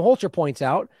 Asim Holzer points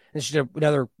out, this is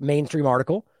another mainstream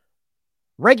article,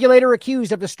 regulator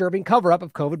accused of disturbing cover-up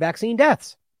of COVID vaccine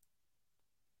deaths.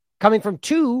 Coming from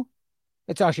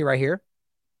it's actually right here.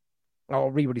 I'll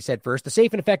read what he said first. The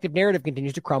safe and effective narrative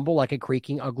continues to crumble like a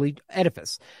creaking, ugly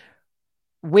edifice.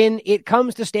 when it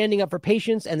comes to standing up for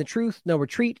patients and the truth, no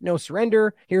retreat, no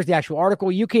surrender. Here's the actual article.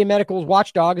 UK Medical's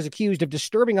watchdog is accused of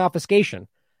disturbing obfuscation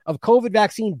of COVID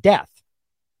vaccine death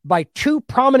by two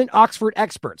prominent Oxford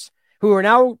experts who are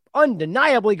now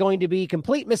undeniably going to be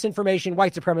complete misinformation,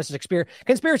 white supremacist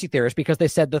conspiracy theorists because they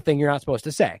said the thing you're not supposed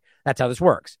to say. That's how this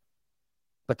works.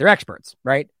 But they're experts,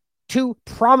 right? Two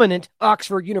prominent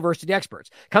Oxford University experts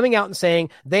coming out and saying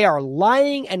they are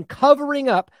lying and covering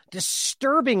up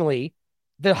disturbingly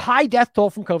the high death toll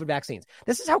from COVID vaccines.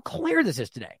 This is how clear this is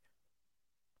today.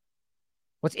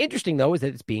 What's interesting, though, is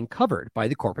that it's being covered by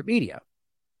the corporate media.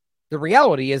 The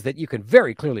reality is that you can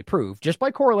very clearly prove, just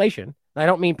by correlation, I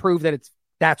don't mean prove that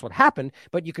that's what happened,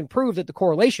 but you can prove that the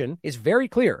correlation is very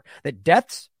clear, that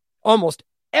deaths almost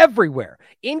everywhere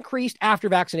increased after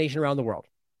vaccination around the world.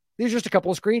 These are just a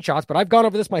couple of screenshots, but I've gone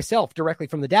over this myself directly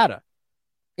from the data.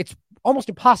 It's almost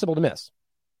impossible to miss.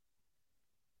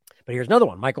 But here's another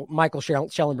one. Michael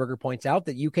Schellenberger points out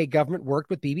that UK government worked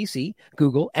with BBC,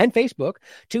 Google, and Facebook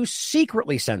to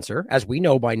secretly censor, as we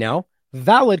know by now,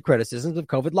 valid criticisms of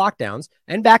COVID lockdowns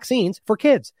and vaccines for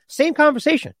kids. Same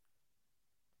conversation.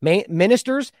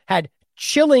 Ministers had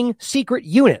chilling secret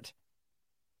unit,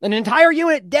 an entire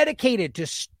unit dedicated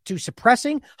to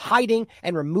suppressing, hiding,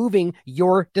 and removing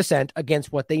your dissent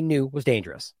against what they knew was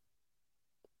dangerous.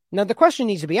 Now, the question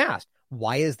needs to be asked,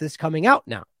 why is this coming out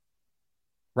now?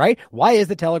 Right? Why is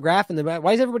the Telegraph and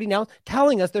why is everybody now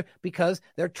telling us because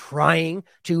they're trying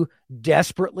to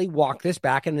desperately walk this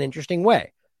back in an interesting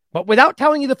way, but without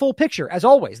telling you the full picture. As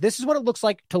always, this is what it looks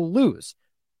like to lose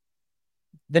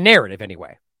the narrative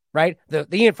anyway, right?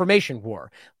 The information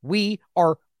war. We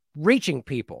are reaching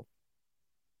people.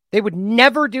 They would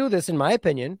never do this, in my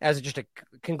opinion, as just a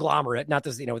conglomerate. Not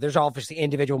this, there's obviously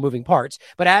individual moving parts,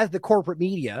 but as the corporate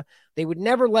media, they would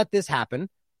never let this happen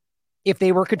if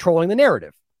they were controlling the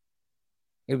narrative.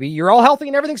 It would be, you're all healthy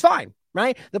and everything's fine,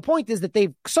 right? The point is that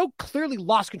they've so clearly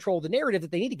lost control of the narrative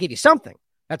that they need to give you something.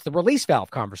 That's the release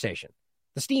valve conversation,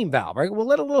 the steam valve, right?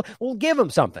 We'll give them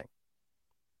something.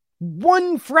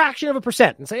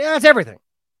 1% and say, yeah, that's everything.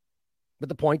 But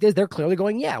the point is they're clearly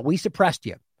going, yeah, we suppressed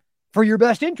you for your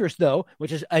best interest, though,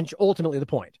 which is ultimately the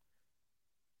point.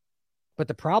 But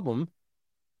the problem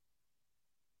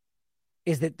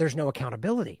is that there's no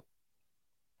accountability.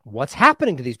 What's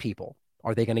happening to these people?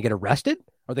 Are they going to get arrested?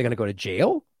 Are they going to go to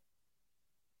jail?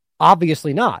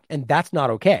 Obviously not. And that's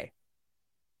not okay.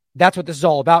 That's what this is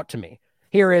all about to me.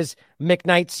 Here is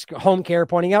McKnight's Home Care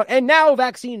pointing out, and now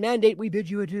vaccine mandate, we bid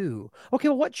you adieu. Okay,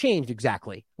 well, what changed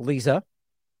exactly, Lisa?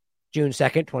 June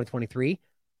 2nd, 2023.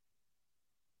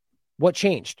 What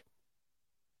changed?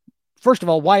 First of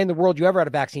all, why in the world you ever had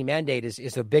a vaccine mandate is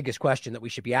the biggest question that we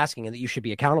should be asking and that you should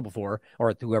be accountable for,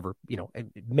 or whoever,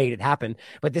 made it happen.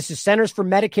 But this is Centers for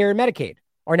Medicare and Medicaid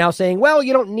are now saying, well,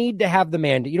 you don't need to have the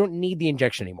mandate. You don't need the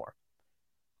injection anymore.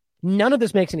 None of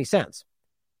this makes any sense.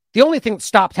 The only thing that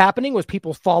stopped happening was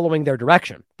people following their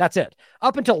direction. That's it.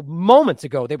 Up until moments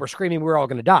ago, they were screaming, we're all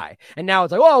going to die. And now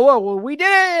it's like, whoa, we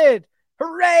did it.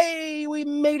 Hooray. We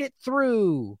made it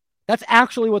through. That's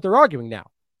actually what they're arguing now.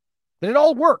 That it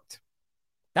all worked.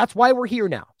 That's why we're here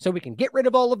now, so we can get rid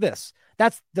of all of this.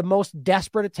 That's the most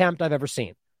desperate attempt I've ever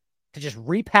seen, to just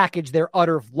repackage their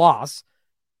utter loss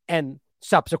and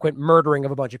subsequent murdering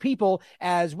of a bunch of people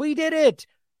as we did it.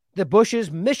 The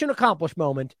Bush's mission accomplished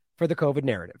moment for the COVID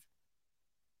narrative.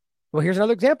 Well, here's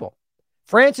another example.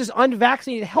 France's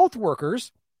unvaccinated health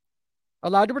workers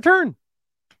allowed to return.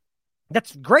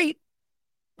 That's great,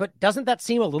 but doesn't that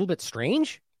seem a little bit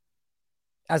strange?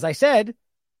 As I said,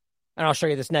 and I'll show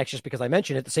you this next just because I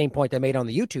mentioned it, the same point I made on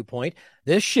the YouTube point,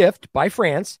 this shift by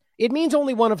France, it means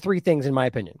only one of three things in my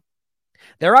opinion.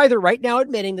 They're either right now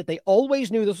admitting that they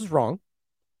always knew this was wrong,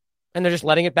 and they're just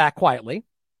letting it back quietly,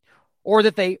 or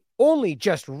that they only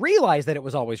just realized that it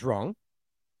was always wrong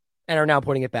and are now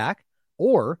putting it back,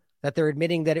 or that they're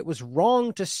admitting that it was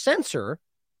wrong to censor,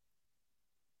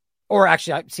 or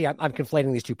actually, I'm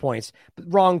conflating these 2 points, but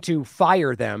wrong to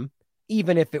fire them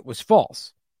even if it was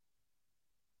false.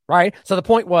 Right? So the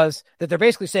point was that they're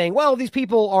basically saying, well, these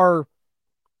people are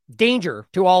danger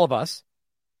to all of us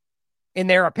in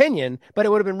their opinion, but it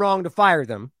would have been wrong to fire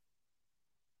them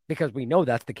because we know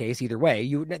that's the case either way.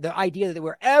 The idea that they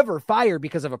were ever fired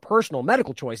because of a personal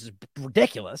medical choice is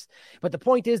ridiculous. But the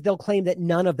point is they'll claim that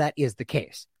none of that is the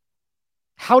case.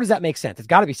 How does that make sense? It's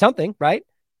got to be something, right?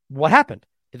 What happened?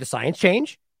 Did the science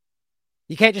change?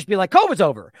 You can't just be like, COVID's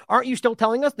over. Aren't you still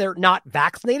telling us they're not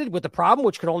vaccinated with the problem,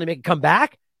 which could only make it come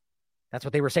back? That's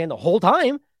what they were saying the whole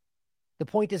time. The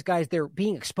point is, guys, they're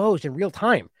being exposed in real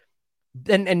time.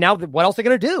 And now what else are they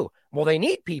going to do? Well, they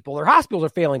need people. Their hospitals are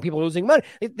failing. People are losing money.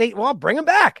 Well, bring them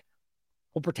back.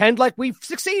 We'll pretend like we've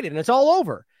succeeded and it's all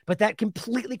over. But that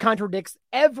completely contradicts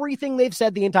everything they've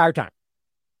said the entire time.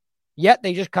 Yet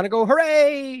they just kind of go,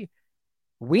 hooray.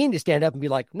 We need to stand up and be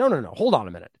like, no, hold on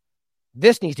a minute.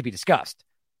 This needs to be discussed.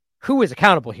 Who is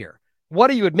accountable here? What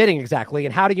are you admitting exactly?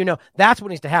 And how do you know? That's what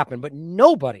needs to happen. But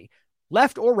nobody,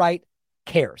 left or right,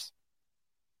 cares.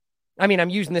 I mean, I'm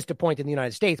using this to point in the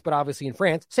United States, but obviously in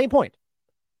France, same point.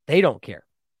 They don't care.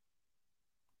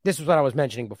 This is what I was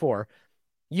mentioning before.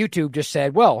 YouTube just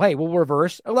said, well, hey, we'll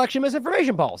reverse election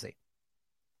misinformation policy.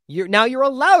 Now you're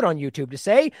allowed on YouTube to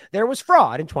say there was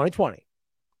fraud in 2020.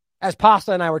 As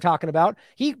Pasta and I were talking about,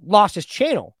 he lost his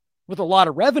channel with a lot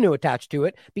of revenue attached to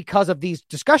it because of these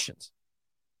discussions.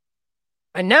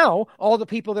 And now all the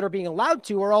people that are being allowed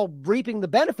to are all reaping the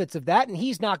benefits of that, and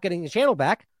he's not getting the channel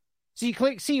back. So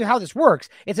you see how this works.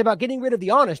 It's about getting rid of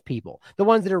the honest people, the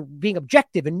ones that are being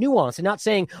objective and nuanced and not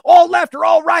saying all left or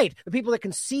all right, the people that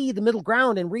can see the middle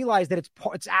ground and realize that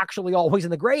it's actually always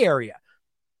in the gray area.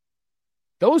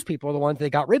 Those people are the ones they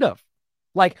got rid of.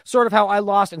 Like sort of how I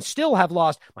lost and still have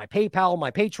lost my PayPal,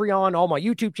 my Patreon, all my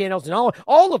YouTube channels, and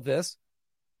all of this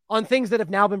on things that have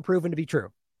now been proven to be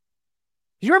true.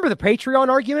 Do you remember the Patreon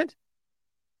argument?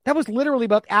 That was literally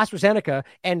about AstraZeneca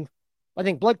and I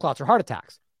think blood clots or heart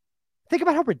attacks. Think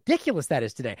about how ridiculous that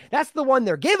is today. That's the one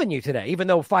they're giving you today, even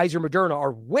though Pfizer and Moderna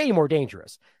are way more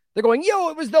dangerous. They're going,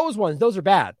 it was those ones. Those are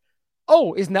bad.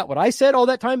 Oh, isn't that what I said all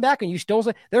that time back? And you still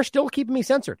say, they're still keeping me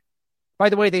censored. By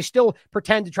the way, they still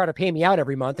pretend to try to pay me out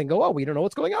every month and go, we don't know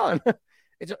what's going on.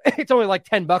 It's only like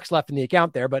 $10 left in the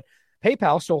account there, but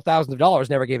PayPal stole thousands of dollars,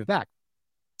 never gave it back.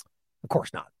 Of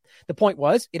course not. The point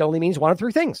was, it only means one of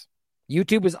three things.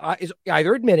 YouTube is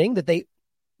either admitting that they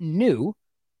knew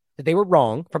that they were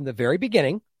wrong from the very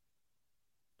beginning,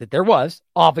 that there was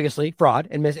obviously fraud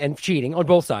and cheating on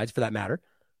both sides for that matter,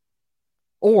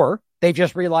 or they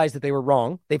just realized that they were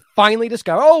wrong. They finally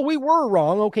discovered, we were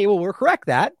wrong. Okay, well, we'll correct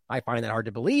that. I find that hard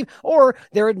to believe. Or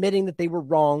they're admitting that they were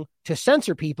wrong to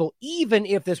censor people, even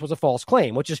if this was a false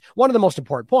claim, which is one of the most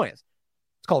important points.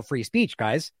 It's called free speech,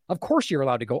 guys. Of course you're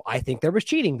allowed to go, I think there was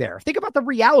cheating there. Think about the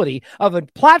reality of a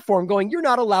platform going, you're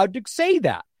not allowed to say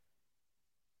that.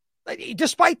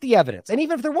 Despite the evidence. And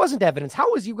even if there wasn't evidence,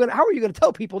 how are you going to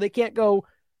tell people they can't go,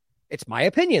 it's my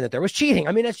opinion that there was cheating?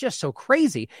 I mean, it's just so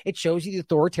crazy. It shows you the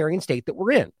authoritarian state that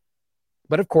we're in.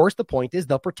 But of course, the point is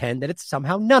they'll pretend that it's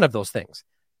somehow none of those things.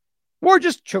 We're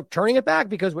just turning it back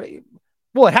because, it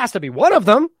has to be one of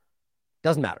them.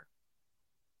 Doesn't matter.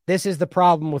 This is the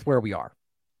problem with where we are.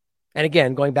 And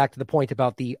again, going back to the point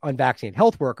about the unvaccinated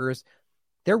health workers,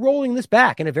 they're rolling this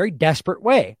back in a very desperate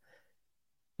way.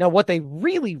 Now, what they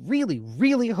really, really,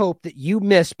 really hope that you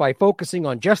miss by focusing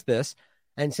on just this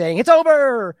and saying it's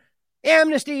over,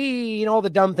 amnesty, and all the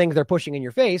dumb things they're pushing in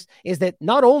your face is that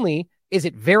not only is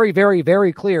it very, very,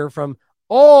 very clear from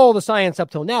all the science up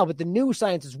till now, but the new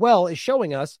science as well is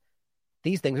showing us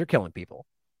these things are killing people.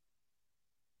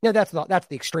 Now, that's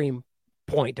the extreme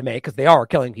point to make because they are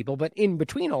killing people, but in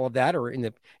between all of that or in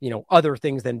the, other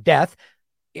things than death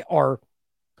are,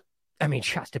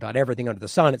 just about everything under the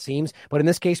sun, it seems. But in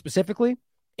this case specifically,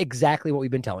 exactly what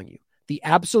we've been telling you. The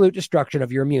absolute destruction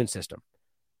of your immune system.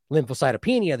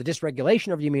 Lymphocytopenia, the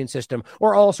dysregulation of the immune system,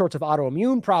 or all sorts of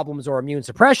autoimmune problems or immune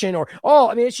suppression,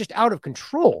 it's just out of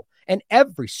control. And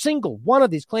every single one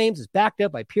of these claims is backed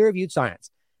up by peer-reviewed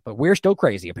science. But we're still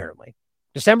crazy, apparently.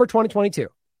 December 2022.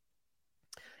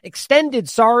 Extended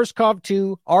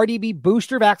SARS-CoV-2 RDB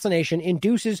booster vaccination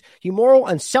induces humoral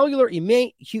and cellular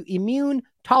immune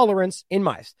tolerance in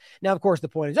mice. Now, of course, the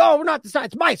point is,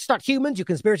 it's mice, it's not humans, you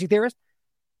conspiracy theorist.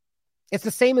 It's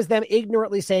the same as them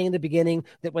ignorantly saying in the beginning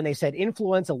that when they said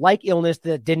influenza-like illness,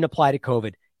 that didn't apply to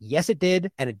COVID. Yes, it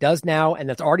did, and it does now, and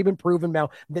that's already been proven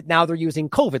now that now they're using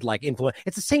COVID-like influenza.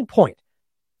 It's the same point.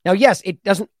 Now, yes, it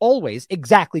doesn't always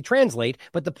exactly translate,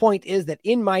 but the point is that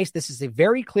in mice, this is a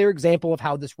very clear example of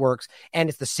how this works, and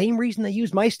it's the same reason they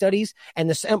use mice studies.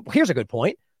 And here's a good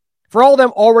point. For all of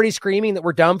them already screaming that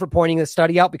we're dumb for pointing this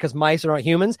study out because mice are not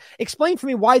humans, explain for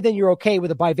me why then you're okay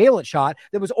with a bivalent shot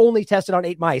that was only tested on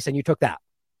 8 mice and you took that.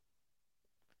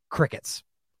 Crickets.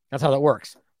 That's how that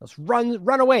works. Let's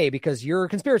run away because you're a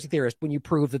conspiracy theorist when you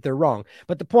prove that they're wrong.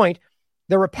 But the point,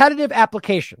 the repetitive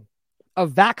application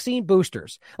of vaccine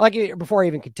boosters, before I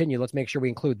even continue, let's make sure we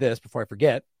include this before I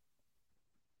forget.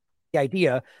 The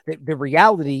idea that the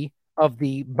reality of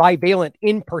the bivalent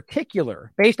in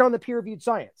particular, based on the peer-reviewed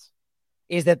science,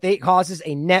 is that it causes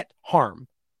a net harm.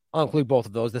 I'll include both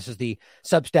of those. This is the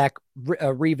Substack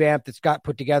revamp that's got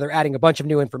put together, adding a bunch of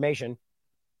new information.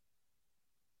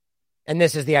 And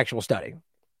this is the actual study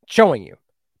showing you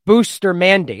booster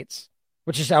mandates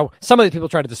which is how some of the people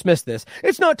try to dismiss this.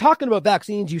 It's not talking about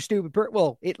vaccines, you stupid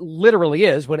well, it literally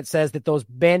is when it says that those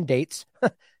mandates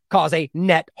cause a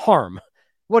net harm.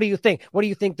 What do you think? What do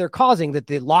you think they're causing? That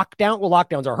the lockdown, well,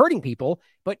 lockdowns are hurting people,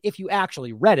 but if you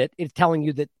actually read it, it's telling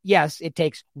you that, yes, it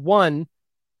takes one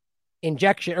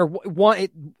injection or one,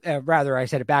 rather, I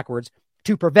said it backwards,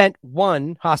 to prevent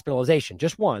one hospitalization,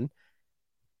 just one.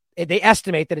 They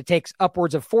estimate that it takes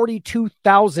upwards of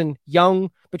 42,000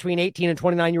 young between 18 and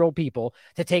 29-year-old people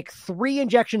to take 3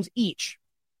 injections each.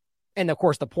 And of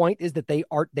course, the point is that they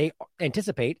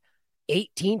anticipate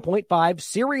 18.5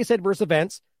 serious adverse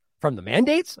events from the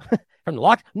mandates, from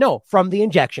the from the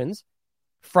injections,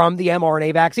 from the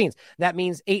mRNA vaccines. That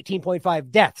means 18.5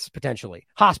 deaths, potentially,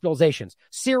 hospitalizations,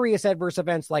 serious adverse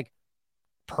events like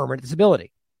permanent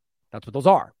disability. That's what those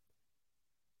are.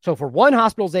 So for one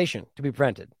hospitalization to be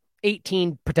prevented,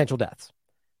 18 potential deaths.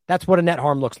 That's what a net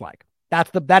harm looks like. That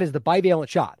is the bivalent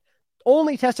shot.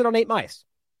 Only tested on 8 mice.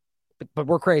 But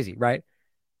we're crazy, right?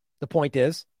 The point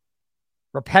is,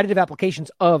 repetitive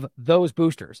applications of those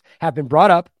boosters have been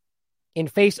brought up in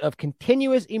face of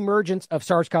continuous emergence of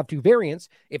SARS-CoV-2 variants,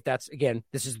 if that's, again,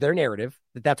 this is their narrative,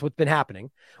 that's what's been happening,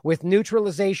 with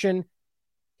neutralization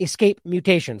escape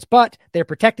mutations. But their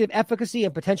protective efficacy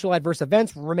and potential adverse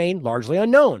events remain largely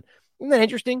unknown. Isn't that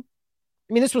interesting?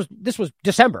 I mean, this was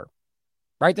December,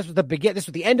 right? This was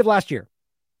the end of last year.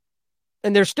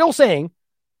 And they're still saying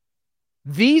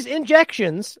these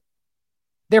injections,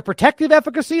 their protective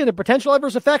efficacy and their potential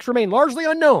adverse effects remain largely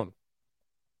unknown.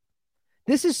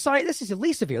 This is Elsevier. This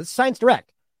is Science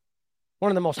Direct,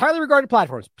 one of the most highly regarded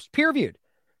platforms, peer-reviewed.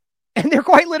 And they're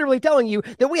quite literally telling you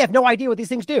that we have no idea what these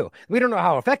things do. We don't know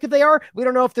how effective they are. We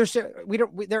don't know if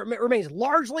it remains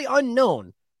largely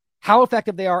unknown how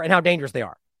effective they are and how dangerous they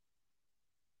are.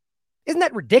 Isn't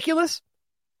that ridiculous?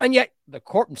 And yet the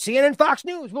CNN, Fox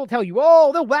News will tell you,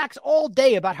 they'll wax all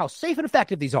day about how safe and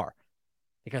effective these are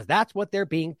because that's what they're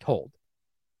being told.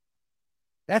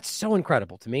 That's so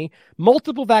incredible to me.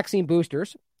 Multiple vaccine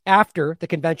boosters after the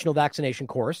conventional vaccination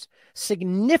course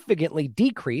significantly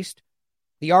decreased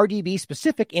the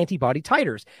RDB-specific antibody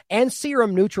titers and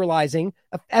serum neutralizing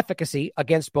efficacy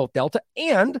against both Delta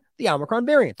and the Omicron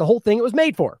variant, the whole thing it was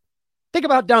made for. Think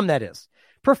about how dumb that is.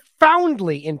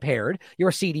 Profoundly impaired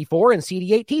your CD4 and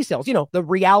CD8 T cells, the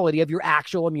reality of your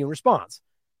actual immune response.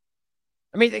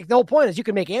 I mean, the whole point is you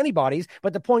can make antibodies,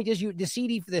 but the point is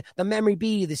the memory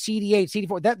B, the CD8,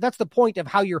 CD4, that's the point of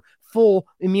how your full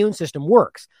immune system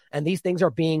works. And these things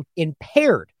are being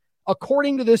impaired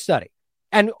according to this study.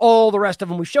 And all the rest of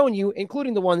them we've shown you,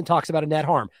 including the one that talks about a net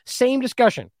harm. Same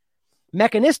discussion.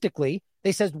 Mechanistically,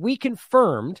 they said we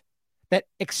confirmed that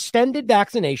extended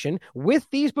vaccination with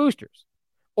these boosters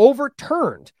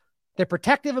overturned the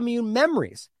protective immune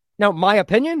memories. Now, my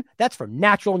opinion, that's from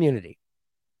natural immunity.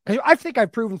 Because I think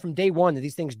I've proven from day one that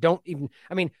these things don't even,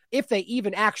 if they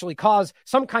even actually cause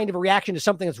some kind of a reaction to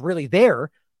something that's really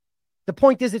there, the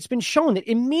point is it's been shown that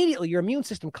immediately your immune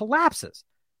system collapses.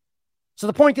 So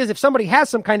the point is if somebody has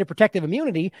some kind of protective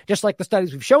immunity, just like the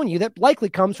studies we've shown you, that likely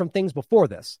comes from things before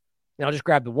this. And I'll just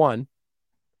grab the one.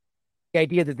 The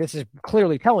idea that this is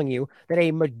clearly telling you that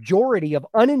a majority of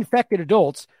uninfected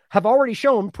adults have already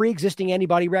shown pre-existing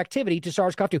antibody reactivity to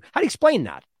SARS-CoV-2. How do you explain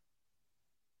that?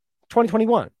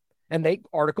 2021. And the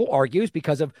article argues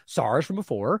because of SARS from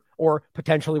before, or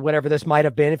potentially whatever this might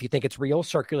have been, if you think it's real,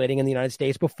 circulating in the United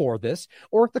States before this,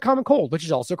 or the common cold, which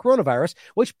is also coronavirus,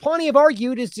 which plenty have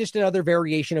argued is just another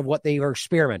variation of what they are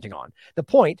experimenting on. The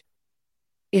point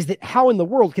is that how in the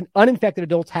world can uninfected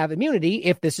adults have immunity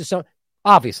if this is so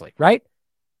obviously, right?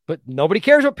 But nobody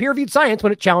cares about peer-reviewed science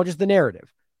when it challenges the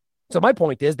narrative. So my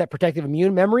point is that protective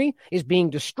immune memory is being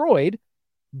destroyed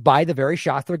by the very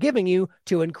shots they're giving you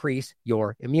to increase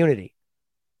your immunity.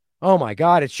 Oh my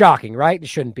God, it's shocking, right? It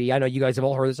shouldn't be. I know you guys have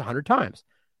all heard this 100 times.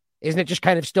 Isn't it just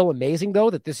kind of still amazing, though,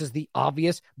 that this is the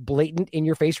obvious, blatant,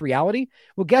 in-your-face reality?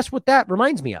 Well, guess what that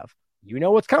reminds me of? You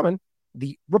know what's coming.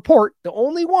 The report, the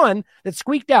only one that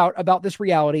squeaked out about this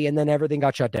reality, and then everything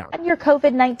got shut down. Your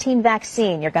COVID-19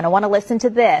 vaccine, you're going to want to listen to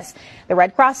this. The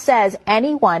Red Cross says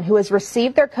anyone who has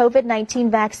received their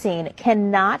COVID-19 vaccine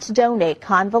cannot donate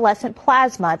convalescent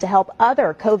plasma to help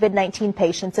other COVID-19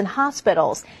 patients in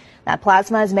hospitals. That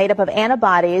plasma is made up of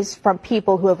antibodies from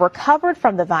people who have recovered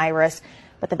from the virus,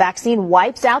 but the vaccine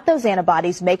wipes out those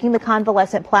antibodies, making the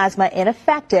convalescent plasma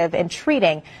ineffective in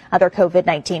treating other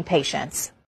COVID-19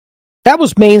 patients. That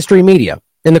was mainstream media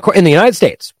in the United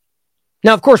States.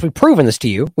 Now, of course, we've proven this to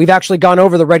you. We've actually gone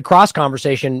over the Red Cross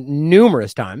conversation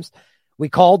numerous times. We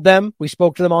called them. We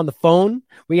spoke to them on the phone.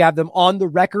 We have them on the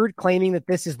record claiming that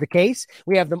this is the case.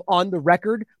 We have them on the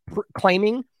record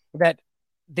claiming that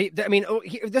I mean,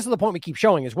 this is the point we keep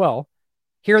showing as well.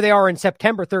 Here they are in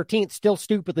September 13th, still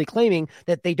stupidly claiming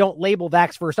that they don't label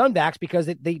vax versus unvax because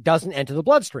it doesn't enter the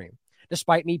bloodstream.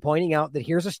 Despite me pointing out that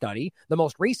here's a study, the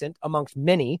most recent amongst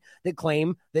many, that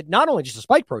claim that not only just a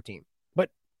spike protein, but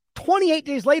 28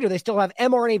 days later, they still have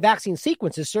mRNA vaccine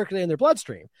sequences circulating in their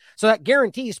bloodstream. So that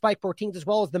guarantees spike proteins as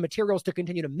well as the materials to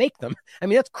continue to make them. I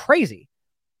mean, that's crazy.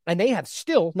 And they have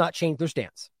still not changed their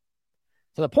stance.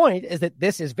 So the point is that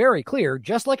this is very clear,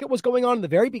 just like it was going on in the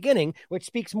very beginning, which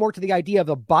speaks more to the idea of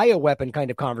a bioweapon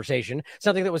kind of conversation,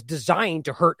 something that was designed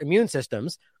to hurt immune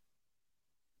systems.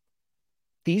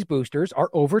 These boosters are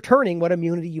overturning what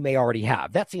immunity you may already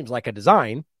have. That seems like a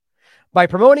design. By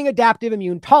promoting adaptive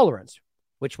immune tolerance,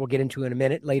 which we'll get into in a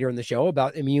minute later in the show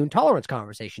about immune tolerance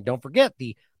conversation. Don't forget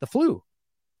the flu,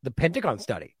 the Pentagon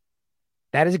study.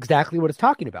 That is exactly what it's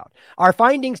talking about. Our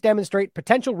findings demonstrate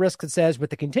potential risks, it says, with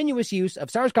the continuous use of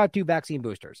SARS-CoV-2 vaccine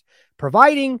boosters,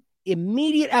 providing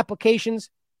immediate implications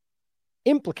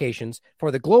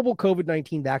for the global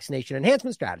COVID-19 vaccination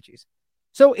enhancement strategies.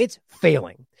 So it's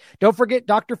failing. Don't forget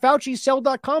Dr. Fauci's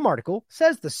Cell.com article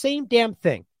says the same damn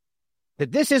thing,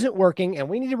 that this isn't working and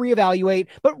we need to reevaluate,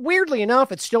 but weirdly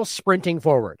enough, it's still sprinting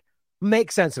forward.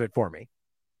 Make sense of it for me.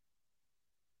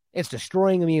 It's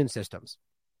destroying immune systems.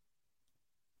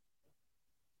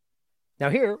 Now,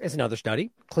 here is another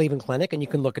study, Cleveland Clinic, and you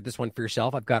can look at this one for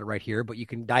yourself. I've got it right here, but you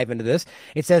can dive into this.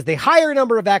 It says the higher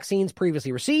number of vaccines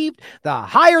previously received, the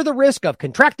higher the risk of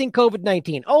contracting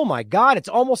COVID-19. Oh, my God. It's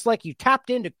almost like you tapped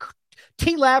into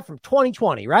T-Lab from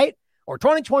 2020, right? Or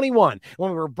 2021, when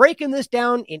we were breaking this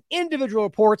down in individual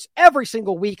reports every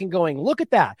single week and going, look at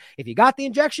that. If you got the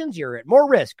injections, you're at more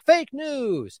risk. Fake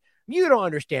news. You don't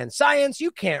understand science.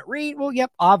 You can't read. Well,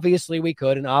 yep, obviously we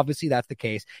could, and obviously that's the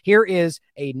case. Here is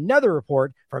another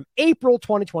report from April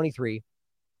 2023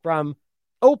 from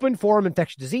Open Forum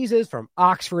Infectious Diseases from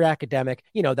Oxford Academic,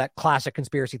 that classic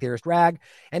conspiracy theorist rag.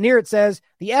 And here it says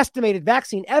the estimated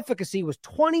vaccine efficacy was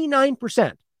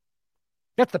 29%.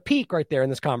 That's the peak right there in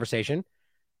this conversation.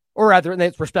 Or rather,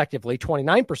 it's respectively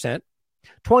 29%,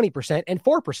 20%, and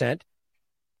 4%.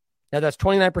 Now, that's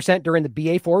 29% during the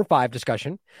BA4 and 5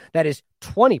 discussion. That is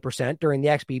 20% during the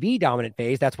XBB dominant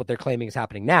phase. That's what they're claiming is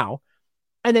happening now.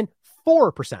 And then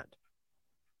 4%.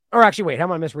 Or actually, wait, how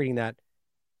am I misreading that?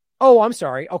 Oh, I'm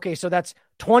sorry. Okay, so that's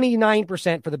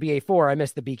 29% for the BA4. I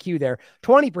missed the BQ there.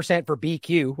 20% for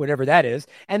BQ, whatever that is.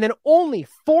 And then only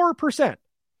 4%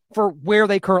 for where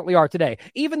they currently are today,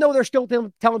 even though they're still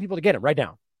telling people to get them right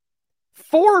now.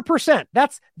 4%.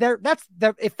 That's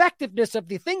the effectiveness of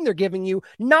the thing they're giving you,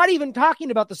 not even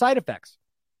talking about the side effects.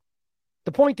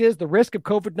 The point is the risk of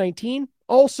COVID-19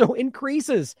 also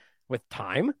increases with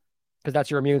time, because that's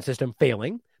your immune system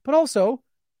failing, but also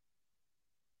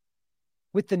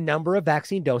with the number of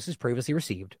vaccine doses previously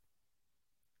received.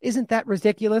 Isn't that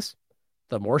ridiculous?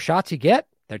 The more shots you get,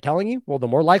 they're telling you, well, the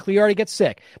more likely you are to get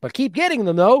sick. But keep getting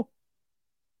them, though.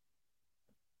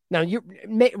 Now, you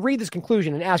read this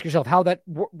conclusion and ask yourself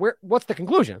what's the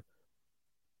conclusion?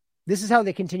 This is how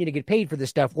they continue to get paid for this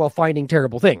stuff while finding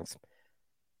terrible things.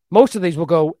 Most of these will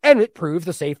go, and it proves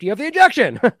the safety of the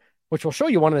injection, which we'll show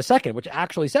you one in a second, which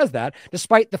actually says that,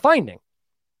 despite the finding.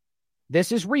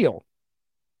 This is real.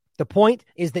 The point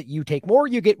is that you take more,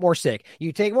 you get more sick.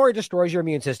 You take more, it destroys your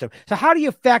immune system. So how do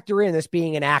you factor in this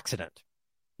being an accident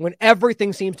when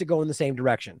everything seems to go in the same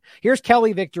direction? Here's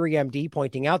Kelly Victory, MD,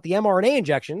 pointing out the mRNA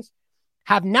injections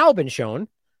have now been shown,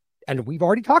 and we've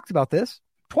already talked about this,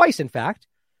 twice in fact,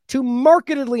 to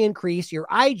markedly increase your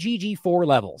IgG4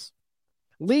 levels,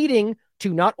 leading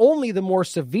to not only the more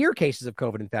severe cases of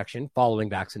COVID infection following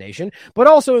vaccination, but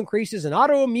also increases in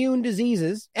autoimmune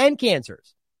diseases and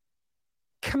cancers.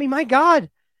 I mean, my God.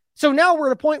 So now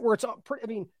we're at a point where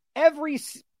every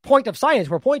point of science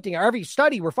we're pointing at, every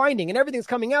study we're finding, and everything's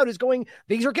coming out is going,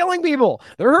 these are killing people.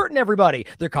 They're hurting everybody.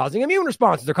 They're causing immune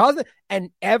responses.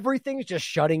 And everything's just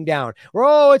shutting down.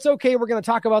 It's okay. We're going to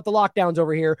talk about the lockdowns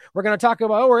over here. We're going to talk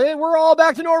about, we're all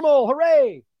back to normal.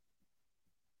 Hooray.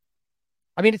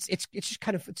 I mean, it's just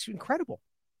it's incredible.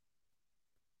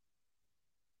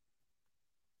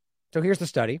 So here's the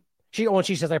study. She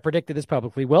says, I predicted this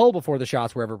publicly well before the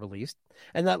shots were ever released.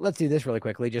 And let's do this really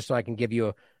quickly, just so I can give you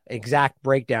an exact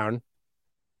breakdown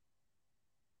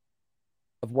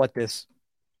of what this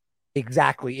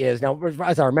exactly is. Now,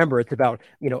 as I remember, it's about,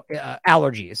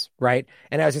 allergies, right?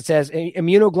 And as it says,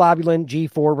 immunoglobulin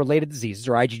G4 related diseases,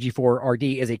 or IgG4-RD,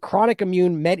 is a chronic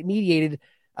immune mediated.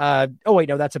 That's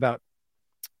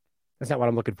not what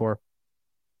I'm looking for.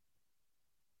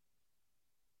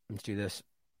 Let's do this.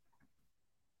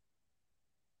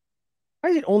 Why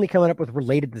is it only coming up with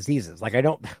related diseases?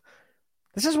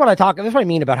 This is what I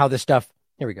mean about how this stuff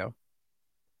Here we go.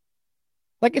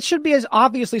 Like, it should be as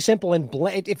obviously simple and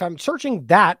if I'm searching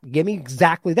that, give me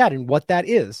exactly that and what that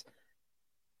is.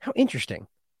 How interesting.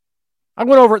 I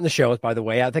went over it in the shows, by the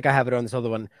way. I think I have it on this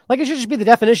other one. Like, it should just be the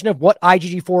definition of what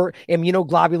IgG4,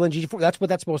 immunoglobulin GG4, that's what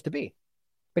that's supposed to be.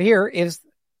 But here is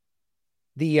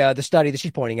the study that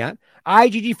she's pointing at.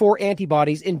 IgG4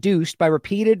 antibodies induced by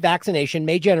repeated vaccination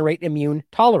may generate immune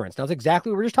tolerance. Now, that's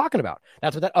exactly what we were just talking about.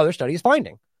 That's what that other study is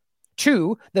finding.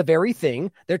 To the very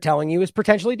thing they're telling you is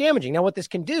potentially damaging. Now, what this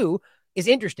can do is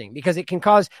interesting because it can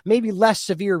cause maybe less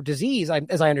severe disease,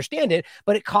 as I understand it,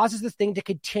 but it causes this thing to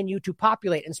continue to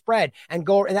populate and spread and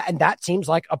go. And that seems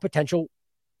like a potential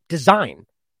design.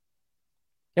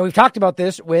 Now, we've talked about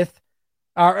this we've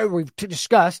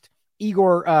discussed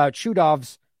Igor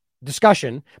Chudov's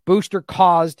discussion. Booster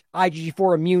caused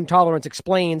IgG4 immune tolerance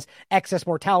explains excess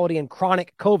mortality in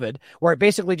chronic COVID, where it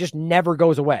basically just never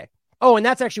goes away. Oh, and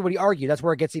that's actually what he argued. That's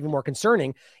where it gets even more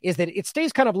concerning, is that it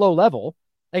stays kind of low level.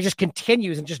 It just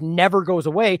continues and just never goes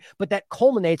away, but that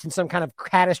culminates in some kind of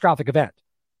catastrophic event,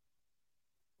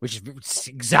 which is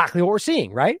exactly what we're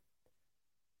seeing, right?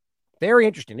 Very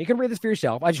interesting. You can read this for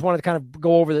yourself. I just wanted to kind of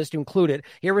go over this to include it.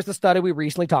 Here was the study we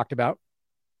recently talked about.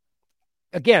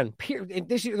 Again,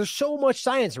 there's so much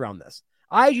science around this.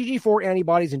 IgG4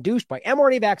 antibodies induced by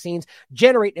mRNA vaccines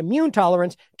generate immune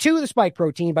tolerance to the spike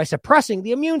protein by suppressing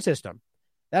the immune system.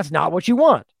 That's not what you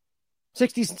want.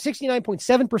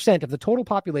 69.7% of the total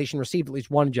population received at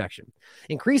least one injection.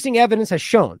 Increasing evidence has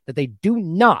shown that they do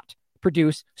not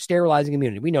produce sterilizing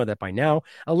immunity. We know that by now,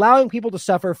 allowing people to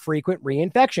suffer frequent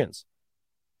reinfections.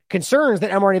 Concerns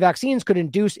that mRNA vaccines could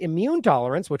induce immune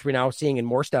tolerance, which we're now seeing in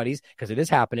more studies because it is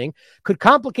happening, could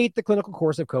complicate the clinical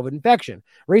course of COVID infection.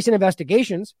 Recent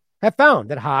investigations have found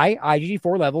that high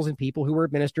IgG4 levels in people who were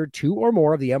administered 2 or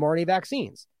more of the mRNA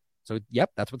vaccines. So,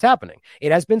 yep, that's what's happening.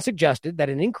 It has been suggested that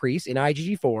an increase in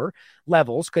IgG4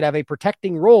 levels could have a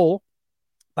protecting role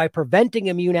by preventing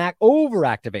immune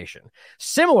overactivation,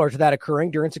 similar to that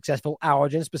occurring during successful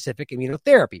allergen-specific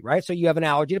immunotherapy, right? So you have an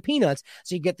allergy to peanuts,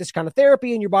 so you get this kind of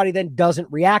therapy and your body then doesn't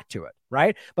react to it,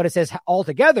 right? But it says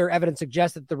altogether, evidence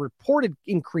suggests that the reported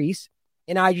increase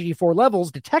in IgG4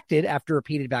 levels detected after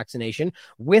repeated vaccination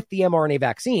with the mRNA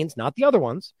vaccines, not the other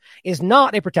ones, is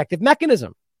not a protective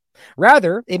mechanism.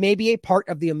 Rather, it may be a part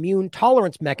of the immune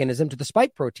tolerance mechanism to the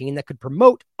spike protein that could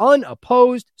promote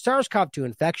unopposed SARS-CoV-2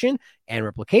 infection and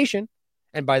replication,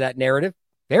 and by that narrative,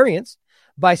 variants,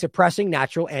 by suppressing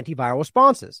natural antiviral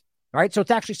responses. All right, so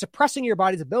it's actually suppressing your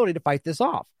body's ability to fight this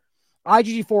off.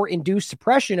 IgG4-induced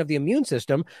suppression of the immune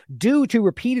system due to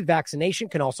repeated vaccination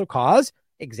can also cause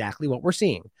exactly what we're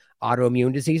seeing: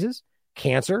 autoimmune diseases,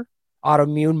 cancer,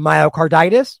 autoimmune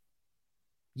myocarditis.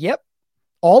 Yep.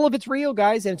 All of it's real,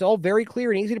 guys, and it's all very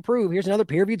clear and easy to prove. Here's another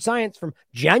peer-reviewed science from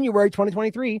January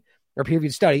 2023, or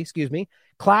peer-reviewed study,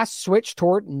 Class switch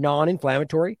toward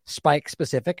non-inflammatory,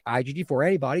 spike-specific IgG4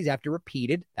 antibodies after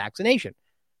repeated vaccination.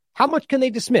 How much can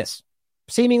they dismiss?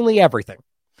 Seemingly everything.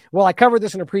 Well, I covered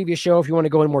this in a previous show. If you want to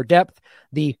go in more depth,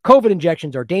 the COVID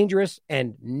injections are dangerous,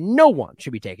 and no one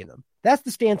should be taking them. That's the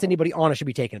stance anybody honest should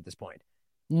be taking at this point.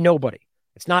 Nobody.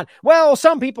 It's not, well,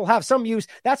 some people have some use.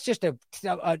 That's just a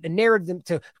narrative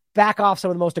to back off some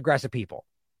of the most aggressive people.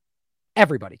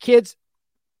 Everybody, kids,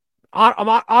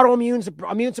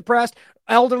 autoimmune, immune suppressed,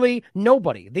 elderly,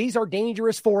 nobody. These are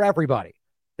dangerous for everybody.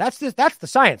 That's the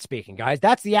science speaking, guys.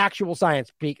 That's the actual science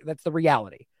speak. That's the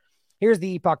reality. Here's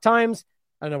the Epoch Times.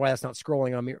 I don't know why that's not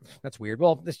scrolling on me. That's weird.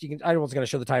 Well, I was going to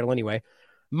show the title anyway.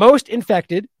 Most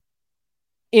infected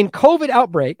in COVID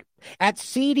outbreak at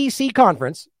CDC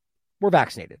conference were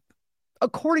vaccinated,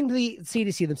 according to the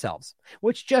CDC themselves,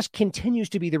 which just continues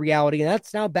to be the reality. And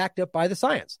that's now backed up by the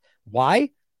science. Why?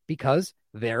 Because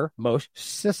they're most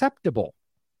susceptible.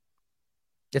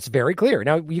 It's very clear.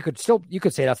 Now, you could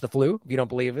say that's the flu if you don't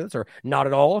believe this, or not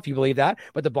at all if you believe that.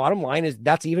 But the bottom line is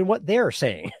that's even what they're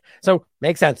saying. So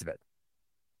make sense of it.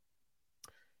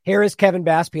 Here is Kevin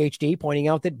Bass, PhD, pointing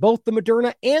out that both the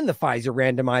Moderna and the Pfizer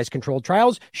randomized controlled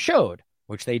trials showed,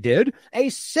 which they did, a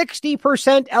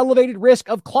 60% elevated risk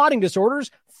of clotting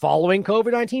disorders following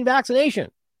COVID-19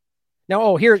 vaccination.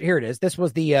 Now, here it is. This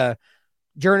was the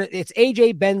it's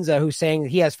AJ Benza who's saying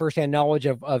he has firsthand knowledge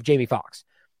of Jamie Foxx.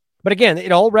 But again,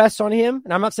 it all rests on him,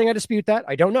 and I'm not saying I dispute that.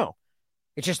 I don't know.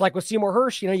 It's just like with Seymour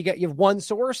Hersh, you have one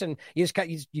source, and you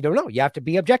don't know. You have to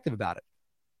be objective about it.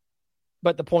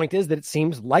 But the point is that it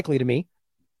seems likely to me.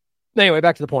 Anyway,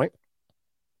 back to the point.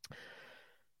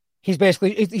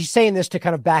 He's saying this to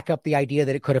kind of back up the idea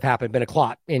that it could have been a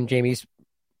clot in Jamie's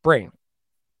brain.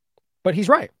 But he's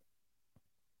right.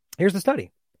 Here's the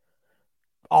study.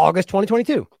 August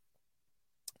 2022.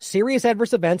 serious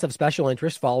adverse events of special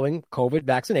interest following COVID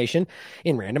vaccination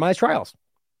in randomized trials.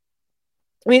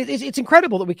 I mean, it's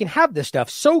incredible that we can have this stuff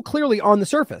so clearly on the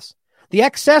surface. The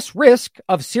excess risk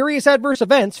of serious adverse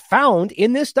events found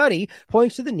in this study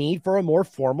points to the need for a more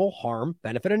formal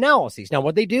harm-benefit analysis. Now,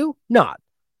 what they do? Not.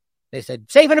 They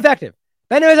said, safe and effective.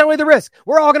 Minimize outweigh the risk.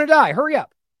 We're all going to die. Hurry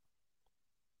up.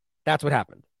 That's what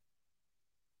happened.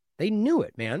 They knew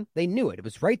it, man. They knew it. It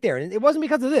was right there. And it wasn't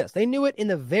because of this. They knew it in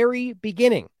the very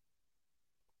beginning.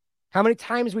 How many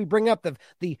times we bring up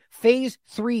the phase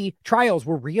 3 trials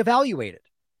were reevaluated?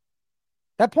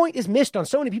 That point is missed on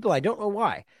so many people. I don't know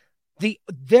why.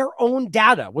 Their own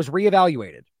data was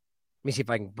reevaluated. Let me see if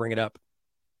I can bring it up.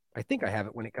 I think I have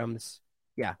it when it comes.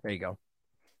 Yeah, there you go.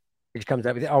 It just comes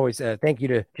up. Always thank you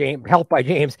to James, help by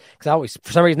James, because I always,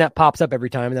 for some reason, that pops up every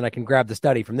time, and then I can grab the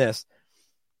study from this.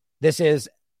 This is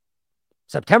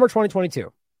September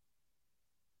 2022.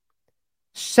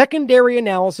 Secondary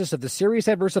analysis of the serious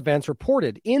adverse events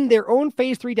reported in their own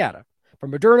phase 3 data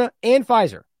from Moderna and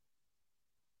Pfizer.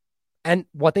 And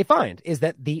what they find is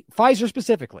that the Pfizer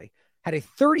specifically had a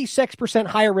 36%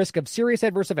 higher risk of serious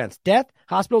adverse events, death,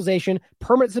 hospitalization,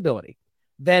 permanent disability,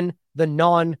 than the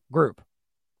non-group,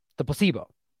 the placebo.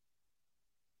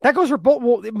 That goes for both.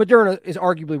 Well, Moderna is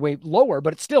arguably way lower,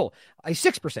 but it's still a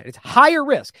 6%. It's higher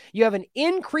risk. You have an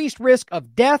increased risk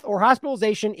of death or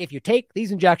hospitalization if you take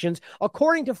these injections,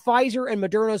 according to Pfizer and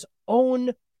Moderna's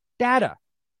own data.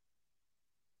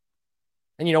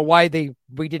 And you know why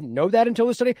we didn't know that until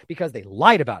the study? Because they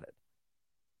lied about it.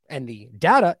 And the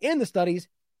data in the studies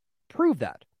prove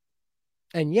that.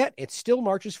 And yet it still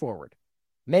marches forward.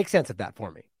 Make sense of that for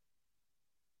me.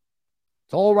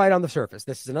 It's all right on the surface.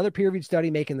 This is another peer-reviewed study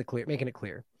making it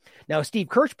clear. Now, Steve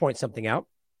Kirsch points something out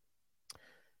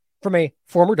from a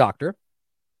former doctor.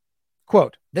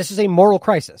 Quote, this is a moral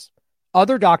crisis.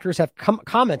 Other doctors have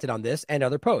commented on this and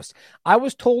other posts. I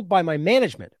was told by my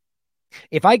management,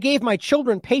 if I gave my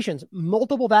patients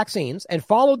multiple vaccines and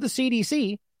followed the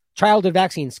CDC childhood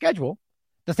vaccine schedule,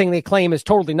 the thing they claim is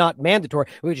totally not mandatory,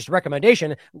 it was just a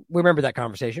recommendation. We remember that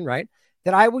conversation, right?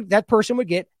 That person would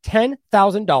get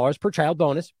 $10,000 per child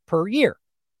bonus per year.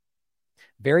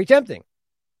 Very tempting.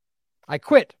 I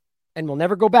quit and will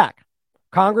never go back.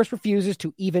 Congress refuses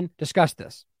to even discuss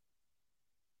this.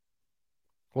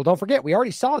 Well, don't forget, we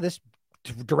already saw this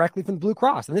directly from Blue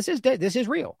Cross, and this is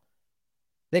real.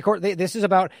 This is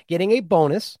about getting a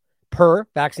bonus per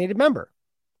vaccinated member.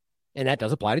 And that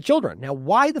does apply to children. Now,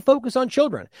 why the focus on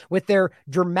children with their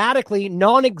dramatically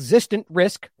non-existent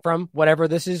risk from whatever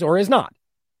this is or is not?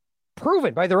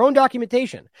 Proven by their own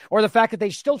documentation. Or the fact that they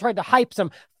still tried to hype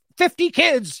some 50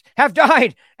 kids have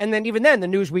died. And then even then, the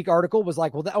Newsweek article was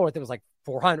like, it was like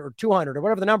 400 or 200 or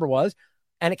whatever the number was.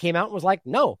 And it came out and was like,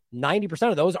 no, 90%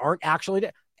 of those aren't actually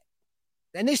dead.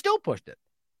 And they still pushed it.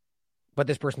 But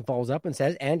this person follows up and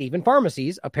says, and even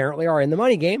pharmacies apparently are in the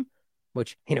money game.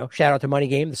 Which, shout out to Money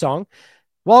Game, the song.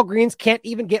 Walgreens can't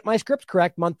even get my scripts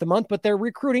correct month to month, but they're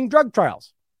recruiting drug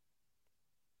trials.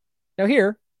 Now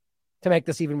here, to make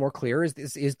this even more clear,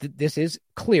 this is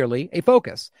clearly a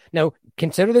focus. Now,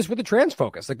 consider this with a trans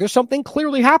focus. Like there's something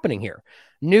clearly happening here.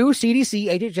 New CDC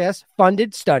HHS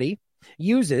funded study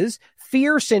uses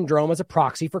fear syndrome as a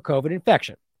proxy for COVID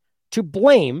infection to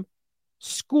blame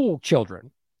school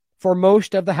children for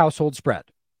most of the household spread.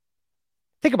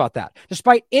 Think about that.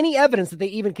 Despite any evidence that they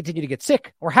even continue to get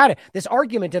sick or had it, this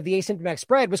argument of the asymptomatic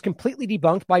spread was completely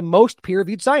debunked by most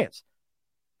peer-reviewed science,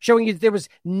 showing you that there was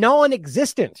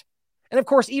non-existent. And of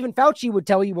course, even Fauci would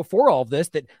tell you before all of this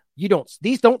that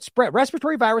these don't spread.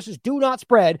 Respiratory viruses do not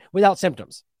spread without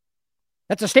symptoms.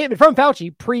 That's a statement from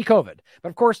Fauci pre-COVID. But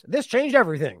of course, this changed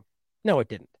everything. No, it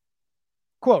didn't.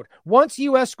 Quote, once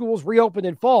U.S. schools reopened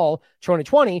in fall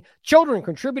 2020, children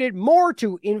contributed more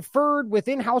to inferred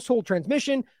within household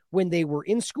transmission when they were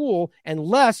in school and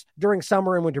less during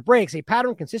summer and winter breaks, a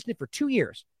pattern consistent for 2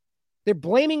 years. They're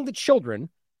blaming the children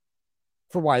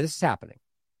for why this is happening.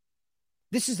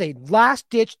 This is a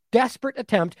last-ditch, desperate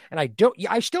attempt, and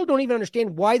I still don't even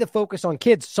understand why the focus on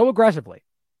kids so aggressively.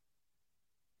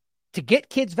 To get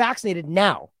kids vaccinated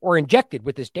now or injected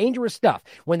with this dangerous stuff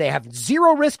when they have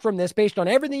zero risk from this based on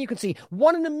everything you can see,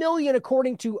 1 in a million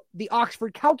according to the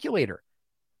Oxford calculator.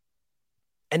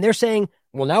 And they're saying,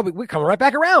 well, now we're coming right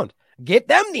back around. Get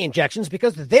them the injections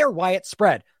because they're why it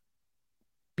spread.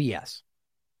 BS.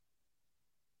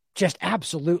 Just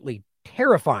absolutely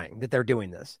terrifying that they're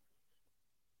doing this.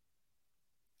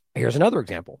 Here's another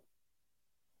example.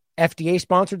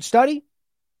 FDA-sponsored study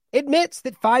admits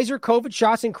that Pfizer COVID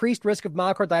shots increased risk of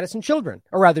myocarditis in children,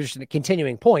 or rather just a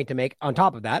continuing point to make on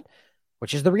top of that,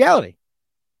 which is the reality.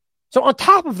 So on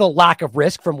top of the lack of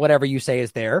risk from whatever you say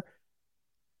is there,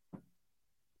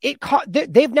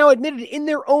 They've now admitted in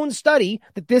their own study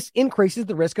that this increases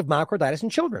the risk of myocarditis in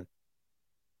children.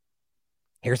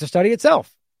 Here's the study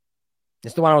itself.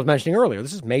 It's the one I was mentioning earlier.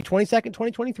 This is May 22nd,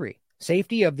 2023.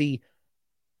 Safety of the,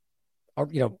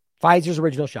 Pfizer's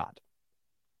original shot.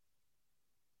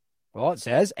 Well, it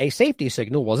says a safety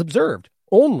signal was observed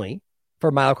only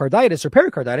for myocarditis or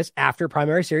pericarditis after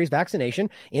primary series vaccination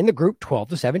in the group 12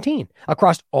 to 17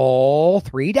 across all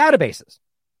three databases.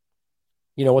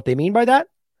 You know what they mean by that?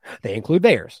 They include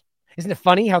VAERS. Isn't it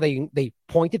funny how they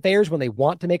point at VAERS when they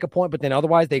want to make a point, but then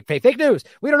otherwise they say fake news.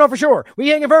 We don't know for sure. We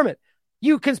can't confirm it.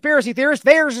 You conspiracy theorists,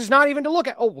 VAERS is not even to look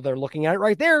at. Oh, well, they're looking at it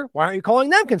right there. Why aren't you calling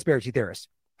them conspiracy theorists?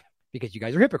 Because you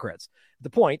guys are hypocrites. The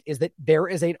point is that there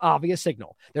is an obvious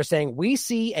signal. They're saying we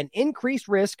see an increased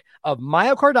risk of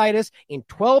myocarditis in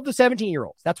 12 to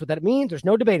 17-year-olds. That's what that means. There's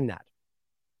no debating that.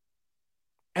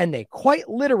 And they quite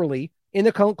literally, in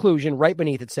the conclusion right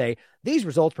beneath it, say, these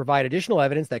results provide additional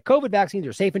evidence that COVID vaccines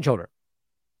are safe in children.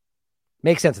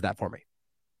 Make sense of that for me.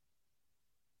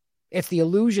 It's the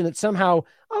illusion that somehow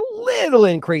a little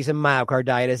increase in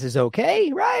myocarditis is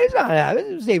okay, right?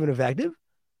 It's safe and effective.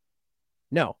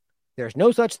 No. There's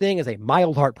no such thing as a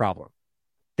mild heart problem.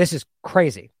 This is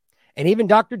crazy. And even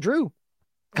Dr. Drew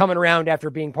coming around after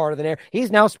being part of the narrative, he's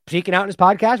now speaking out in his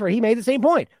podcast where he made the same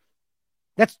point.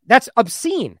 That's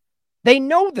obscene. They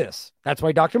know this. That's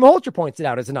why Dr. Maholcher points it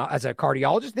out as a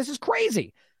cardiologist. This is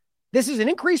crazy. This is an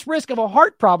increased risk of a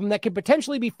heart problem that could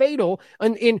potentially be fatal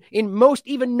in most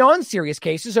even non-serious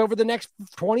cases over the next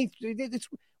 20.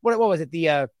 What was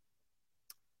it?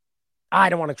 I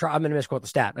don't want to try. I'm going to misquote the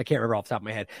stat. I can't remember off the top of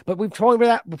my head. But we've pointed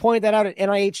that out at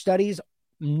NIH studies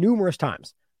numerous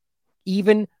times.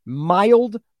 Even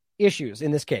mild issues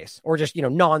in this case, or just,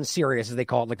 non-serious as they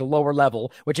call it, like the lower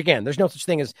level, which again, there's no such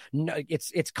thing as,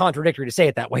 it's contradictory to say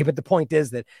it that way. But the point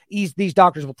is that these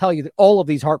doctors will tell you that all of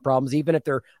these heart problems, even if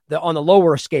they're on the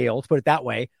lower scale, to put it that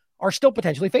way, are still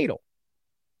potentially fatal.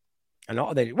 And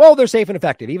they're safe and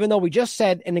effective, even though we just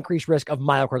said an increased risk of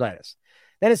myocarditis.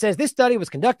 Then it says this study was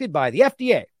conducted by the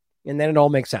FDA, and then it all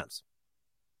makes sense.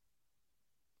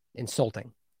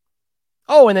 Insulting.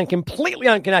 Oh, and then completely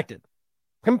unconnected.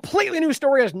 Completely new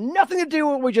story, has nothing to do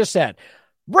with what we just said.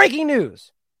 Breaking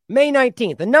news. May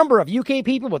 19th, the number of UK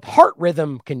people with heart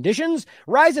rhythm conditions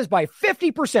rises by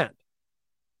 50%.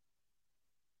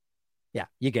 Yeah,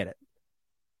 you get it.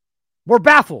 We're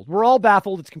baffled. We're all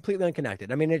baffled. It's completely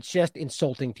unconnected. I mean, it's just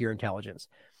insulting to your intelligence.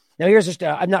 Now, here's just,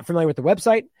 I'm not familiar with the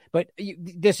website, but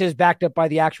this is backed up by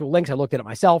the actual links. I looked at it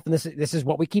myself, and this is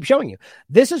what we keep showing you.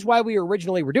 This is why we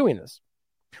originally were doing this.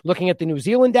 Looking at the New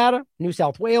Zealand data, New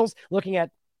South Wales, looking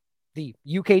at the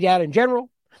UK data in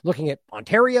general, looking at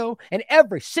Ontario, and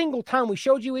every single time we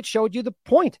showed you, it showed you the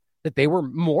point that they were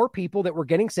more people that were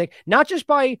getting sick, not just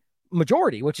by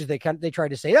majority, which is they tried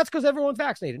to say that's because everyone's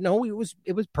vaccinated. No, it was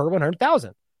per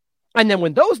 100,000. And then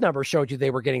when those numbers showed you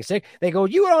they were getting sick, they go,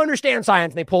 you don't understand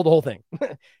science, and they pull the whole thing.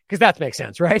 Because that makes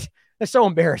sense, right? That's so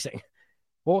embarrassing.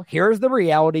 Well, here's the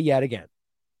reality yet again.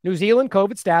 New Zealand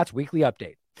COVID stats weekly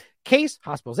update. Case,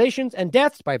 hospitalizations, and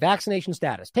deaths by vaccination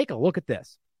status. Take a look at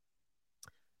this.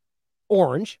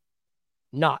 Orange,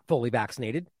 not fully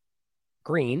vaccinated.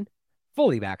 Green,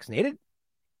 fully vaccinated.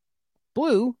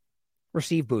 Blue,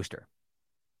 receive booster.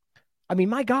 I mean,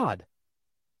 my God.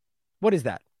 What is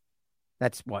that?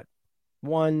 That's what?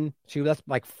 1, 2, that's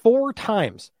like 4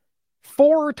 times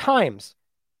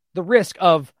the risk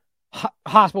of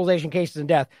hospitalization cases and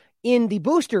death in the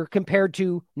booster compared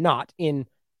to not in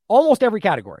almost every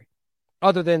category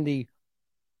other than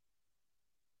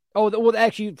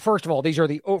actually, first of all, these are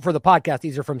for the podcast,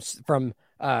 these are from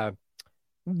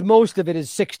most of it is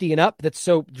 60 and up. That's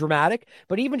so dramatic,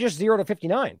 but even just 0 to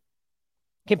 59,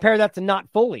 compare that to not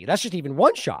fully. That's just even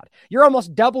one shot. You're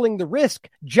almost doubling the risk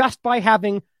just by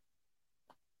having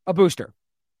a booster.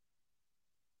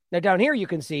 Now down here, you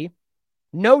can see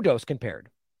no dose compared,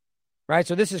 right?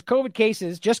 So this is COVID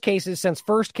cases, just cases since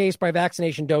first case by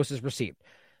vaccination doses received.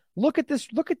 Look at this,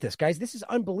 guys. This is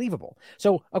unbelievable.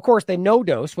 So, of course, they no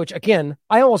dose, which, again,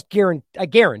 I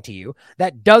guarantee you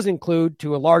that does include,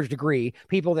 to a large degree,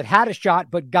 people that had a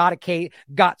shot but got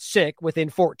sick within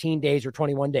 14 days or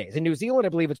 21 days. In New Zealand, I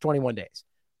believe it's 21 days.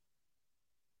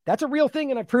 That's a real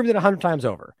thing, and I've proved it 100 times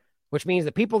over, which means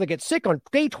that people that get sick on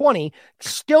day 20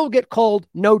 still get called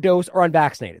no dose or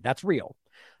unvaccinated. That's real.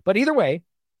 But either way,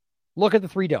 look at the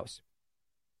 3 dose.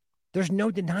 There's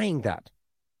no denying that.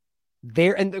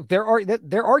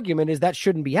 Their argument is that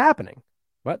shouldn't be happening,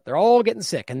 but they're all getting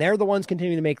sick, and they're the ones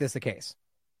continuing to make this the case.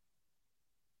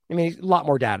 I mean, a lot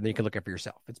more data than you can look at for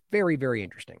yourself. It's very, very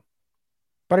interesting.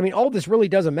 But I mean, all this really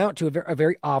does amount to a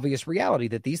very obvious reality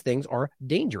that these things are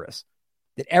dangerous.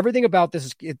 that everything about this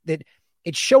is that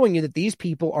it's showing you that these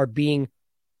people are being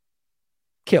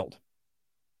killed.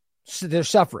 So they're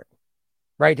suffering,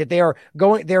 right? That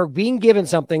they're being given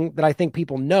something that I think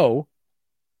people know,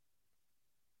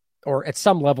 or at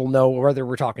some level know, or whether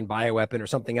we're talking bioweapon or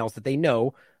something else, that they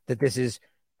know that this is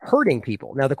hurting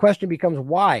people. Now, the question becomes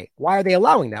why? Why are they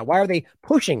allowing that? Why are they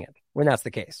pushing it when that's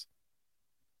the case?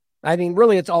 I mean,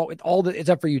 really, it's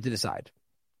up for you to decide.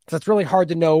 So it's really hard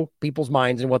to know people's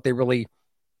minds and what they really,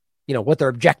 what their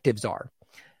objectives are.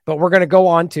 But we're going to go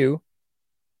on to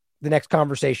the next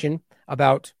conversation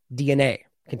about DNA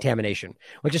contamination,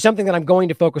 which is something that I'm going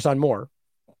to focus on more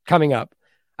coming up.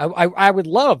 I would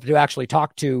love to actually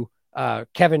talk to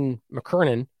Kevin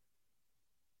McKernan,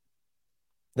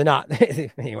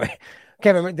 anyway,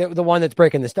 Kevin, the one that's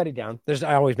breaking the study down.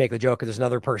 I always make the joke because there's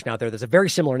another person out there that's a very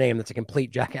similar name that's a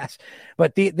complete jackass.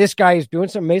 But this guy is doing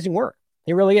some amazing work.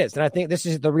 He really is. And I think this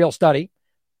is the real study.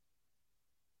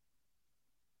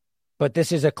 But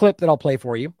this is a clip that I'll play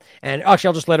for you. And actually,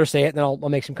 I'll just let her say it, and then I'll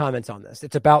make some comments on this.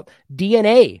 It's about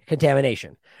DNA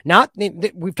contamination.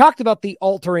 We've talked about the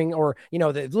altering, or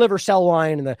the liver cell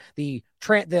line and the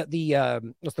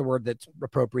what's the word that's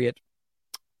appropriate?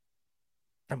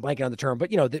 I'm blanking on the term,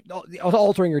 but the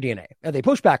altering your DNA. And they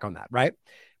push back on that, right?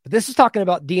 But this is talking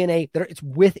about DNA that it's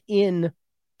within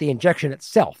the injection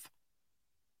itself.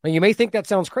 Now, you may think that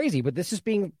sounds crazy, but this is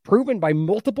being proven by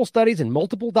multiple studies and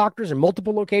multiple doctors in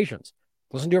multiple locations.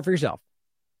 Listen to it for yourself.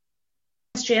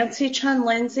 Jancy Chun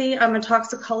Lindsay. I'm a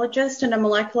toxicologist and a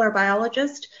molecular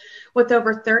biologist with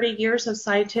over 30 years of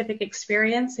scientific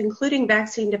experience, including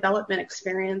vaccine development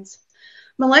experience.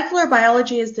 Molecular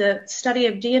biology is the study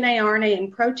of DNA, RNA,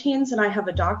 and proteins, and I have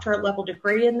a doctorate level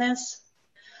degree in this.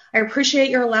 I appreciate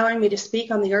your allowing me to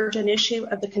speak on the urgent issue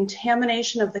of the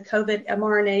contamination of the COVID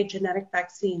mRNA genetic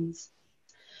vaccines.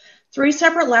 3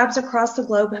 separate labs across the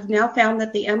globe have now found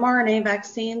that the mRNA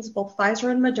vaccines, both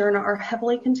Pfizer and Moderna, are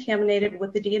heavily contaminated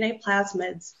with the DNA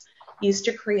plasmids used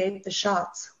to create the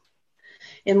shots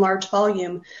in large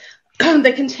volume.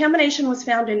 The contamination was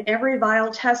found in every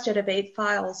vial tested of 8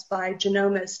 vials by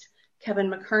genomist Kevin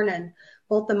McKernan,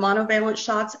 both the monovalent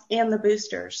shots and the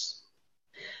boosters.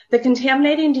 The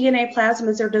contaminating DNA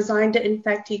plasmids are designed to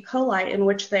infect E. coli, in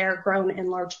which they are grown in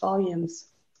large volumes.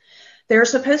 They are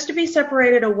supposed to be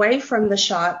separated away from the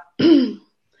shot and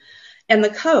the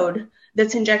code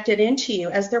that's injected into you,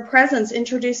 as their presence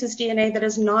introduces DNA that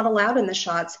is not allowed in the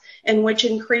shots, and which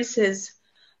increases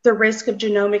the risk of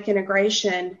genomic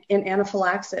integration and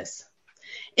anaphylaxis.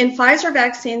 In Pfizer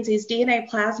vaccines, these DNA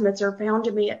plasmids are found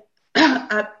to be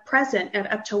present at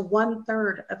up to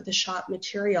 1/3 of the shot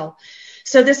material.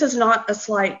 So this is not a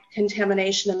slight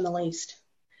contamination in the least.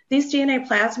 These DNA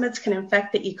plasmids can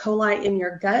infect the E. coli in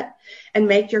your gut and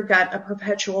make your gut a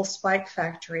perpetual spike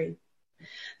factory.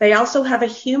 They also have a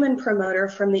human promoter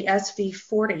from the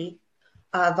SV40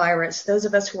 virus. Those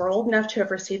of us who are old enough to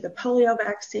have received the polio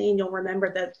vaccine, you'll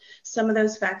remember that some of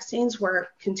those vaccines were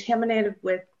contaminated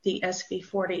with the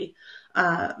SV40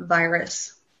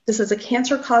 virus. This is a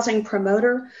cancer-causing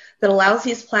promoter that allows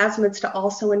these plasmids to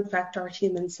also infect our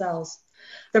human cells.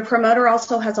 The promoter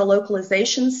also has a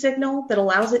localization signal that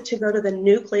allows it to go to the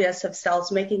nucleus of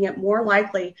cells, making it more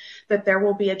likely that there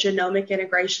will be a genomic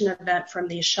integration event from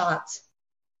these shots.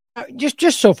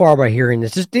 Just so far by hearing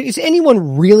this, does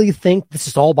anyone really think this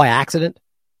is all by accident?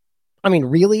 I mean,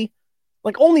 really?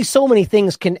 Like, only so many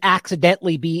things can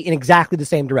accidentally be in exactly the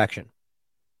same direction.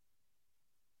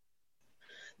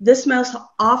 This most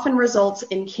often results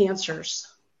in cancers.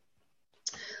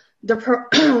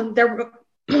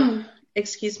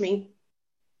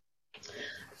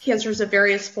 Cancers of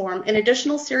various form. An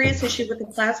additional serious issue with the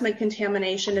plasmid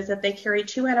contamination is that they carry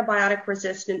 2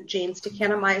 antibiotic-resistant genes,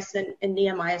 kanamycin and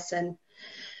neomycin.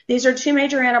 These are 2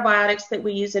 major antibiotics that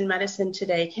we use in medicine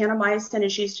today. Kanamycin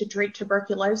is used to treat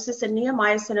tuberculosis, and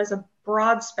neomycin is a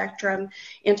broad-spectrum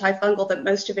antifungal that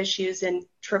most of us use in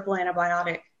triple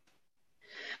antibiotic.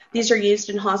 These are used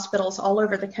in hospitals all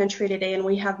over the country today, and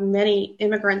we have many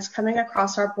immigrants coming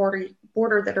across our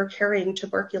border that are carrying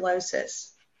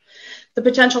tuberculosis. The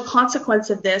potential consequence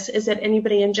of this is that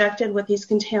anybody injected with these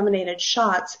contaminated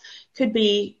shots could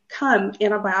become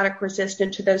antibiotic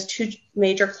resistant to those 2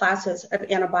 major classes of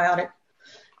antibiotics.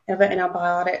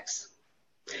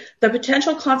 The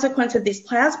potential consequence of these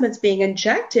plasmids being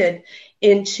injected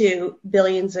into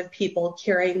billions of people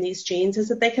carrying these genes is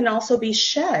that they can also be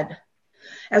shed.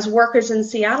 As workers in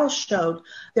Seattle showed,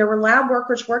 there were lab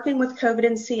workers working with COVID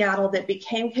in Seattle that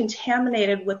became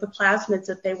contaminated with the plasmids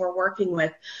that they were working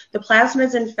with. The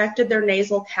plasmids infected their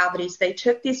nasal cavities. They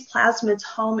took these plasmids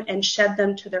home and shed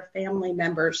them to their family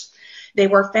members. They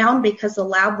were found because the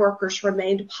lab workers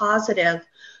remained positive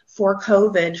for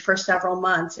COVID for several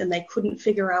months, and they couldn't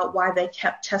figure out why they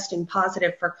kept testing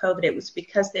positive for COVID. It was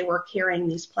because they were carrying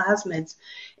these plasmids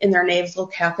in their nasal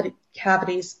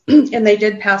cavities, and they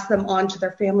did pass them on to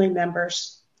their family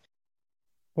members.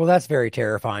 Well, that's very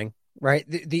terrifying, right?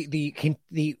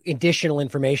 The additional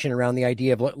information around the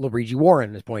idea of what Luigi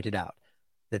Warren has pointed out,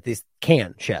 that this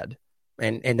can shed.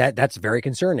 And that's very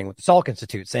concerning with the Salk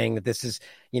Institute saying that this is,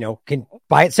 can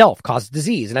by itself cause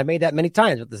disease. And I've made that many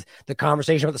times with the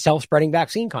conversation about the self-spreading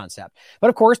vaccine concept.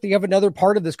 But of course, you have another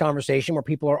part of this conversation where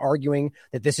people are arguing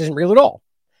that this isn't real at all,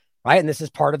 right? And this is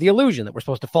part of the illusion that we're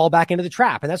supposed to fall back into the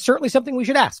trap. And that's certainly something we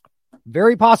should ask.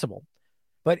 Very possible.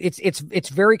 But it's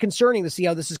very concerning to see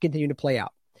how this is continuing to play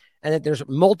out. And that there's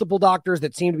multiple doctors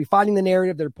that seem to be fighting the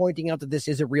narrative that are pointing out that this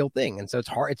is a real thing. And so it's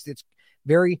hard. It's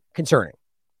very concerning.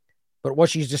 But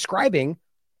what she's describing,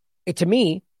 it to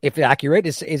me, if accurate,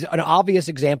 is an obvious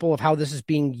example of how this is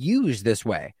being used this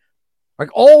way. Like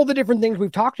all the different things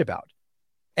we've talked about.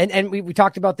 And we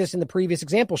talked about this in the previous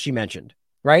example she mentioned,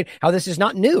 right? How this is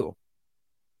not new.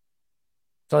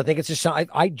 So I think it's just,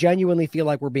 I genuinely feel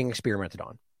like we're being experimented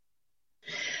on.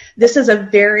 This is a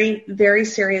very, very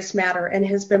serious matter and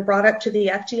has been brought up to the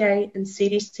FDA and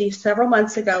CDC several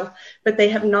months ago, but they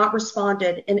have not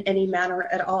responded in any manner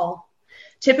at all.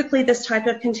 Typically, this type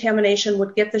of contamination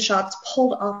would get the shots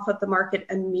pulled off of the market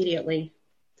immediately.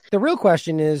 The real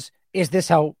question is this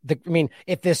how,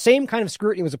 if the same kind of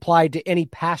scrutiny was applied to any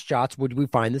past shots, would we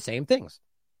find the same things?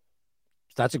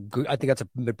 So I think that's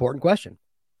an important question.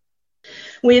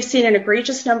 We have seen an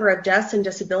egregious number of deaths and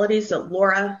disabilities that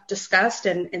Laura discussed,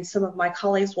 and some of my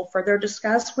colleagues will further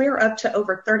discuss. We are up to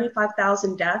over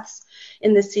 35,000 deaths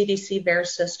in the CDC VAERS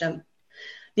system.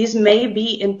 These may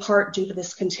be in part due to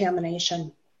this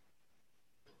contamination.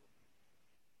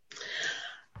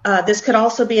 This could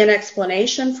also be an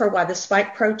explanation for why the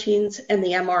spike proteins and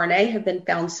the mRNA have been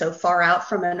found so far out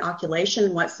from inoculation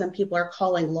in what some people are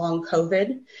calling long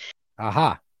COVID.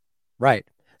 Aha, right.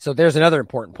 So there's another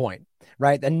important point,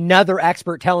 right? Another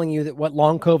expert telling you that what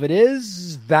long COVID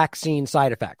is vaccine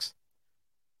side effects.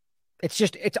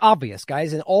 It's obvious,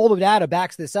 guys. And all the data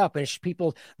backs this up. And it's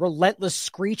people relentless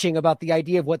screeching about the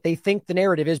idea of what they think the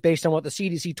narrative is based on what the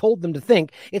CDC told them to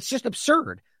think. It's just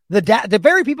absurd. The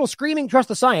very people screaming trust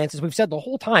the science, as we've said the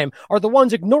whole time, are the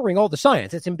ones ignoring all the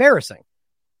science. It's embarrassing.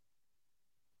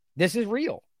 This is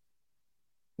real.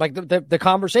 Like the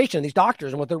conversation, these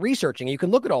doctors and what they're researching. You can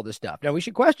look at all this stuff. Now, we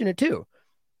should question it too.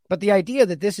 But the idea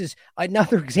that this is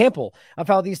another example of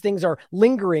how these things are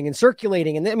lingering and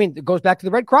circulating. And it goes back to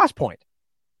the Red Cross point.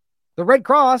 The Red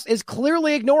Cross is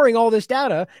clearly ignoring all this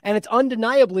data, and it's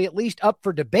undeniably at least up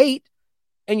for debate.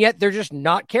 And yet they're just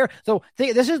not caring. So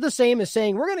this is the same as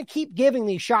saying we're going to keep giving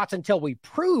these shots until we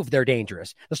prove they're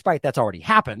dangerous, despite that's already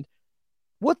happened.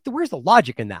 Where's the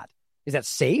logic in that? Is that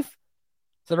safe?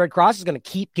 So the Red Cross is going to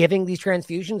keep giving these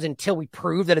transfusions until we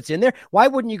prove that it's in there? Why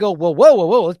wouldn't you go, whoa,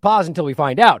 let's pause until we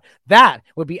find out? That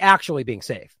would be actually being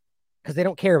safe, because they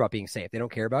don't care about being safe. They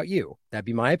don't care about you. That'd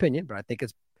be my opinion, but I think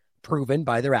it's proven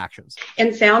by their actions.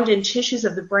 And found in tissues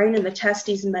of the brain and the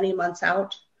testes many months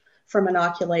out from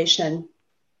inoculation.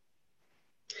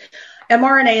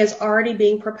 mRNA is already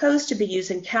being proposed to be used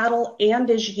in cattle and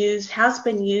has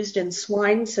been used in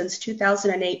swine since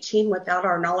 2018 without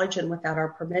our knowledge and without our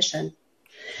permission.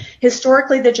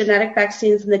 Historically, the genetic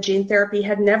vaccines and the gene therapy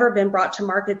had never been brought to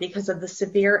market because of the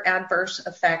severe adverse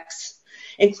effects,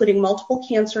 including multiple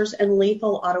cancers and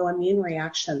lethal autoimmune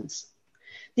reactions.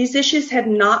 These issues had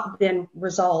not been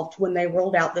resolved when they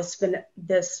rolled out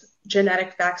this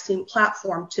genetic vaccine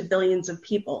platform to billions of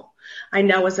people. I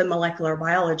know as a molecular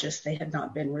biologist, they had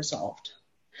not been resolved.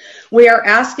 We are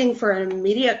asking for an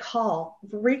immediate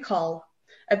recall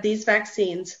of these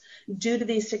vaccines due to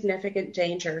these significant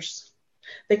dangers.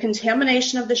 The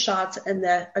contamination of the shots and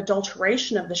the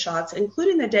adulteration of the shots,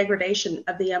 including the degradation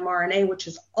of the mRNA, which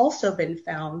has also been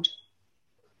found,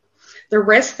 the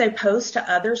risk they pose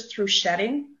to others through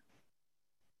shedding,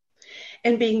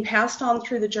 and being passed on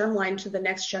through the germline to the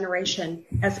next generation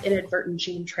as inadvertent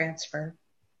gene transfer.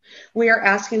 We are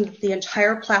asking that the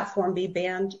entire platform be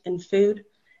banned in food,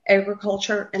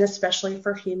 agriculture, and especially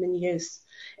for human use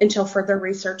until further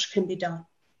research can be done.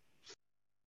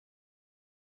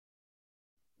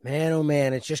 Man, oh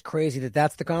man, it's just crazy that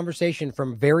that's the conversation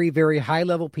from very, very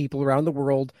high-level people around the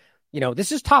world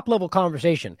This is top level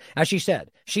conversation. As she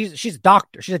said, she's a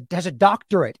doctor. She has a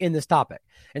doctorate in this topic.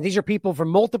 And these are people from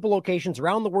multiple locations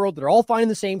around the world that are all finding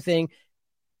the same thing.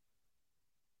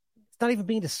 It's not even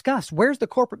being discussed. Where's the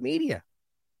corporate media?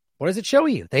 What does it show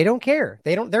you? They don't care.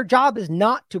 Their job is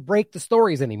not to break the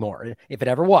stories anymore, if it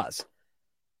ever was.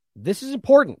 This is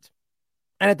important.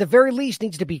 And at the very least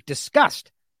needs to be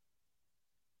discussed.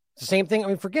 It's the same thing.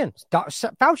 Again,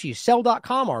 Fauci's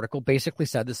Cell.com article basically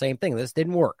said the same thing. This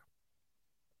didn't work.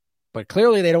 But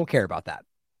clearly they don't care about that.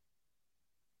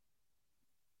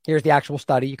 Here's the actual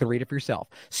study. You can read it for yourself.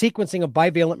 Sequencing of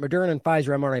bivalent Moderna and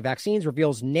Pfizer mRNA vaccines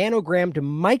reveals nanogram to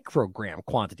microgram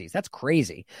quantities. That's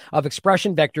crazy. Of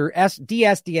expression vector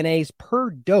dsDNAs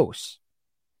per dose.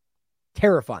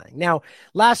 Terrifying. Now,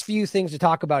 last few things to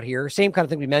talk about here. Same kind of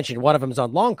thing we mentioned. One of them is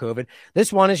on long COVID.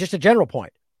 This one is just a general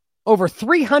point. Over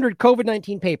 300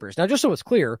 COVID-19 papers. Now, just so it's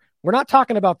clear, we're not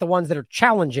talking about the ones that are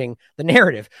challenging the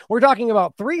narrative. We're talking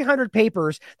about 300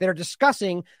 papers that are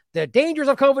discussing the dangers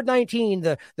of COVID-19,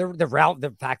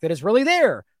 the fact that it's really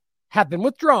there, have been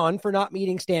withdrawn for not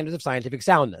meeting standards of scientific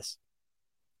soundness.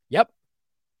 Yep.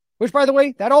 Which, by the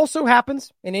way, that also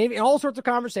happens in all sorts of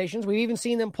conversations. We've even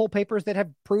seen them pull papers that have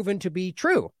proven to be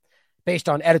true based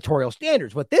on editorial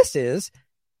standards. What this is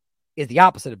the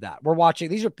opposite of that. We're watching.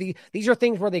 These are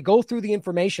things where they go through the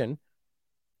information,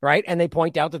 right? And they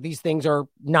point out that these things are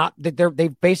not, that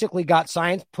they've basically got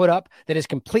science put up that is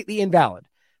completely invalid.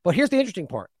 But here's the interesting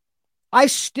part. I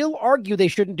still argue they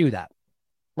shouldn't do that,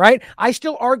 right? I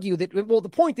still argue that, the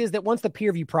point is that once the peer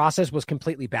review process was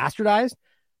completely bastardized,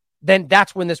 then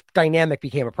that's when this dynamic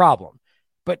became a problem.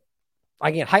 But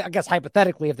again, I guess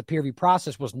hypothetically, if the peer review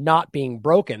process was not being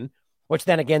broken, which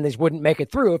then again, these wouldn't make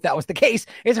it through if that was the case.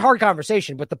 It's a hard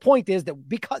conversation. But the point is that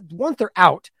because once they're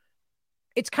out,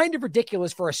 it's kind of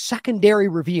ridiculous for a secondary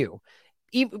review.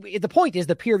 The point is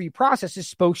the peer review process is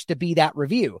supposed to be that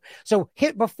review. So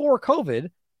before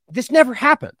COVID, this never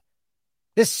happened.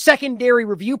 This secondary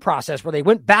review process where they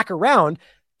went back around,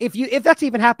 if that's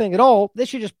even happening at all, they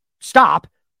should just stop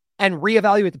and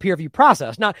reevaluate the peer review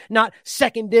process, not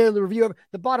secondary review.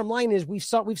 The bottom line is we've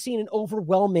seen an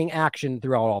overwhelming action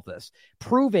throughout all of this,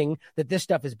 proving that this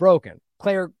stuff is broken.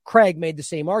 Craig made the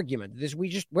same argument.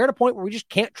 We're at a point where we just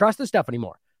can't trust this stuff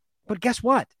anymore. But guess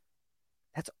what?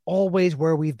 That's always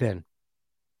where we've been.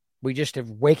 We just have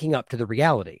waking up to the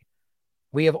reality.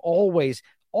 We have always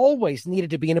needed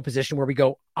to be in a position where we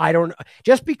go, I don't know.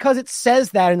 Just because it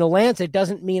says that in the Lancet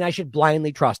doesn't mean I should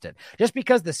blindly trust it. Just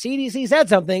because the CDC said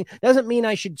something doesn't mean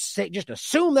I should just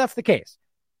assume that's the case.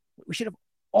 We should have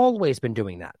always been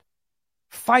doing that.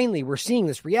 Finally, we're seeing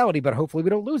this reality, but hopefully we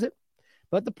don't lose it.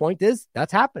 But the point is,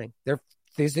 that's happening.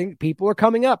 People are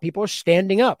coming up. People are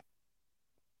standing up.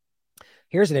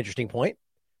 Here's an interesting point.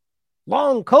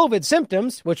 Long COVID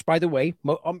symptoms, which, by the way,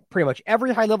 pretty much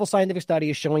every high-level scientific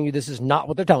study is showing you this is not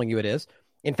what they're telling you it is.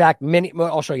 In fact,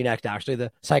 I'll show you next, actually,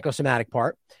 the psychosomatic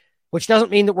part, which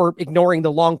doesn't mean that we're ignoring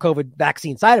the long COVID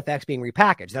vaccine side effects being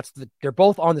repackaged. They're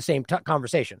both on the same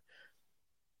conversation.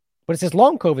 But it says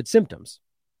long COVID symptoms.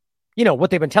 What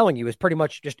they've been telling you is pretty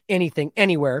much just anything,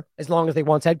 anywhere, as long as they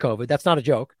once had COVID. That's not a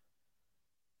joke.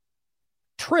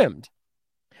 Trimmed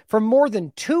from more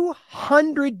than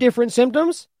 200 different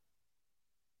symptoms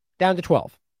down to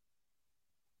 12.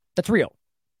 That's real.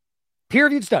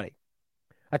 Peer-reviewed study.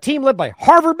 A team led by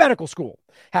Harvard Medical School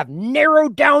have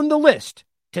narrowed down the list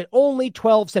to only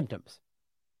 12 symptoms.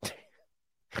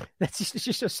 That's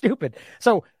just so stupid.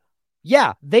 So,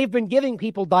 yeah, they've been giving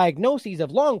people diagnoses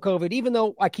of long COVID, even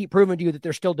though I keep proving to you that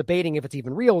they're still debating if it's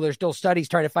even real. There's still studies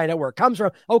trying to find out where it comes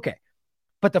from. Okay.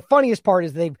 But the funniest part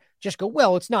is they just go,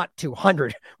 well, it's not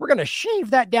 200. We're going to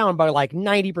shave that down by like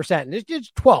 90%. And it's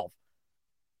just 12.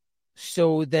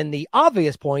 So then the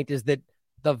obvious point is that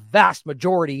the vast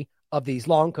majority of these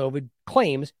long COVID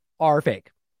claims are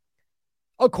fake,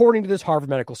 according to this Harvard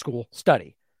Medical School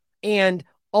study. And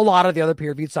a lot of the other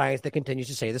peer-reviewed science that continues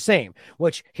to say the same,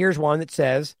 which here's one that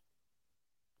says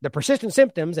the persistent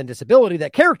symptoms and disability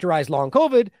that characterize long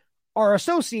COVID are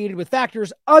associated with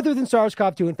factors other than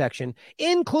SARS-CoV-2 infection,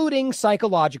 including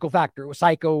psychological factors,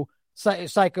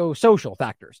 psychosocial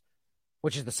factors,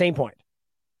 which is the same point.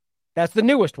 That's the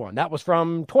newest one. That was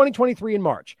from 2023 in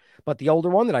March. But the older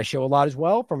one that I show a lot as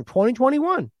well from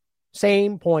 2021,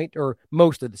 same point or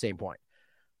most of the same point.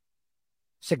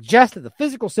 Suggests that the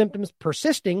physical symptoms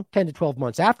persisting 10 to 12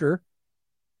 months after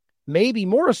may be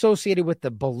more associated with the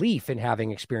belief in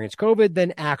having experienced COVID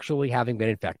than actually having been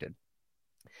infected.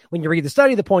 When you read the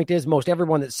study, the point is most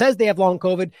everyone that says they have long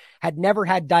COVID had never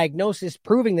had diagnosis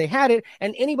proving they had it.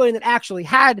 And anybody that actually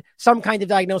had some kind of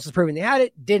diagnosis proving they had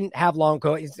it didn't have long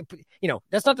COVID.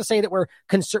 That's not to say that we're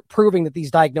proving that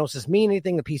these diagnoses mean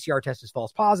anything. The PCR test is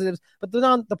false positives. But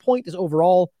the point is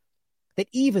overall that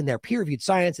even their peer-reviewed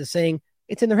science is saying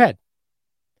it's in their head.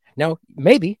 Now,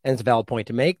 maybe, and it's a valid point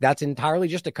to make, that's entirely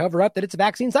just a cover up that it's a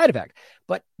vaccine side effect.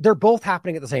 But they're both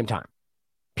happening at the same time.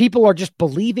 People are just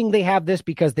believing they have this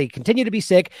because they continue to be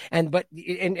sick, and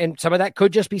some of that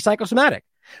could just be psychosomatic.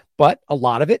 But a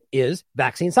lot of it is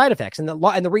vaccine side effects. And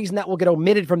the reason that will get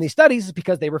omitted from these studies is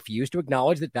because they refuse to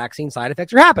acknowledge that vaccine side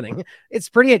effects are happening. It's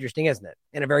pretty interesting, isn't it?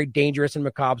 In a very dangerous and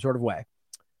macabre sort of way.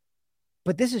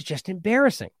 But this is just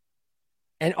embarrassing.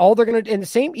 And all they're going to, and the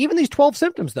same, even these 12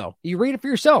 symptoms, though, you read it for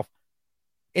yourself.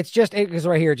 It's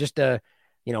right here, just,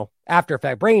 after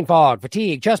effect, brain fog,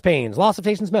 fatigue, chest pains, loss of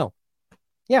taste and smell.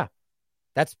 Yeah,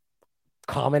 that's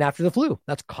common after the flu.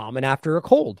 That's common after a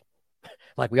cold.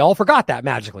 Like we all forgot that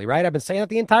magically, right? I've been saying that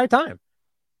the entire time.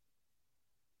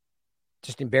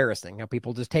 Just embarrassing how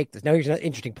people just take this. Now, here's an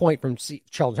interesting point from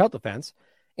Children's Health Defense.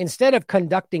 Instead of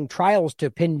conducting trials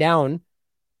to pin down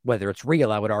whether it's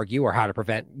real, I would argue, or how to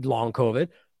prevent long COVID,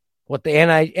 what the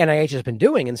NIH has been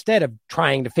doing, instead of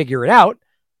trying to figure it out,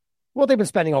 well, they've been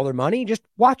spending all their money just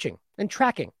watching and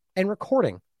tracking and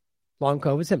recording long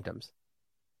COVID symptoms.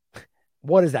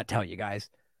 What does that tell you,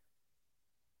 guys?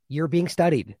 You're being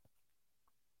studied.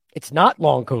 It's not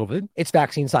long COVID. It's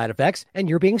vaccine side effects, and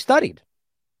you're being studied.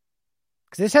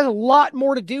 Because this has a lot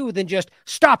more to do than just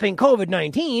stopping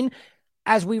COVID-19.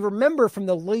 As we remember from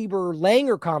the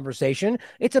Lieber-Langer conversation,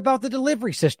 it's about the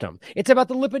delivery system. It's about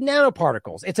the lipid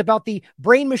nanoparticles. It's about the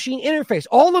brain-machine interface.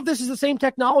 All of this is the same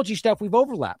technology stuff we've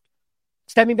overlapped.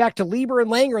 Stemming back to Lieber and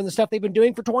Langer and the stuff they've been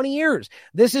doing for 20 years.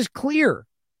 This is clear.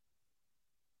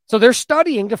 So they're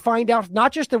studying to find out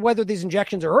not just whether these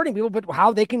injections are hurting people, but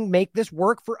how they can make this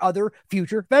work for other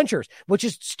future ventures, which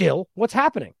is still what's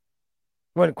happening.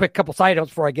 One quick couple side notes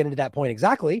before I get into that point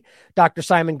exactly. Dr.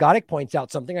 Simon Goddick points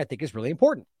out something I think is really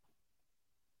important.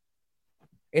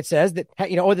 It says that,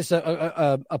 this is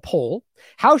a poll.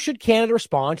 How should Canada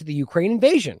respond to the Ukraine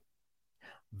invasion?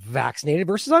 Vaccinated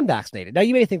versus unvaccinated. Now,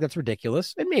 you may think that's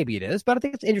ridiculous, and maybe it is, but I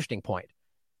think it's an interesting point.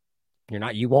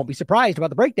 You won't be surprised about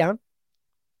the breakdown.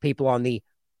 People on the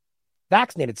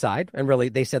vaccinated side, and really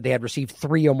they said they had received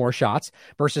 3 or more shots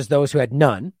versus those who had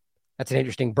none. That's an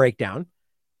interesting breakdown.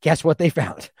 Guess what they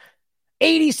found?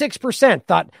 86%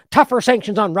 thought tougher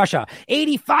sanctions on Russia.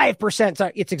 85%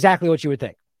 thought it's exactly what you would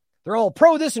think. They're all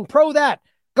pro this and pro that.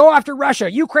 Go after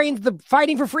Russia. Ukraine's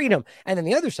fighting for freedom. And then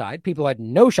the other side, people had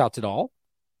no shots at all.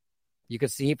 You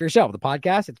could see it for yourself. The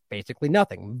podcast, it's basically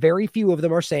nothing. Very few of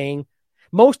them are saying,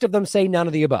 most of them say none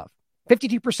of the above.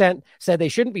 52% said they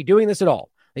shouldn't be doing this at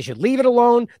all. They should leave it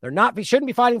alone. Shouldn't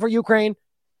be fighting for Ukraine.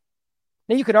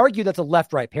 Now, you could argue that's a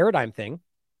left-right paradigm thing,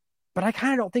 but I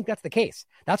kind of don't think that's the case.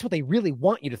 That's what they really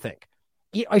want you to think.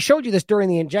 I showed you this during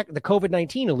the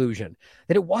COVID-19 illusion,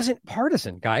 that it wasn't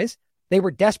partisan, guys. They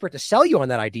were desperate to sell you on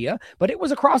that idea, but it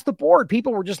was across the board.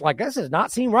 People were just like, this does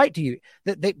not seem right to you.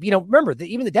 Remember that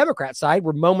even the Democrat side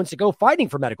were moments ago fighting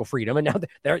for medical freedom. And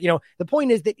now the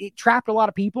point is that it trapped a lot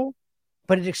of people,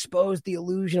 but it exposed the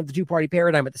illusion of the two-party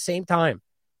paradigm at the same time.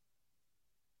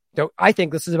 So I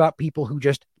think this is about people who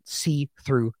just see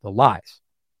through the lies.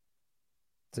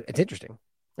 It's interesting.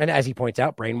 And as he points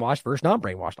out, brainwashed versus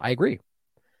non-brainwashed. I agree.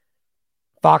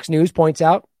 Fox News points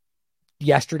out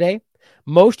yesterday,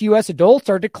 most U.S. adults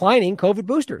are declining COVID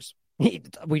boosters.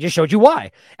 We just showed you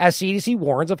why. As CDC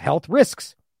warns of health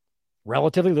risks,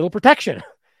 relatively little protection.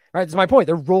 All right, this is my point.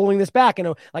 They're rolling this back,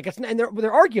 and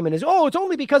their argument is, it's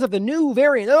only because of the new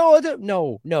variant.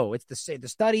 No. It's the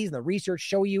studies and the research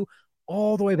show you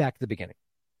all the way back to the beginning.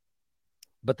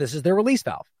 But this is their release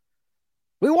valve.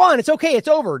 We won. It's okay. It's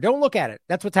over. Don't look at it.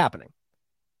 That's what's happening.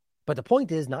 But the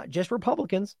point is, not just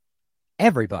Republicans.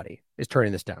 Everybody is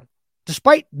turning this down,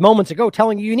 despite moments ago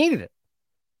telling you needed it.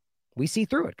 We see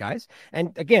through it, guys.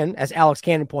 And again, as Alex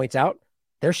Cannon points out,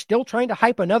 they're still trying to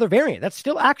hype another variant. That's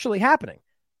still actually happening.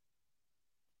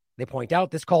 They point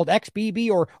out this called XBB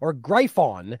or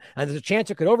Gryphon, and there's a chance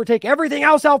it could overtake everything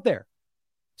else out there.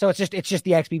 So it's just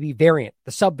the XBB variant,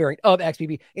 the subvariant of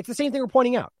XBB. It's the same thing we're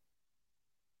pointing out.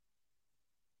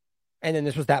 And then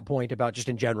this was that point about just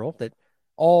in general that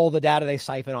all the data they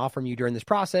siphon off from you during this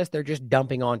process, they're just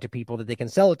dumping on to people that they can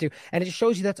sell it to. And it just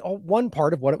shows you that's all one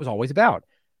part of what it was always about.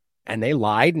 And they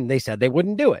lied and they said they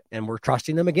wouldn't do it. And we're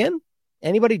trusting them again.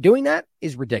 Anybody doing that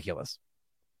is ridiculous.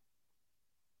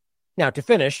 Now, to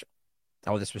finish,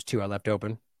 this was 2 I left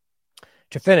open.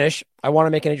 To finish, I want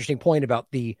to make an interesting point about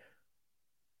the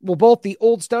Well, both the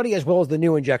old study as well as the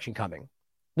new injection coming.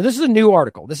 Now, this is a new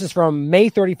article. This is from May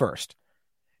 31st.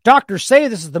 Doctors say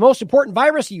this is the most important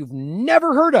virus you've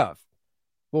never heard of.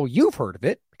 Well, you've heard of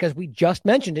it because we just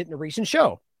mentioned it in a recent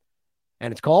show.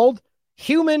 And it's called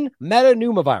human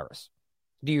metapneumovirus.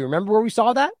 Do you remember where we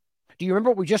saw that? Do you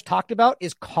remember what we just talked about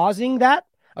is causing that,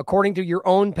 according to your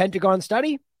own Pentagon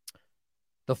study?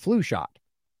 The flu shot.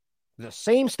 The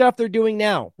same stuff they're doing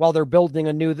now while they're building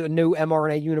the new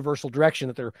mRNA universal direction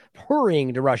that they're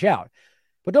hurrying to rush out.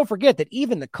 But don't forget that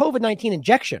even the COVID-19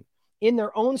 injection in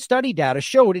their own study data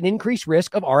showed an increased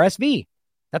risk of RSV.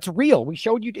 That's real. We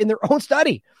showed you in their own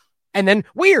study. And then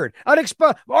weird,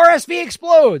 RSV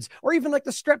explodes, or even like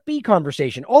the strep B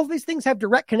conversation. All of these things have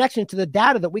direct connection to the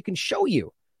data that we can show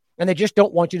you, and they just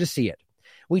don't want you to see it.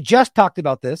 We just talked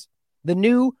about this. The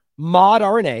new mod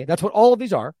RNA, that's what all of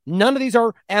these are. None of these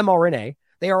are mRNA.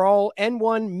 They are all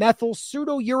N1 methyl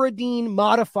pseudouridine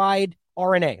modified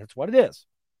RNA. That's what it is.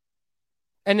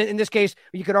 And in this case,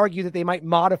 you could argue that they might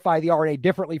modify the RNA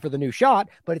differently for the new shot,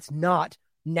 but it's not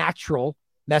natural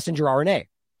messenger RNA.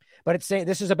 But it's saying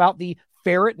this is about the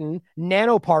ferritin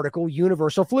nanoparticle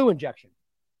universal flu injection.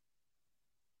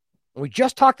 We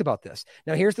just talked about this.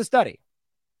 Now, here's the study.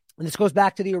 And this goes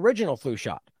back to the original flu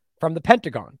shot from the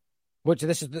Pentagon, which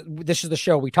this is the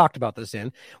show we talked about this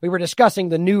in. We were discussing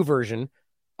the new version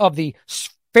of the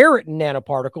ferritin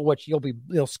nanoparticle, which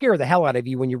you'll scare the hell out of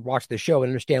you when you watch the show and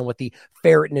understand what the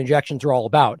ferritin injections are all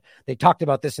about. They talked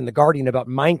about this in The Guardian about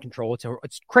mind control.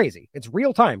 It's crazy. It's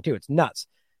real time, too. It's nuts.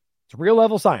 It's real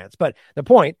level science. But the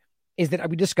point is that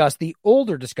we discussed the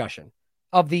older discussion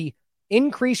of the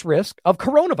increased risk of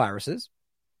coronaviruses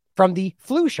from the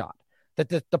flu shot that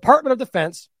the Department of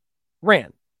Defense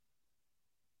ran,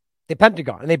 the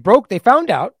Pentagon, and they found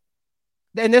out,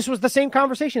 and this was the same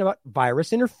conversation about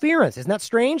virus interference. Isn't that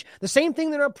strange? The same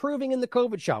thing they're approving in the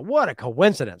COVID shot. What a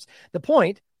coincidence. The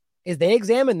point is they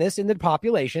examined this in the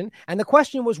population, and the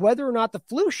question was whether or not the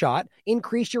flu shot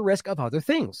increased your risk of other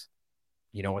things.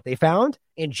 You know what they found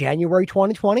in January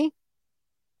 2020?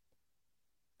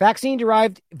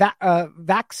 Vaccine-derived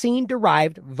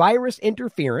virus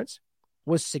interference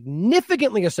was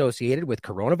significantly associated with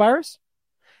coronavirus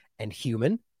and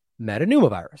human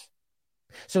metapneumovirus.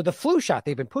 So the flu shot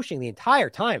they've been pushing the entire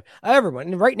time, everyone,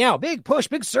 and right now, big push,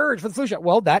 big surge for the flu shot.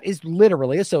 Well, that is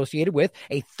literally associated with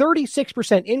a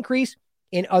 36% increase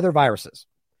in other viruses.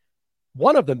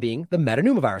 One of them being the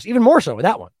metapneumovirus, even more so with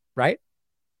that one, right?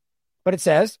 But it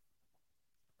says,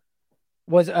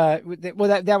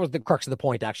 that was the crux of the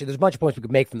point, actually. There's a bunch of points we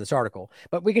could make from this article,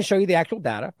 but we can show you the actual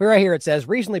data. Right here it says,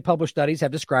 recently published studies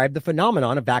have described the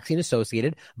phenomenon of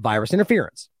vaccine-associated virus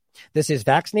interference. This is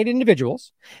vaccinated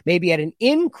individuals may be at an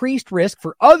increased risk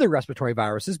for other respiratory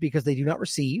viruses because they do not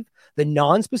receive the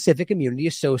non-specific immunity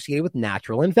associated with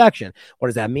natural infection. What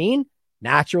does that mean?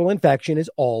 Natural infection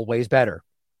is always better.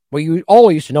 Well, you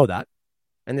all used to know that.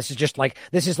 And this is like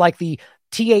the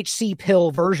THC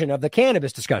pill version of the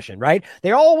cannabis discussion, right?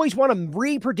 They always want to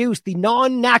reproduce the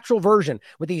non-natural version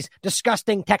with these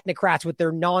disgusting technocrats with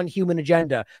their non-human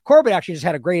agenda. Corbett actually just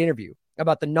had a great interview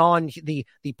about the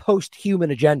post-human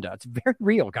agenda. It's very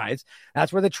real, guys.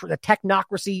 That's where the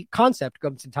technocracy concept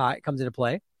comes into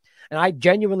play. And I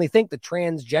genuinely think the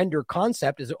transgender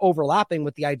concept is overlapping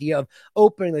with the idea of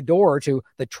opening the door to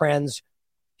the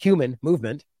transhuman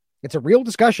movement. It's a real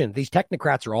discussion these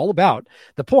technocrats are all about.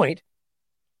 The point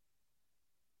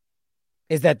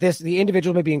is that the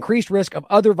individual may be increased risk of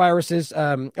other viruses.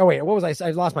 What was I?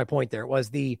 I lost my point there. It was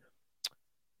in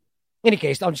any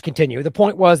case, I'll just continue. The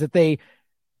point was that that's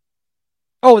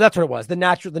what it was.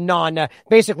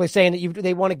 Basically saying that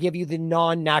they want to give you the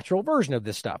non-natural version of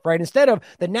this stuff, right? Instead of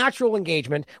the natural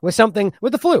engagement with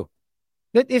the flu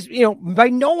that is, by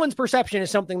no one's perception is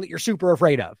something that you're super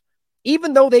afraid of.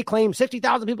 Even though they claim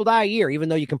 60,000 people die a year, even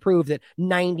though you can prove that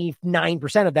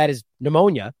 99% of that is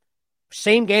pneumonia,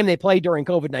 same game they played during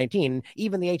COVID-19.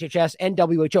 Even the HHS and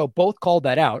WHO both called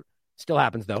that out. Still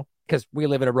happens, though, because we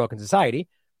live in a broken society.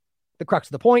 The crux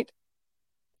of the point,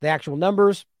 the actual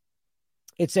numbers,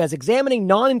 it says examining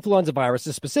non-influenza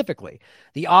viruses specifically,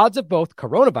 the odds of both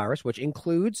coronavirus, which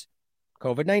includes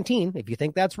COVID-19, if you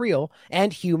think that's real,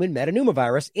 and human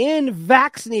metapneumovirus in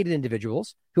vaccinated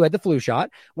individuals who had the flu shot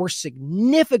were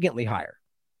significantly higher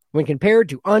when compared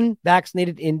to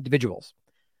unvaccinated individuals.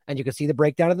 And you can see the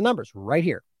breakdown of the numbers right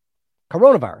here.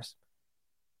 Coronavirus,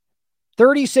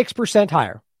 36%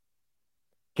 higher.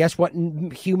 Guess what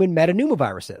human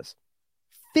metapneumovirus is?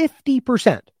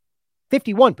 50%,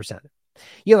 51%.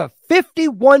 You have a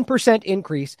 51%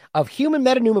 increase of human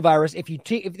metapneumovirus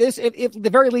if the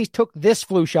very least took this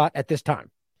flu shot at this time.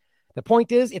 The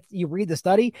point is, if you read the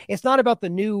study, it's not about the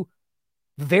new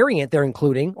variant they're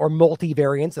including, or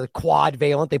multivariants, the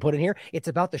quadvalent they put in here. It's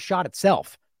about the shot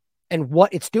itself and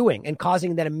what it's doing and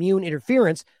causing that immune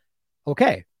interference.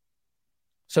 Okay.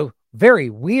 So very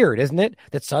weird, isn't it?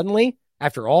 That suddenly,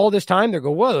 after all this time, they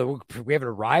go, whoa, we have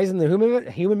a rise in the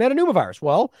human metapneumovirus.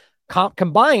 Well,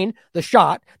 combine the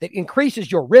shot that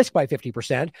increases your risk by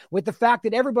 50% with the fact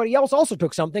that everybody else also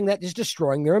took something that is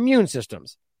destroying their immune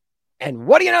systems. And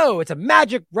what do you know? It's a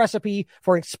magic recipe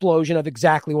for an explosion of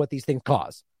exactly what these things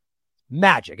cause.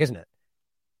 Magic, isn't it?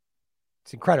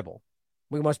 It's incredible.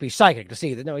 We must be psychic to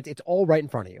see that. No, it's all right in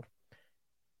front of you.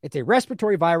 It's a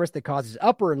respiratory virus that causes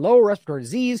upper and lower respiratory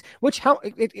disease,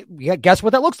 guess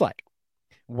what that looks like?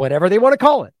 Whatever they want to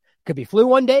call it. Could be flu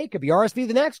one day, could be RSV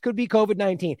the next, could be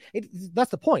COVID-19.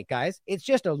 That's the point, guys. It's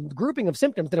just a grouping of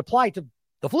symptoms that apply to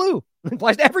the flu. It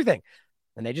applies to everything.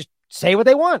 And they just say what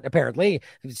they want, apparently.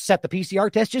 Set the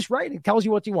PCR test just right. It tells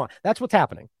you what you want. That's what's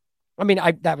happening. I'm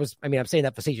saying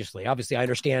that facetiously. Obviously, I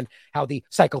understand how the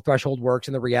cycle threshold works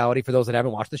and the reality for those that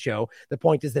haven't watched the show. The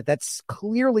point is that that's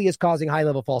clearly is causing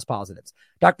high-level false positives.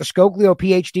 Dr. Scoglio,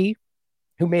 PhD,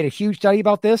 who made a huge study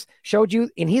about this, showed you,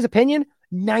 in his opinion,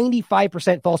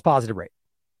 95% false positive rate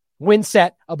when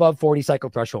set above 40 cycle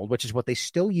threshold, which is what they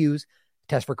still use to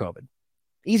test for COVID.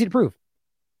 Easy to prove.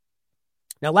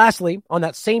 Now, lastly, on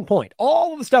that same point,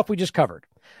 all of the stuff we just covered,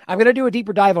 I'm going to do a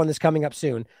deeper dive on this coming up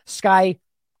soon.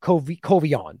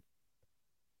 Covion.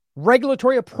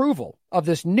 Regulatory approval of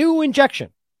this new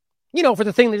injection, for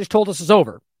the thing they just told us is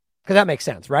over, because that makes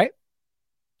sense, right?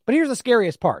 But here's the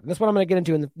scariest part, and that's what I'm going to get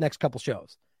into in the next couple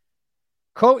shows.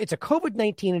 It's a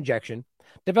COVID-19 injection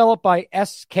developed by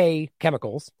SK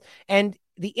Chemicals, and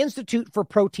the Institute for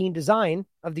Protein Design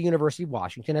of the University of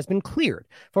Washington has been cleared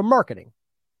for marketing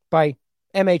by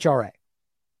MHRA.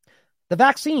 The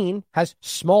vaccine has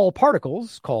small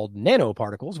particles called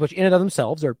nanoparticles, which in and of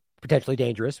themselves are potentially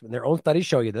dangerous. And their own studies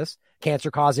show you this.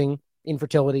 Cancer-causing,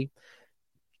 infertility,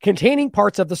 containing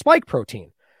parts of the spike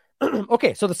protein.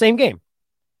 Okay, so the same game.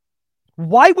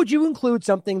 Why would you include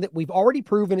something that we've already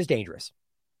proven is dangerous?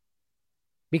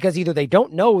 Because either they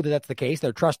don't know that that's the case,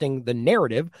 they're trusting the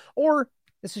narrative, or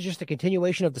this is just a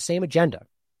continuation of the same agenda.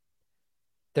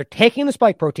 They're taking the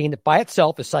spike protein that by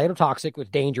itself is cytotoxic,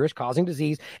 with dangerous, causing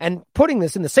disease, and putting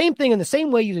this in the same thing in the same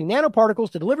way, using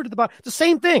nanoparticles to deliver to the body. It's the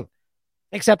same thing,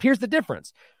 except here's the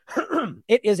difference.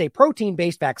 It is a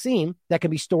protein-based vaccine that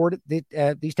can be stored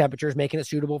at these temperatures, making it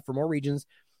suitable for more regions.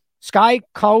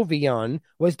 Covion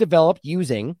was developed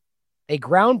using a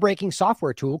groundbreaking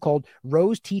software tool called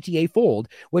Rose TTA Fold,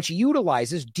 which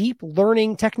utilizes deep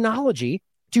learning technology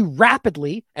to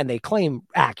rapidly, and they claim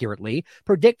accurately,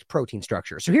 predict protein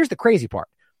structure. So here's the crazy part.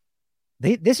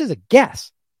 This is a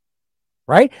guess,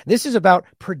 right? This is about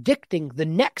predicting the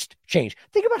next change.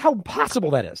 Think about how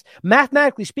impossible that is.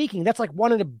 Mathematically speaking, that's like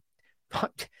one in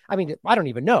I don't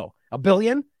even know, a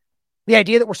billion? The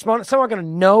idea that we're somehow going to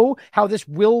know how this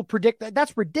will predict,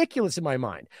 that's ridiculous in my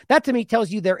mind. That to me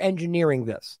tells you they're engineering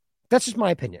this. That's just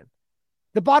my opinion.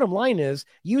 The bottom line is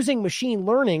using machine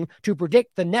learning to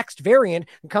predict the next variant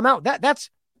and come out. That's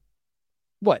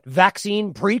what?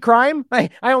 Vaccine pre-crime? I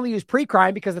only use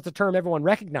pre-crime because it's a term everyone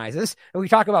recognizes. And we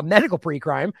talk about medical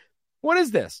pre-crime. What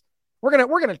is this? We're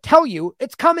gonna tell you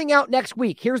it's coming out next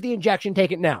week. Here's the injection.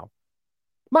 Take it now.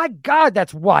 My God,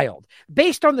 that's wild.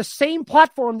 Based on the same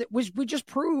platform that we just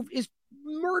proved is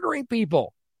murdering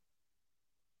people.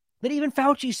 That even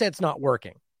Fauci said it's not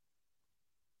working.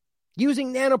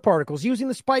 Using nanoparticles, using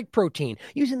the spike protein,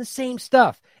 using the same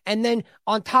stuff. And then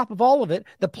on top of all of it,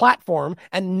 the platform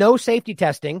and no safety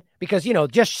testing because,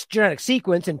 just genetic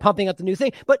sequence and pumping up the new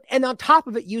thing. And on top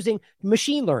of it, using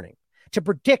machine learning to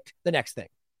predict the next thing.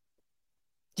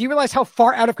 Do you realize how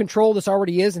far out of control this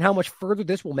already is and how much further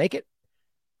this will make it?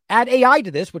 Add AI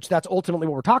to this, which that's ultimately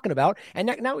what we're talking about.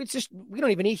 And now it's just, we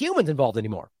don't even need humans involved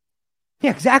anymore.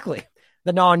 Yeah, exactly.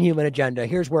 The non-human agenda.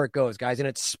 Here's where it goes, guys. And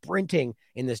it's sprinting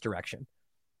in this direction.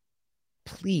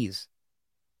 Please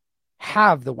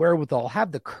have the wherewithal,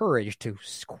 have the courage to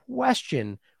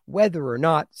question whether or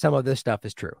not some of this stuff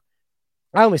is true.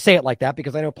 I only say it like that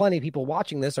because I know plenty of people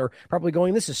watching this are probably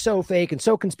going, this is so fake and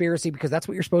so conspiracy, because that's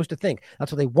what you're supposed to think.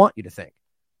 That's what they want you to think.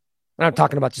 And I'm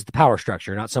talking about just the power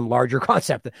structure, not some larger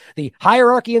concept. The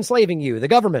hierarchy enslaving you, the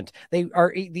government, they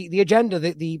are the agenda,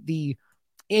 the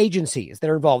agencies that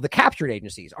are involved, the captured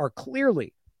agencies are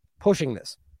clearly pushing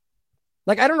this.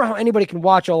 Like, I don't know how anybody can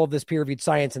watch all of this peer-reviewed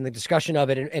science and the discussion of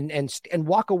it and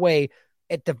walk away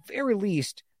at the very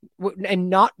least, and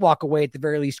not walk away at the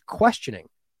very least questioning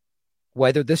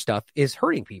whether this stuff is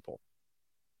hurting people.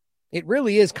 It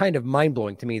really is kind of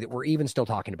mind-blowing to me that we're even still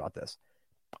talking about this.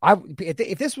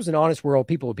 If this was an honest world,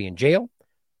 people would be in jail.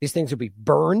 These things would be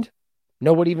burned.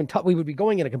 Nobody even we would be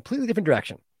going in a completely different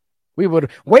direction. We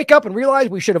would wake up and realize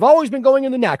we should have always been going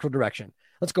in the natural direction.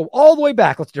 Let's go all the way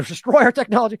back. Let's destroy our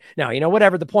technology. Now,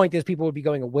 whatever the point is, people would be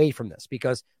going away from this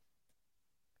because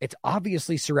it's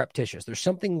obviously surreptitious. There's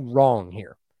something wrong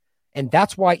here. And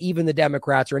that's why even the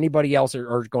Democrats or anybody else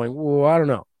are going, well, I don't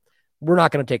know. We're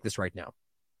not going to take this right now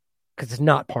because it's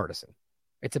not partisan.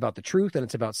 It's about the truth and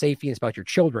it's about safety and it's about your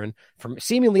children from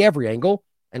seemingly every angle.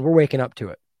 And we're waking up to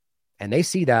it. And they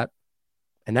see that.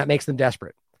 And that makes them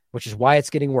desperate, which is why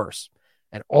it's getting worse.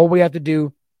 And all we have to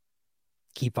do,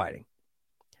 keep fighting.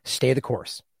 Stay the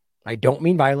course. I don't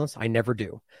mean violence. I never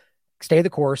do. Stay the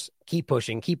course. Keep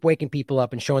pushing. Keep waking people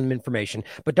up and showing them information.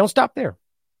 But don't stop there.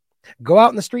 Go out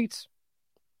in the streets.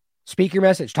 Speak your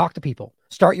message. Talk to people.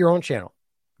 Start your own channel.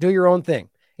 Do your own thing.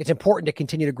 It's important to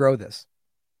continue to grow this.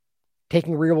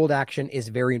 Taking real-world action is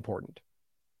very important.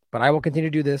 But I will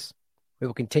continue to do this. We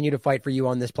will continue to fight for you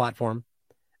on this platform.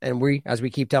 And we, as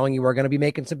we keep telling you, we're going to be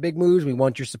making some big moves. We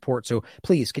want your support. So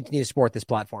please continue to support this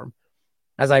platform.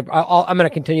 As I'm going to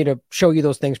continue to show you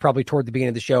those things probably toward the beginning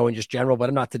of the show in just general, but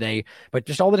I'm not today. But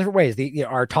just all the different ways.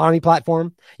 Our autonomy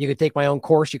platform, you can take my own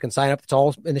course. You can sign up. It's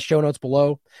all in the show notes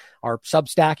below. Our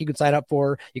Substack you can sign up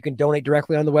for. You can donate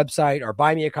directly on the website or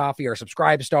buy me a coffee or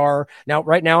Subscribe Star. Now,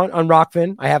 right now on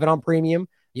Rockfin, I have it on premium.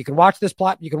 You can watch this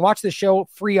You can watch this show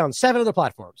free on 7 other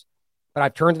platforms. But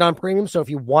I've turned it on premium, so if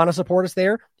you want to support us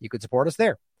there, you could support us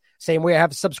there. Same way I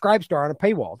have a Subscribe Star on a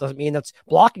paywall. Doesn't mean that's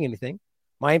blocking anything.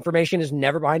 My information is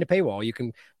never behind a paywall. You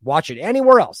can watch it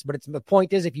anywhere else. But the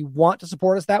point is, if you want to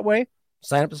support us that way,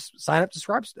 sign up to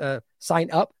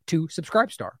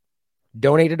Subscribe Star.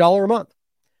 Donate $1 a month.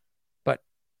 But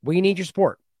we need your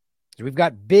support. So we've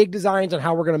got big designs on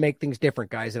how we're going to make things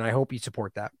different, guys, and I hope you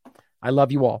support that. I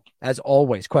love you all. As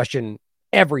always, question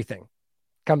everything.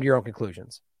 Come to your own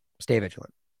conclusions. Stay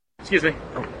vigilant. Excuse me.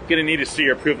 Gonna need to see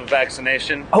your proof of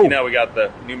vaccination. Oh. We got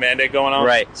the new mandate going on.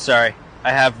 Right. Sorry.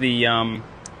 I have the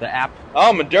app.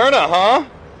 Oh, Moderna, huh?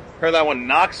 Heard that one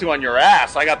knocks you on your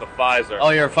ass. I got the Pfizer. Oh,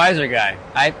 you're a Pfizer guy.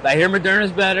 I hear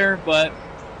Moderna's better, but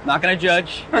not gonna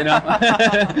judge.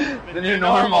 The new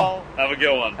normal. Have a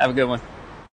good one. Have a good one.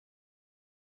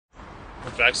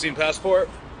 Vaccine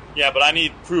passport? Yeah, but I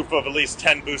need proof of at least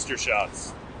 10 booster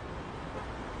shots.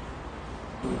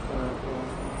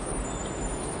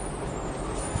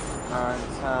 9,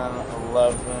 10,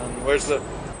 11. Where's the...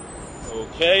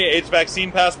 Okay, AIDS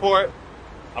vaccine passport.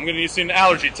 I'm going to need to see an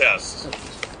allergy test.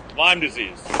 Lyme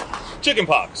disease.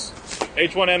 Chickenpox.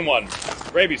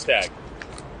 H1N1. Rabies tag.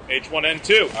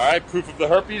 H1N2. All right, proof of the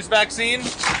herpes vaccine.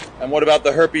 And what about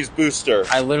the herpes booster?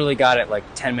 I literally got it like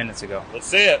 10 minutes ago. Let's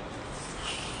see it.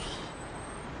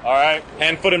 All right,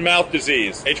 hand, foot, and mouth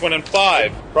disease.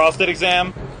 H1N5. Prostate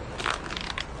exam.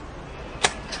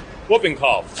 Whooping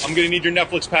cough. I'm going to need your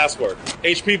Netflix password.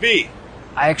 HPV.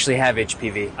 I actually have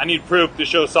HPV. I need proof to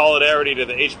show solidarity to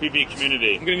the HPV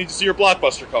community. I'm going to need to see your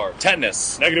Blockbuster card.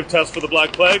 Tetanus. Negative test for the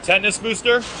Black Plague. Tetanus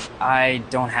booster. I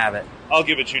don't have it. I'll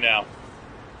give it to you now.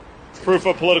 Proof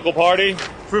of political party.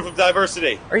 Proof of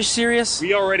diversity. Are you serious?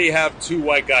 We already have 2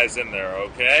 white guys in there,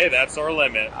 okay? That's our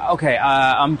limit. Okay,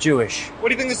 I'm Jewish. What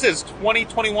do you think this is,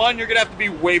 2021? You're going to have to be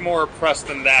way more oppressed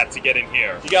than that to get in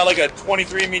here. You got like a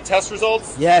 23andMe test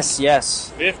results? Yes.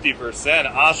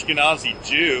 50% Ashkenazi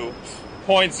Jew.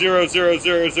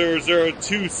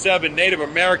 0.000027 Native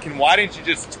American. Why didn't you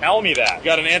just tell me that? You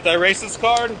got an anti-racist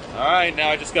card? All right, now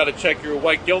I just got to check your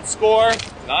white guilt score.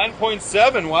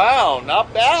 9.7. Wow,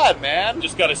 not bad, man.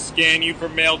 Just got to scan you for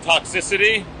male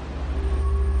toxicity.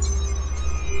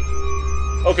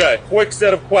 Okay, quick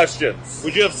set of questions.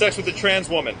 Would you have sex with a trans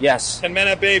woman? Yes. Can men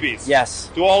have babies? Yes.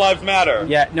 Do all lives matter?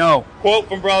 Yeah, no. Quote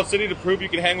from Broad City to prove you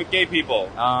can hang with gay people.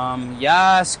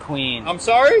 Yes, queen. I'm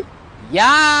sorry? Yes!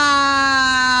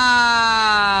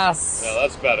 Yeah,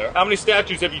 that's better. How many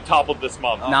statues have you toppled this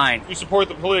month? 9. You support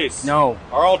the police? No.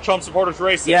 Are all Trump supporters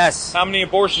racist? Yes. How many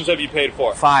abortions have you paid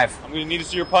for? 5. I'm going to need to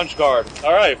see your punch card.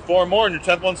 All right, 4 more and your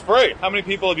 10th one's free. How many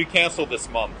people have you canceled this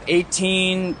month?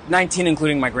 19,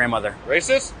 including my grandmother.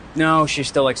 Racist? No, she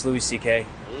still likes Louis C.K.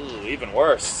 Ooh, even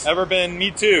worse. Ever been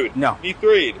Me Too'd? No. Me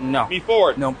 3'd? No. Me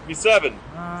 4'd? No. Me 7'd?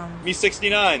 Me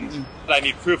 69'd? I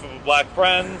need proof of a black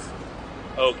friend.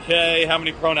 Okay, how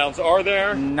many pronouns are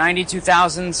there?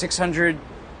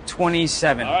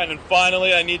 92,627. All right, and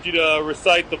finally, I need you to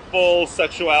recite the full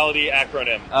sexuality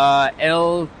acronym.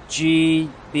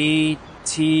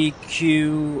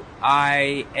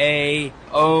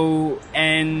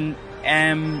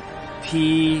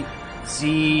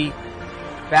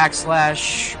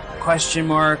 / question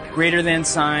mark, greater than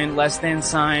sign, less than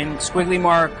sign, squiggly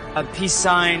mark, a peace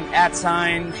sign, at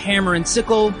sign, hammer and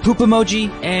sickle, poop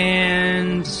emoji,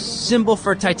 and symbol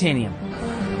for titanium.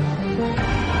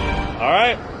 All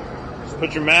right. Just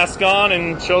put your mask on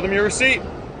and show them your receipt.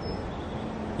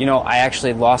 You know, I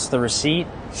actually lost the receipt,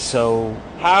 so...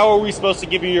 How are we supposed to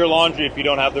give you your laundry if you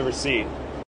don't have the receipt?